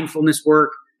sort of mindfulness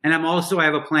work. And I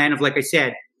have a plan of, like I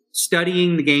said,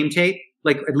 studying the game tape,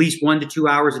 like at least 1 to 2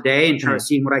 hours a day, and try to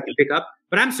see what I can pick up.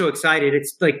 But I'm so excited.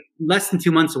 It's like less than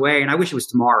 2 months away, and I wish it was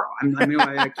tomorrow.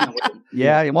 I can't wait.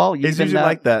 Yeah, well, it's usually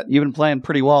like that. You've been playing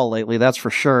pretty well lately, that's for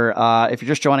sure. If you're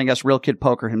just joining us, Real Kid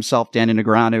Poker himself, Daniel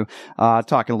Negreanu,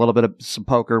 talking a little bit of some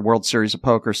poker, World Series of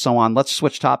Poker, so on. Let's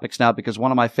switch topics now, because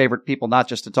one of my favorite people, not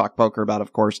just to talk poker about,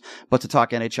 of course, but to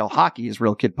talk NHL hockey, is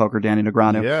Real Kid Poker, Daniel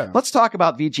Negreanu. Yeah. Let's talk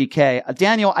about VGK.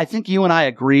 Daniel, I think you and I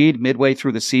agreed midway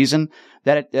through the season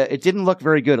that it didn't look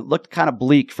very good. It looked kind of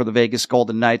bleak for the Vegas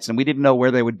Golden Knights, and we didn't know where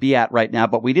they would be at right now,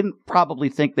 but we didn't probably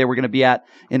think they were going to be at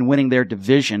in winning their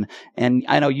division. And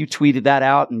I know you tweeted that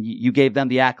out and you gave them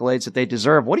the accolades that they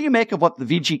deserve. What do you make of what the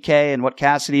VGK and what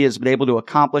Cassidy has been able to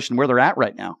accomplish and where they're at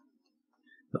right now?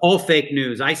 All fake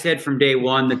news. I said from day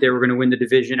one that they were going to win the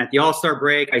division. At the All-Star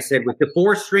break, I said with the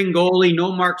 4-string goalie,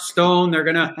 no Mark Stone, they're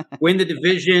going to win the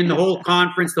division, the whole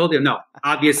conference, the whole deal. No,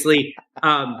 obviously,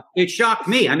 it shocked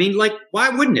me. I mean, like, why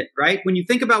wouldn't it, right? When you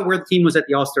think about where the team was at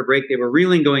the All-Star break, they were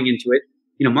reeling going into it.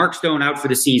 You know, Mark Stone out for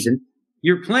the season.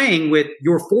 You're playing with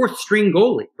your 4th-string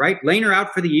goalie, right? Lehner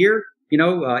out for the year. You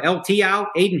know, LT out,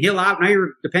 Aiden Hill out. Now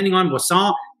you're depending on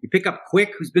Boisson. You pick up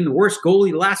Quick, who's been the worst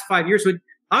goalie the last 5 years. So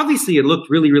obviously, it looked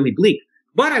really, really bleak.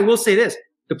 But I will say this.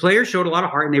 The players showed a lot of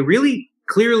heart, and they really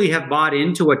clearly have bought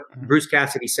into what Bruce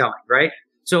Cassidy's selling, right?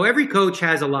 So every coach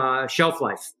has a shelf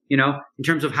life, you know, in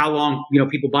terms of how long, you know,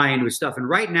 people buy into his stuff. And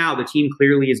right now, the team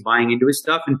clearly is buying into his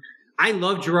stuff. And I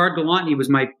love Gerard Gallant. He was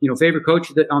my, you know, favorite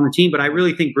coach on the team. But I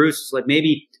really think Bruce is, like,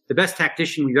 maybe the best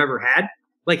tactician we've ever had.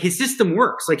 Like, his system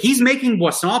works. Like, he's making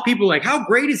Boisson. People are like, how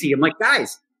great is he? I'm like,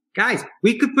 guys,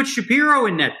 we could put Shapiro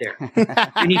in net there.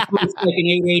 And he puts like an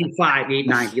 885,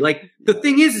 890. Like, the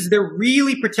thing is they're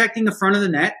really protecting the front of the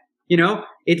net. You know,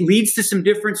 it leads to some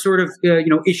different sort of, you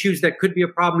know, issues that could be a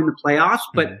problem in the playoffs.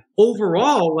 But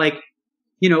overall, like,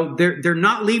 you know, they're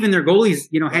not leaving their goalies,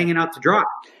 you know, hanging out to dry.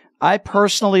 I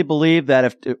personally believe that,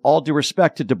 if all due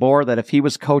respect to DeBoer, that if he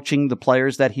was coaching the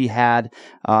players that he had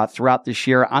throughout this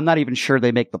year, I'm not even sure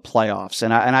they make the playoffs.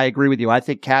 And I agree with you. I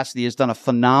think Cassidy has done a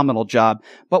phenomenal job.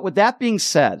 But with that being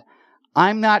said,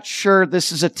 I'm not sure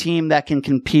this is a team that can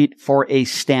compete for a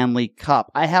Stanley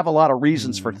Cup. I have a lot of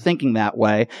reasons for thinking that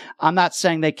way. I'm not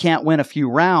saying they can't win a few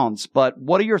rounds, but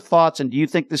what are your thoughts? And do you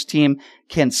think this team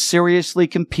can seriously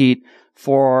compete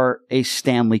for a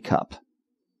Stanley Cup?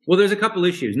 Well, there's a couple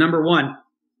issues. Number one,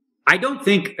 I don't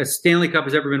think a Stanley Cup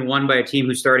has ever been won by a team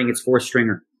who's starting its 4th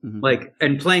stringer, like,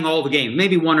 and playing all the games,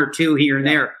 maybe 1 or 2 here and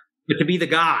there, but to be the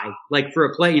guy, like, for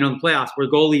a play, you know, in the playoffs where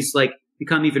goalies, like,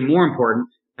 become even more important,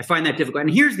 I find that difficult.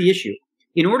 And here's the issue.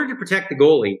 In order to protect the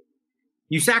goalie,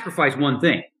 you sacrifice one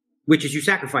thing, which is you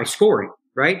sacrifice scoring,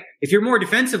 right? If you're more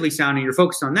defensively sound and you're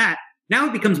focused on that, now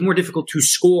it becomes more difficult to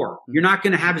score. You're not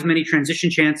going to have as many transition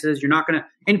chances. You're not going to,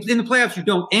 and in the playoffs, you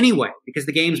don't anyway, because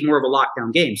the game's more of a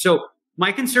lockdown game. So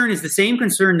my concern is the same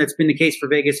concern that's been the case for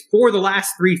Vegas for the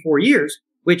last 3-4 years,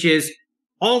 which is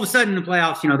all of a sudden in the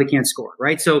playoffs, you know, they can't score,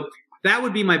 right? So that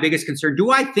would be my biggest concern.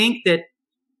 Do I think that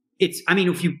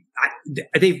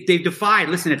they've defied.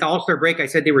 Listen, at the All-Star break, I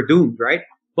said they were doomed, right?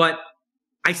 But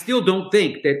I still don't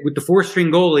think that with the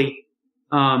 4-string goalie,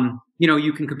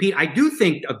 you can compete. I do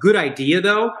think a good idea,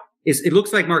 though, is it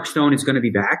looks like Mark Stone is going to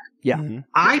be back. Yeah. Mm-hmm.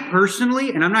 I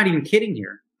personally, and I'm not even kidding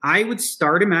here, I would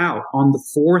start him out on the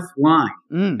 4th line.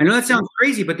 I know that sounds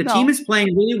crazy, but the team is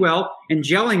playing really well and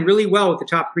gelling really well with the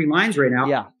top 3 lines right now.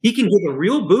 Yeah. He can give a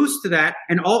real boost to that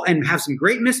and have some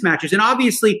great mismatches. And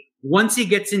obviously, once he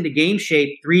gets into game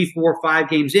shape, 3, 4, 5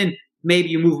 games in, maybe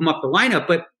you move him up the lineup.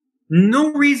 But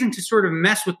no reason to sort of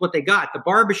mess with what they got. The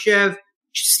Barbashev,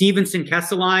 Stevenson,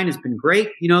 Kessel line has been great.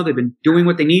 They've been doing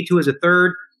what they need to as a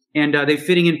third, and they're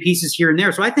fitting in pieces here and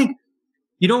there. So I think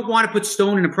you don't want to put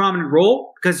Stone in a prominent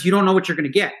role because you don't know what you're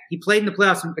going to get. He played in the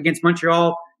playoffs against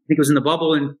Montreal. I think it was in the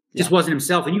bubble and just wasn't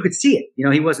himself. And you could see it.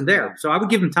 He wasn't there. So I would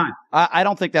give him time. I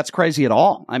don't think that's crazy at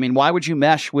all. I mean, why would you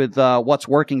mesh with what's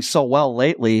working so well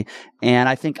lately? And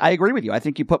I agree with you. I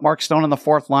think you put Mark Stone on the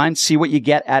 4th line, see what you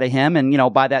get out of him. And,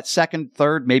 by that 2nd,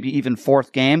 3rd, maybe even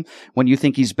 4th game, when you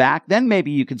think he's back, then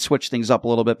maybe you could switch things up a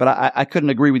little bit. But I couldn't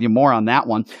agree with you more on that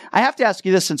one. I have to ask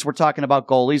you this since we're talking about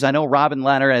goalies. I know Robin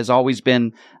Leonard has always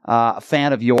been a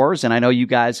fan of yours, and I know you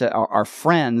guys are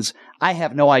friends. I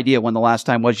have no idea when the last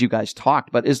time was you guys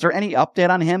talked, but is there any update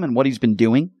on him and what he's been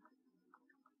doing?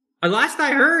 Last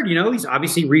I heard, he's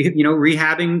obviously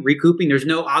rehabbing, recouping. There's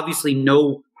obviously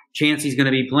no chance he's going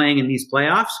to be playing in these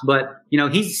playoffs, but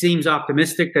he seems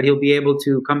optimistic that he'll be able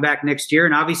to come back next year.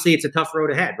 And obviously, it's a tough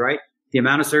road ahead, right? The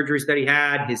amount of surgeries that he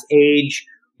had, his age,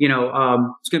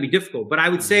 it's going to be difficult. But I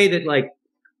would say that,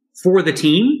 for the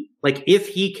team, if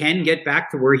he can get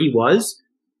back to where he was,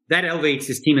 that elevates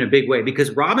his team in a big way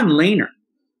because Robin Lehner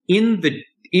in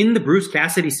the Bruce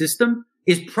Cassidy system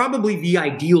is probably the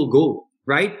ideal goal,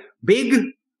 right? Big,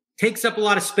 takes up a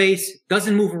lot of space,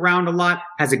 doesn't move around a lot,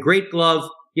 has a great glove,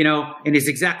 and is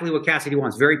exactly what Cassidy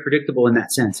wants. Very predictable in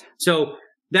that sense. So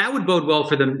that would bode well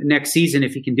for them next season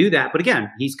if he can do that. But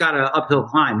again, he's got an uphill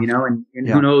climb, and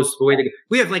who knows the way they go.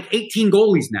 We have 18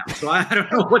 goalies now, so I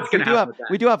don't know what's going to happen with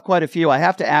that. We do have quite a few. I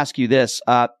have to ask you this.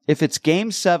 If it's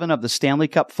Game 7 of the Stanley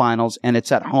Cup Finals and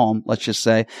it's at home, let's just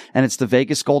say, and it's the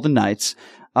Vegas Golden Knights,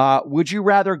 would you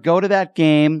rather go to that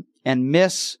game and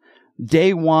miss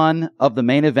day 1 of the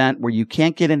main event where you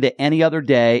can't get into any other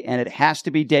day and it has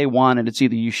to be day 1 and it's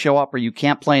either you show up or you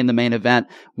can't play in the main event?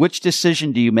 Which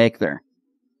decision do you make there?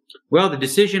 Well, the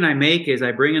decision I make is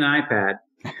I bring an iPad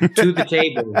to the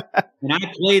table and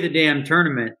I play the damn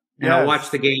tournament and I'll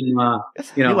watch the game.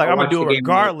 You're like, I'm going to do it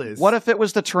regardless. What if it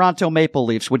was the Toronto Maple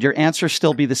Leafs? Would your answer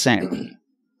still be the same?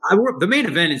 The main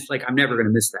event is I'm never going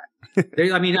to miss that.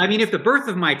 I mean, if the birth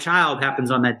of my child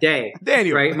happens on that day,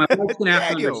 Daniel, right? My wife's going to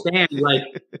have to understand,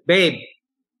 babe,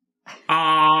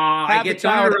 I get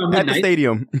tired at the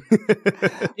stadium.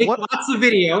 Take lots of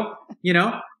video,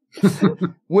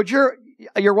 Would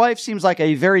your wife seems like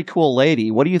a very cool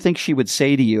lady. What do you think she would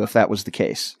say to you if that was the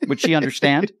case? Would she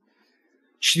understand?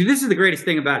 This is the greatest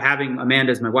thing about having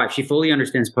Amanda as my wife. She fully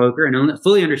understands poker and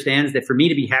fully understands that for me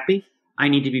to be happy, I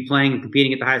need to be playing and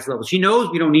competing at the highest level. She knows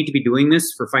we don't need to be doing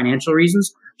this for financial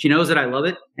reasons. She knows that I love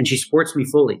it and she supports me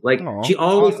fully. She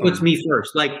always puts me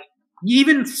first.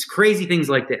 Even crazy things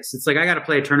like this. It's I got to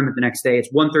play a tournament the next day.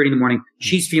 It's 1:30 in the morning.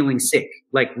 She's feeling sick,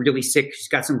 really sick. She's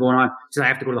got something going on. She says, I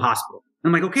have to go to the hospital.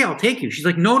 I'm like, okay, I'll take you. She's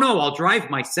like, no, I'll drive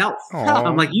myself. Aww.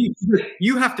 I'm like,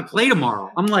 you have to play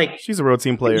tomorrow. I'm like, she's a real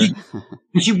team player.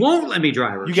 She won't let me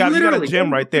drive her. You got a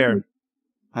gym right there.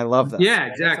 I love that. Yeah,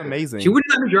 exactly. That's amazing. She wouldn't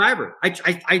let me drive her.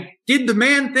 I did the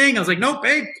man thing. I was like, no,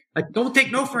 babe, I don't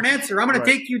take no for an answer. I'm going to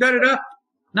take you, da-da-da.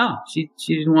 No, she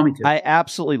didn't want me to. I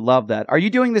absolutely love that. Are you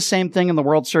doing the same thing in the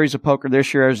World Series of Poker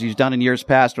this year as you've done in years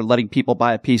past, or letting people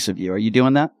buy a piece of you? Are you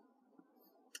doing that?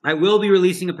 I will be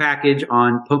releasing a package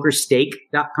on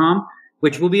pokerstake.com,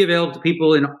 which will be available to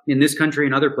people in this country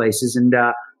and other places. And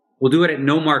we'll do it at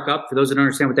no markup. For those that don't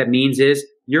understand what that means is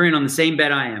you're in on the same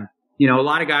bet I am. A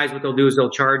lot of guys, what they'll do is they'll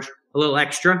charge a little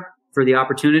extra for the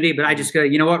opportunity. But I just go,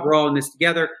 you know what? We're all in this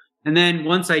together. And then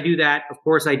once I do that, of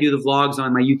course, I do the vlogs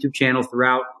on my YouTube channel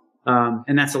throughout.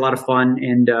 And that's a lot of fun.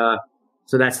 And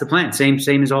so that's the plan.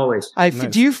 Same as always. Nice.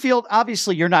 Do you feel,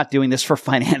 obviously, you're not doing this for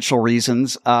financial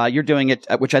reasons. You're doing it,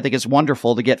 which I think is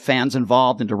wonderful, to get fans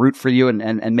involved and to root for you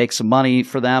and make some money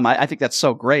for them. I think that's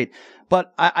so great.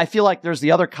 But I feel like there's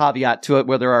the other caveat to it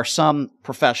where there are some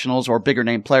professionals or bigger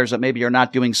name players that maybe are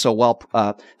not doing so well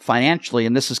financially.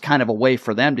 And this is kind of a way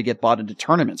for them to get bought into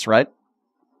tournaments, right?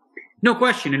 No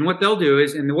question. And what they'll do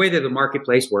is, and the way that the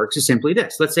marketplace works is simply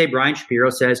this. Let's say Brian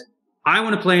Shapiro says, I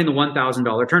want to play in the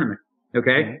 $1,000 tournament.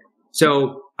 Okay. Mm-hmm.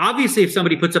 So obviously if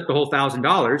somebody puts up the whole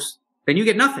 $1,000, then you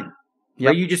get nothing. Yep.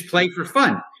 Right? You just play for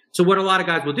fun. So what a lot of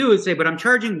guys will do is say, but I'm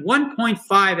charging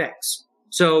 1.5x.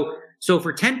 So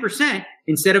for 10%,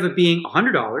 instead of it being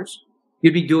 $100,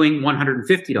 you'd be doing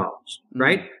 $150,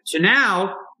 right? So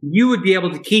now you would be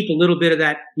able to keep a little bit of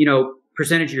that,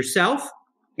 percentage yourself,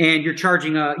 and you're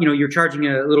charging a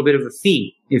little bit of a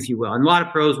fee, if you will. And a lot of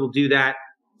pros will do that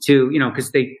to,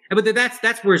 but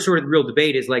that's where sort of the real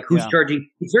debate is, like, who's charging.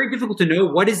 It's very difficult to know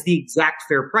what is the exact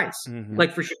fair price.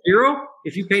 Like for Shapiro,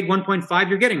 if you paid 1.5,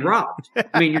 you're getting robbed.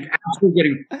 I mean, you're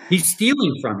absolutely he's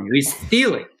stealing from you. He's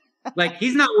stealing. Like,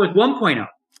 he's not worth 1.0.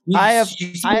 I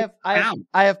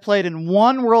have played in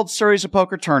one World Series of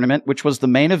Poker tournament, which was the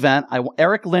main event.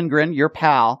 Eric Lindgren, your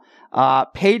pal,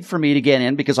 paid for me to get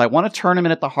in because I won a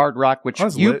tournament at the Hard Rock, which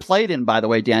you played in, by the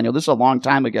way, Daniel. This is a long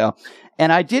time ago.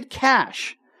 And I did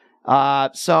cash.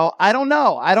 So I don't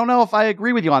know. I don't know if I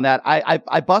agree with you on that.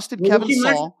 I busted Kevin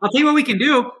Saul. I'll tell you what we can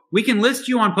do. We can list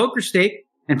you on Poker Stake,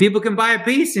 and people can buy a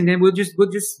piece, and then we'll just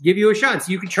give you a shot.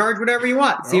 So you can charge whatever you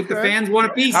want. See if the fans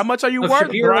want a piece. How much are you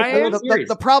worth, Brian?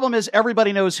 The problem is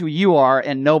everybody knows who you are,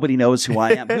 and nobody knows who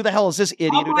I am. Who the hell is this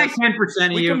idiot? I'll buy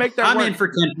 10% of you. I'm in for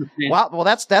 10%. Wow, well,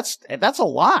 that's a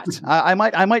lot.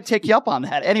 I might take you up on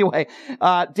that. Anyway,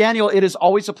 Daniel, it is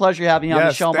always a pleasure having you on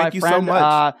the show, my friend. Thank you so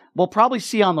much. We'll probably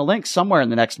see you on the link somewhere in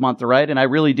the next month, right? And I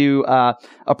really do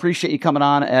appreciate you coming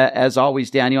on, as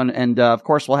always, Daniel. And of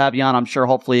course, we'll have you on, I'm sure,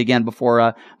 hopefully again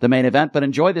before the main event. But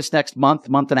enjoy this next month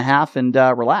and a half, and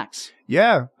relax.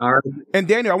 Yeah. All right. And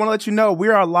Daniel, I want to let you know we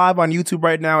are live on YouTube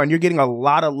right now, and you're getting a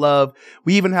lot of love.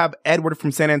 We even have Edward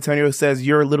from San Antonio who says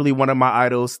you're literally one of my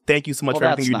idols. Thank you so much for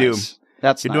everything you do.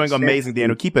 You're doing amazing,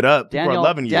 Daniel. Keep it up. People are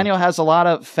loving you. Daniel has a lot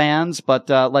of fans, but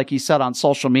like he said on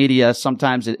social media,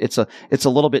 sometimes it's a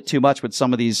little bit too much with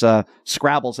some of these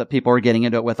Scrabbles that people are getting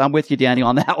into it with. I'm with you, Daniel,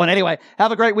 on that one. Anyway,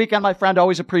 have a great weekend, my friend.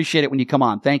 Always appreciate it when you come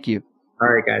on. Thank you. All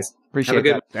right, guys. Appreciate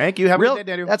it. Thank you. Have a good day,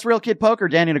 Daniel. That's Real Kid Poker,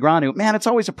 Danny Negreanu. Man, it's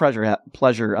always a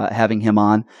pleasure having him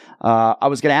on. I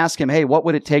was going to ask him, hey, what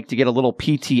would it take to get a little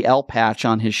PTL patch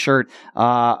on his shirt?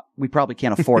 We probably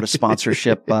can't afford a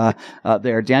sponsorship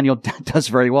there. Daniel does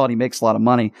very well, and he makes a lot of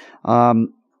money.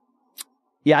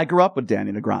 Yeah, I grew up with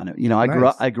Danny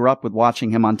Negreanu. I grew up with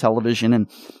watching him on television and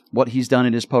what he's done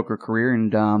in his poker career.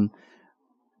 And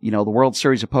the World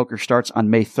Series of Poker starts on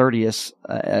May 30th,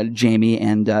 Jaime,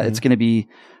 and it's going to be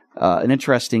an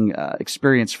interesting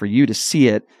experience for you to see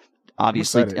it.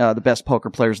 Obviously, the best poker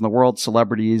players in the world,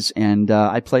 celebrities, and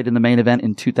I played in the main event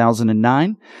in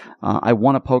 2009. I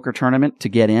won a poker tournament to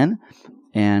get in,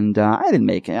 and I didn't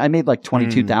make it. I made like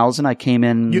 $22,000. I came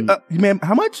in. You made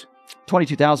how much?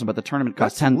 $22,000, but the tournament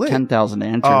cost $10,000 to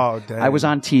enter. Oh, dang. I was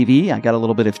on TV. I got a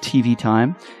little bit of TV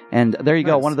time, and there you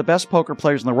go. One of the best poker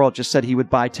players in the world just said he would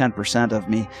buy 10% of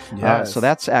me. Yes. So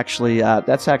that's actually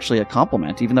a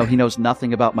compliment, even though he knows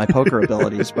nothing about my poker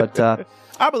abilities. But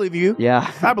I believe you. Yeah,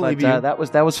 I believe you. That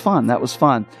was fun. That was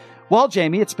fun. Well,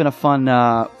 Jaime, it's been a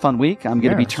fun week. I'm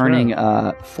going to be turning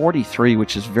 43,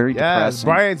 which is very depressing.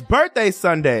 Brian's birthday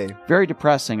Sunday. Very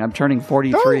depressing. I'm turning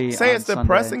 43. Don't say it's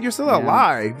depressing. Sunday. You're still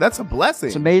alive. That's a blessing.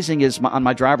 What's amazing is on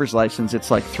my driver's license, it's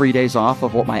like 3 days off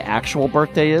of what my actual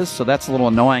birthday is. So that's a little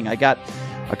annoying. I got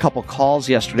a couple calls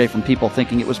yesterday from people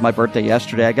thinking it was my birthday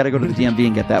yesterday. I got to go to the DMV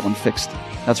and get that one fixed.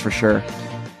 That's for sure.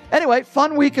 Anyway,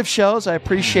 fun week of shows. I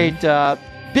appreciate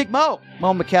Big Mo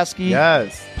Mokeski,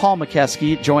 yes, Paul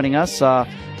Mokeski joining us. We're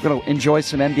going to enjoy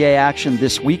some NBA action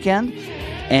this weekend.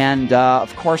 And,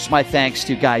 of course, my thanks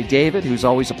to Guy David, who's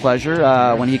always a pleasure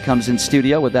when he comes in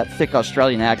studio with that thick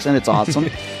Australian accent. It's awesome.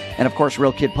 And, of course,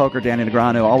 Real Kid Poker, Danny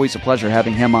Negreanu, always a pleasure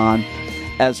having him on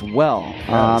as well.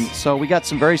 Yes. So we got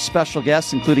some very special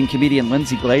guests, including comedian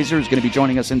Lindsay Glazer, who's going to be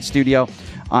joining us in studio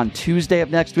on Tuesday of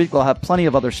next week. We'll have plenty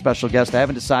of other special guests. I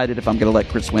haven't decided if I'm going to let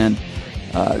Chris Wynn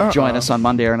join us on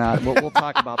Monday or not. We'll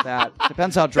talk about that.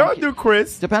 Depends how drunk. Don't do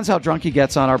Chris. Depends how drunk he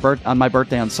gets on my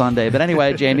birthday on Sunday. But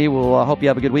anyway, Jaime, we'll hope you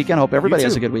have a good weekend. Hope everybody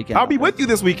has a good weekend. I'll be with you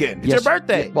this weekend. It's your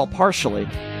birthday. Well, partially.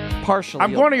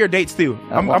 I'm going to your dates too.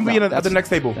 I'm being at the next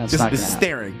table, just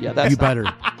staring. Yeah, that's you better.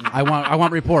 I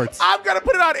want reports. I'm gonna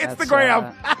put it on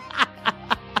Instagram.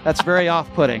 That's very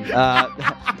off-putting.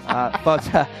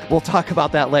 But we'll talk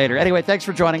about that later. Anyway, thanks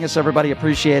for joining us, everybody.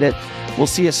 Appreciate it. We'll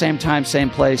see you same time, same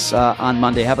place on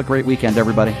Monday. Have a great weekend,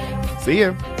 everybody. See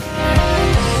you.